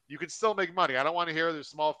 So you can still make money. I don't want to hear there's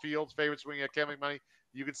small fields, favorites winning, I can't make money.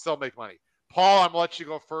 You can still make money. Paul, I'm going to let you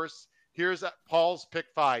go first. Here's Paul's pick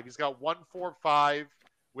 5. He's got 1-4-5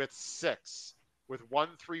 with 6, with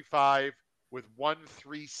 1-3-5, with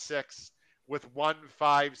 1-3-6, with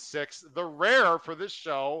 1-5-6. The rare for this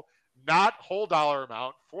show, not whole dollar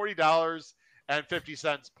amount,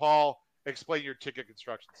 $40.50. Paul, explain your ticket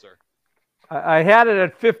construction, sir. I had it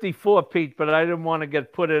at 54, Pete, but I didn't want to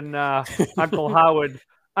get put in Uncle Howard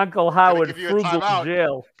frugal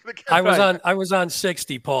jail. I was on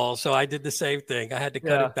 60, Paul, so I did the same thing. I had to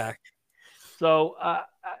cut it back. So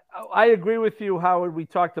I agree with you, Howard. We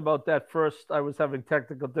talked about that first. I was having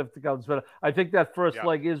technical difficulties, but I think that first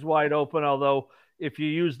leg is wide open. Although if you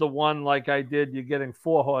use the one like I did, you're getting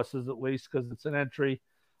 4 horses at least because it's an entry.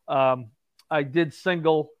 I did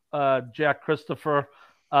single Jack Christopher.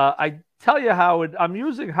 I tell you, Howard, I'm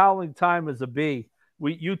using Howling Time as a B.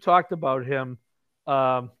 You talked about him.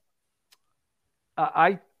 Again,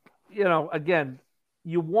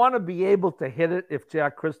 you want to be able to hit it if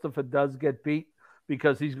Jack Christopher does get beat,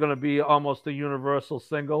 because he's going to be almost a universal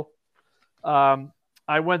single. I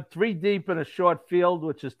I went 3 deep in a short field,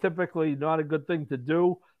 which is typically not a good thing to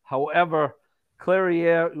do. However,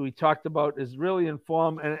 Clairiere, we talked about, is really in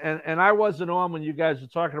form. And I wasn't on when you guys were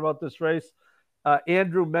talking about this race.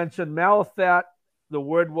 Andrew mentioned Malathat. The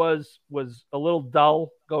word was a little dull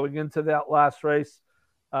going into that last race.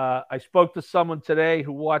 I spoke to someone today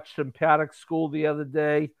who watched him paddock school the other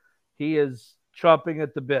day. He is chomping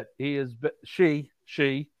at the bit. She is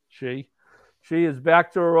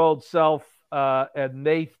back to her old self,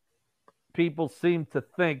 and people seem to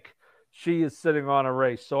think she is sitting on a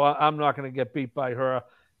race. So I'm not going to get beat by her.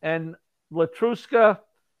 And Latruska,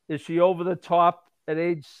 is she over the top at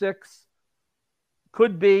age 6?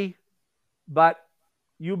 Could be, but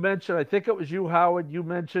you mentioned, I think it was you, Howard, you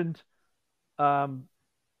mentioned the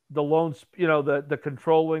lone, the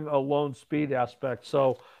controlling a lone speed aspect.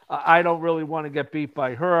 So I don't really want to get beat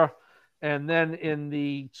by her. And then in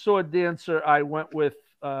the sword dancer, I went with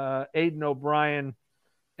Aiden O'Brien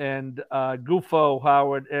and Gufo,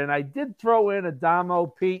 Howard. And I did throw in Adamo,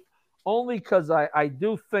 Pete, only because I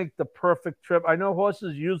do think the perfect trip. I know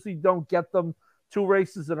horses usually don't get them 2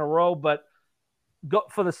 races in a row, but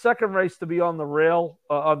for the second race to be on the rail,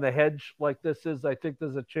 on the hedge like this is, I think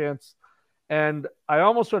there's a chance. And I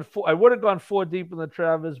almost went I would have gone 4 deep in the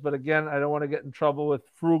Travers, but again, I don't want to get in trouble with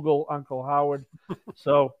frugal Uncle Howard.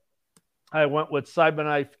 So I went with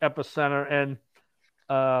Cyberknife, Epicenter, and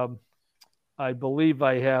I believe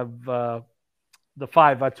I have the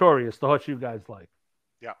 5, Artorias, the horse you guys like.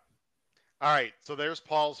 Yeah. All right. So there's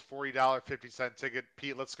Paul's $40.50 ticket.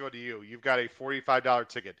 Pete, let's go to you. You've got a $45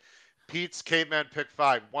 ticket. Pete's Caveman pick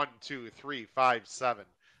 5, 1, 2, 3, 5, 7,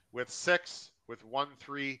 with 6, with 1,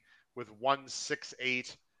 3, with 1, 6,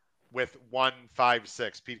 8, with 1, 5,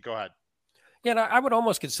 6. Pete, go ahead. Yeah, I would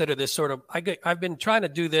almost consider this sort of, I've been trying to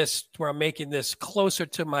do this where I'm making this closer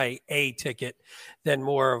to my A ticket than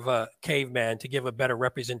more of a Caveman to give a better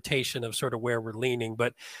representation of sort of where we're leaning.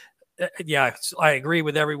 But yeah, I agree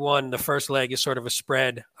with everyone. The first leg is sort of a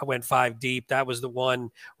spread. I went 5 deep. That was the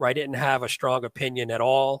one where I didn't have a strong opinion at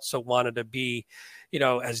all. So wanted to be,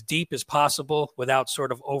 as deep as possible without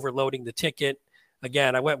sort of overloading the ticket.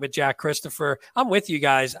 Again, I went with Jack Christopher. I'm with you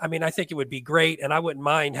guys. I mean, I think it would be great, and I wouldn't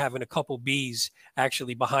mind having a couple Bs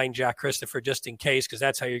actually behind Jack Christopher just in case, because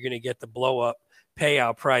that's how you're going to get the blow-up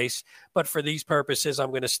payout price. But for these purposes,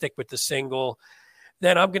 I'm going to stick with the single.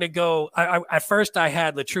 Then I'm going to go at first I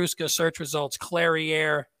had Latruska, search results,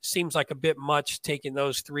 Clairiere. Seems like a bit much taking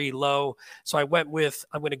those 3 low. So I'm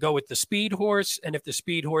going to go with the speed horse. And if the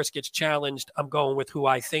speed horse gets challenged, I'm going with who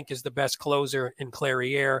I think is the best closer in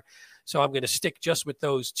Clairiere. So I'm going to stick just with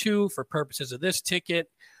those 2 for purposes of this ticket.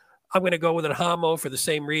 I'm going to go with an Hamo for the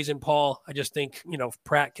same reason, Paul. I just think, if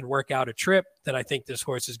Pratt can work out a trip, then I think this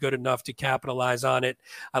horse is good enough to capitalize on it.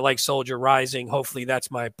 I like Soldier Rising. Hopefully that's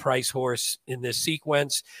my price horse in this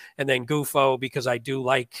sequence. And then Gufo, because I do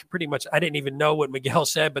like pretty much, I didn't even know what Miguel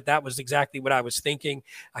said, but that was exactly what I was thinking.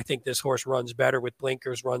 I think this horse runs better with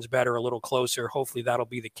blinkers, runs better a little closer. Hopefully that'll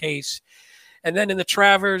be the case. And then in the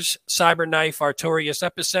Travers, Cyberknife, Artorias,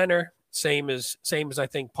 Epicenter. Same as I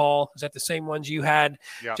think, Paul. Is that the same ones you had?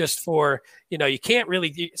 Yeah. Just for, you can't really,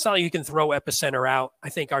 it's not like you can throw Epicenter out. I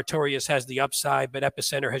think Artorias has the upside, but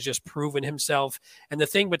Epicenter has just proven himself. And the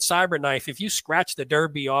thing with Cyberknife, if you scratch the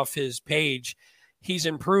Derby off his page, he's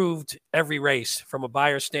improved every race from a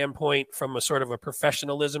buyer standpoint, from a sort of a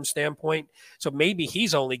professionalism standpoint. So maybe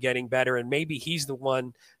he's only getting better, and maybe he's the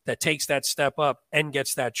one that takes that step up and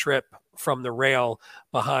gets that trip from the rail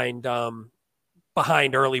behind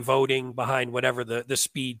early voting, behind whatever the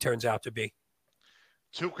speed turns out to be.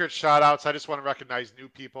 2 quick shout outs. I just want to recognize new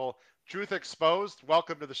people. Truth Exposed,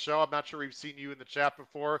 welcome to the show. I'm not sure we've seen you in the chat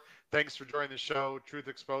before. Thanks for joining the show. Truth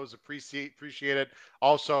Exposed, appreciate it.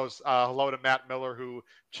 Also, hello to Matt Miller, who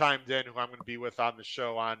chimed in, who I'm going to be with on the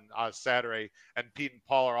show on Saturday. And Pete and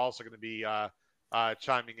Paul are also going to be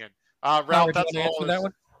chiming in. Ralph, that's all. That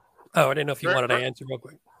one? Oh, I didn't know if you wanted to answer real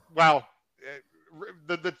quick. Well,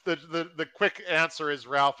 the quick answer is,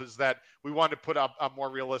 Ralph, is that we want to put up a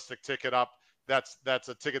more realistic ticket up. That's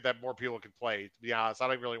a ticket that more people can play. To be honest, I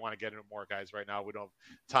don't really want to get into more guys right now. We don't have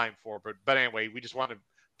time for it. But anyway, we just want to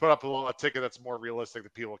put up a ticket that's more realistic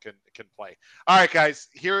that people can play. All right, guys,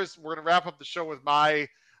 we're going to wrap up the show with my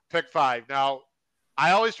pick 5. Now,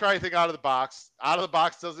 I always try to think out of the box. Out of the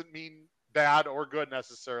box doesn't mean bad or good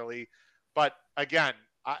necessarily. But again,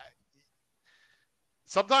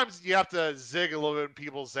 sometimes you have to zig a little bit when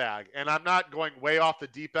people zag. And I'm not going way off the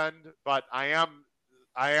deep end, but I am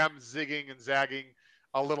zigging and zagging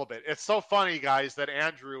a little bit. It's so funny, guys, that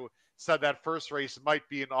Andrew said that first race might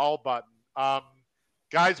be an all button.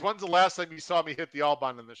 Guys, when's the last time you saw me hit the all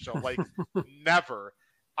button in the show? Like, never.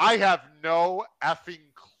 I have no effing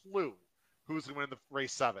clue who's going to win the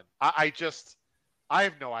race 7. I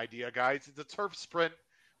have no idea, guys. It's a turf sprint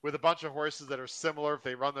with a bunch of horses that are similar if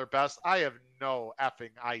they run their best. I have no effing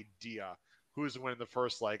idea who's winning the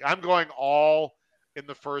first leg. I'm going all in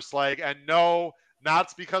the first leg. And no,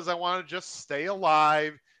 not because I want to just stay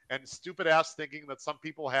alive and stupid ass thinking that some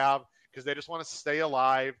people have because they just want to stay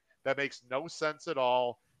alive. That makes no sense at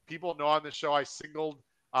all. People know on the show I singled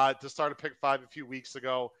to start a pick 5 a few weeks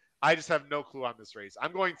ago. I just have no clue on this race.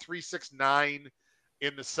 I'm going 3-6-9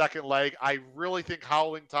 in the second leg. I really think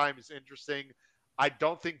Howling Time is interesting. I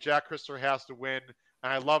don't think Jack Christopher has to win,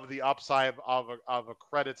 and I love the upside of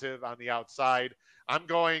Accreditive on the outside. I'm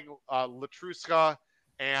going Latruska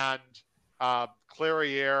and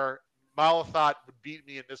Clairiere. Malathot would beat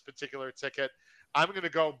me in this particular ticket. I'm going to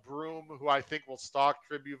go Broom, who I think will stalk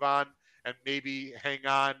Tribuvon and maybe hang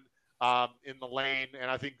on in the lane,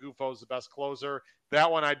 and I think Gufo is the best closer.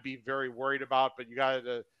 That one I'd be very worried about, but you got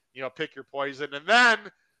to pick your poison. And then,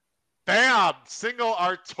 bam, single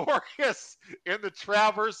Artorias in the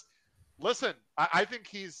Travers. Listen, I think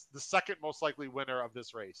he's the second most likely winner of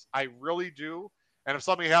this race. I really do. And if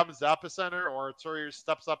something happens to Epicenter or Artorias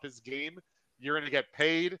steps up his game, you're going to get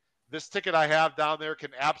paid. This ticket I have down there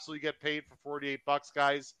can absolutely get paid for $48,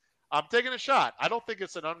 guys. I'm taking a shot. I don't think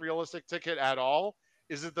it's an unrealistic ticket at all.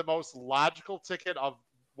 Is it the most logical ticket of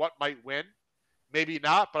what might win? Maybe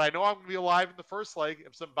not, but I know I'm going to be alive in the first leg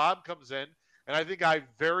if some bomb comes in, and I think I have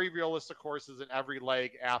very realistic horses in every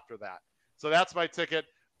leg after that. So that's my ticket.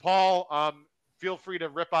 Paul, feel free to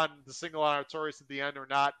rip on the single on Artorias at the end or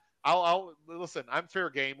not. I'll listen. I'm fair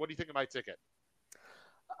game. What do you think of my ticket?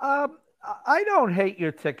 I don't hate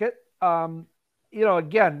your ticket.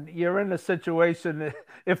 Again, you're in a situation.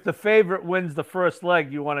 If the favorite wins the first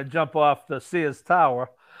leg, you want to jump off the Sears Tower.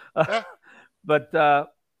 Yeah. But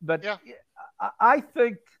yeah. I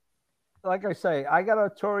think, like I say, I got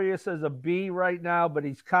Artorias as a B right now, but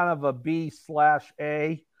he's kind of a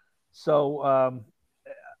B/A. So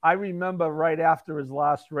I remember right after his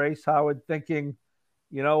last race, Howard, thinking,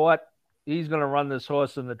 you know what? He's going to run this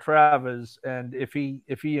horse in the Travers, and if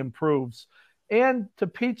he improves. And to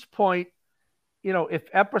Pete's point,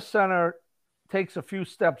 if Epicenter takes a few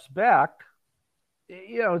steps back,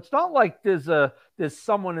 it's not like there's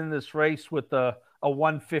someone in this race with a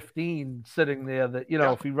 115 sitting there that,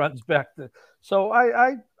 if he runs back. So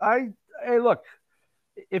hey, look,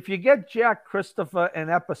 if you get Jack Christopher and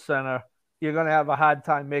Epicenter, you're going to have a hard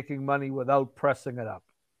time making money without pressing it up,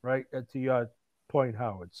 right? To your point,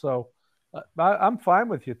 Howard. So I'm fine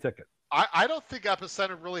with your ticket. I don't think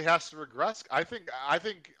Epicenter really has to regress. I think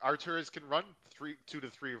Artorias can run 2 to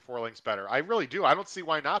 3 or 4 lengths better. I really do. I don't see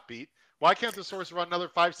why not beat. Why can't this horse run another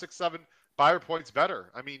 5, 6, 7 buyer points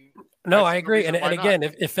better? I mean, no, I agree. And again,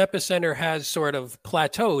 if Epicenter has sort of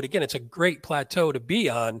plateaued, again, it's a great plateau to be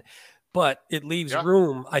on, but it leaves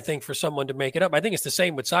room, I think, for someone to make it up. I think it's the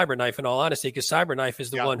same with Cyberknife, in all honesty, because Cyberknife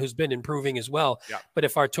is the one who's been improving as well. Yeah. But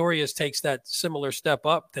if Artorias takes that similar step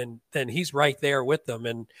up, then he's right there with them.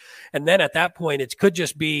 And then at that point, it could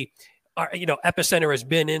just be, Epicenter has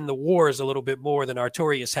been in the wars a little bit more than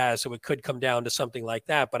Artorias has, so it could come down to something like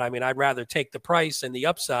that. But I mean, I'd rather take the price and the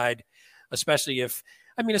upside, especially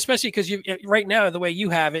because right now, the way you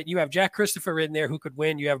have it, you have Jack Christopher in there who could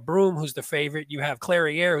win. You have Broom, who's the favorite. You have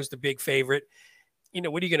Clairiere, who's the big favorite.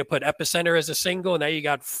 What are you going to put Epicenter as a single? Now you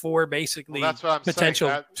got 4 basically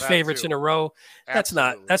potential favorites in a row.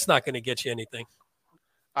 Absolutely. That's not going to get you anything.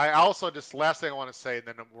 I also last thing I want to say, and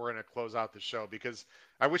then we're going to close out the show because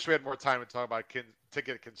I wish we had more time to talk about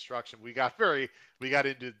ticket construction. We got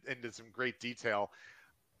into some great detail.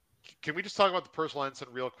 Can we just talk about the personal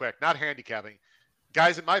incident real quick? Not handicapping.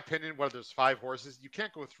 Guys, in my opinion, whether there's 5 horses, you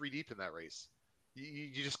can't go 3 deep in that race.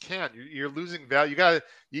 You just can't. You're losing value. You got to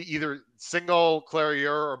either single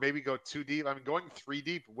Clairiere or maybe go 2 deep. I mean, going 3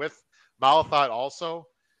 deep with Malathot also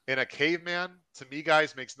in a caveman, to me,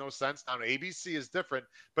 guys, makes no sense. Now, ABC is different,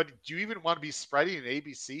 but do you even want to be spreading an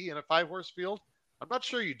ABC in a 5-horse field? I'm not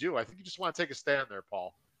sure you do. I think you just want to take a stand there,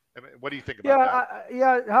 Paul. I mean, what do you think about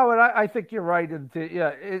that? Howard, I think you're right.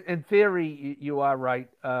 In theory, you are right.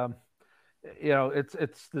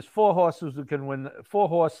 It's there's 4 horses who can win. 4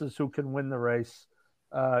 horses who can win the race.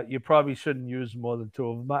 You probably shouldn't use more than 2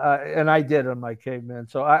 of them, and I did on my caveman.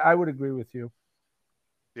 So I would agree with you.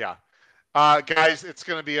 Yeah, guys, it's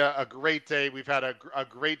going to be a great day. We've had a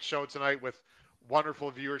great show tonight with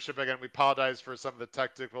wonderful viewership. Again, we apologize for some of the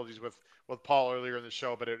tech difficulties with Paul earlier in the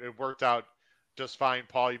show, but it worked out just fine.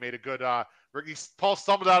 Paul, you made a good. Paul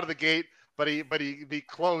stumbled out of the gate, but he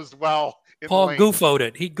closed well in Paul the lane. goofoed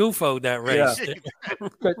it. He goofoed that race.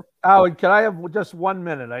 Yeah. Howard, can I have just 1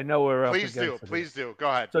 minute? I know we're Please up against do. Please do. Go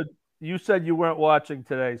ahead. So you said you weren't watching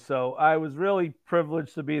today, so I was really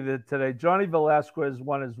privileged to be there today. Johnny Velasquez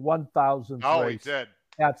won his 1,000th race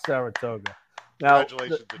at Saratoga. Now,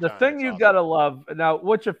 the thing you got to love, now,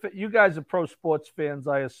 you guys are pro sports fans,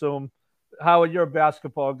 I assume. Howard, you're a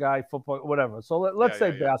basketball guy, football, whatever. So let's say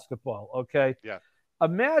basketball, okay? Yeah.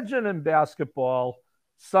 Imagine in basketball,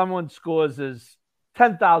 someone scores his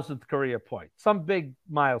 10,000th career point, some big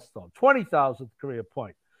milestone, 20,000th career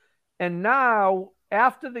point. And now,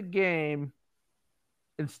 after the game,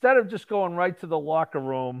 instead of just going right to the locker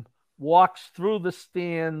room, walks through the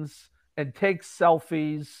stands and takes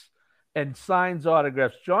selfies and signs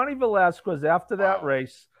autographs. Johnny Velasquez, after that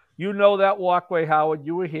race, you know that walkway, Howard,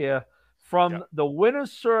 you were here, from the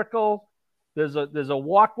winner's circle. There's a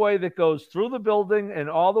walkway that goes through the building and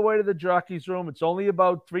all the way to the jockey's room. It's only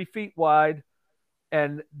about 3 feet wide.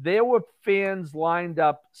 And there were fans lined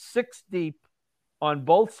up 6 deep on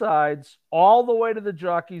both sides, all the way to the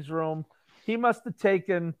jockey's room. He must have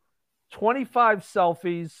taken 25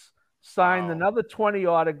 selfies, signed another 20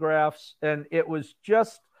 autographs, and it was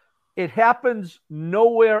just, it happens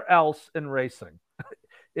nowhere else in racing.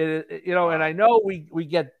 And I know we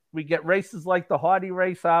get races like the Hardy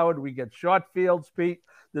race, Howard. We get short fields, Pete.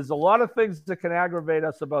 There's a lot of things that can aggravate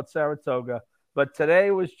us about Saratoga, but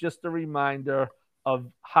today was just a reminder of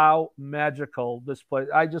how magical this place.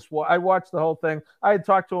 I watched the whole thing. I had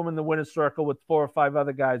talked to him in the winner's circle with 4 or 5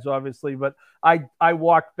 other guys, obviously, but I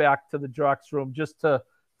walked back to the jocks room just to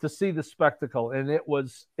see the spectacle, and it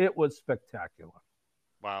was spectacular.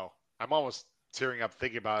 Wow, I'm almost tearing up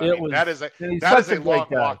thinking about it. That is a long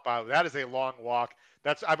walk, by the way. That is a long walk.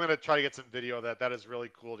 I'm going to try to get some video of that. That is really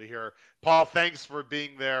cool to hear. Paul, thanks for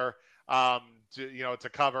being there to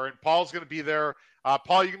cover. And Paul's going to be there.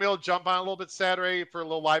 Paul, you can be able to jump on a little bit Saturday for a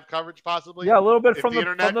little live coverage, possibly. Yeah, a little bit from the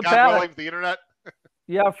internet. God God willing, the internet.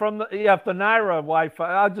 Yeah, if the Naira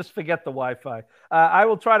Wi-Fi. I'll just forget the Wi-Fi. I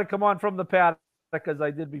will try to come on from the paddock as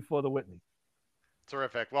I did before the Whitney.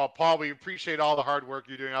 Terrific. Well, Paul, we appreciate all the hard work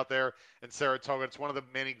you're doing out there in Saratoga. It's one of the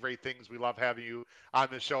many great things we love having you on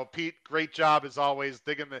the show. Pete, great job as always.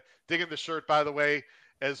 Digging the shirt, by the way,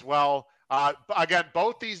 as well. Again,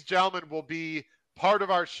 both these gentlemen will be part of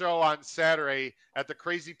our show on Saturday at the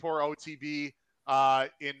Crazy Poor OTB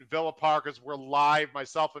in Villa Park as we're live,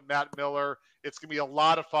 myself and Matt Miller. It's going to be a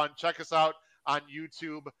lot of fun. Check us out on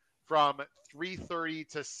YouTube from 3:30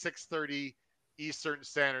 to 6:30 Eastern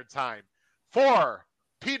Standard Time. For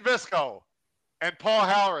Pete Visco and Paul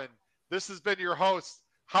Halloran, this has been your host,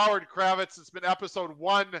 Howard Kravitz. It's been episode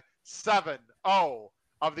 170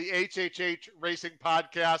 of the HHH Racing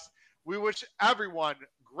Podcast. We wish everyone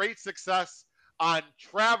great success on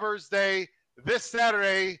Travers Day this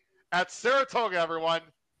Saturday at Saratoga, everyone.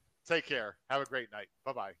 Take care. Have a great night.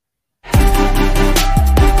 Bye-bye.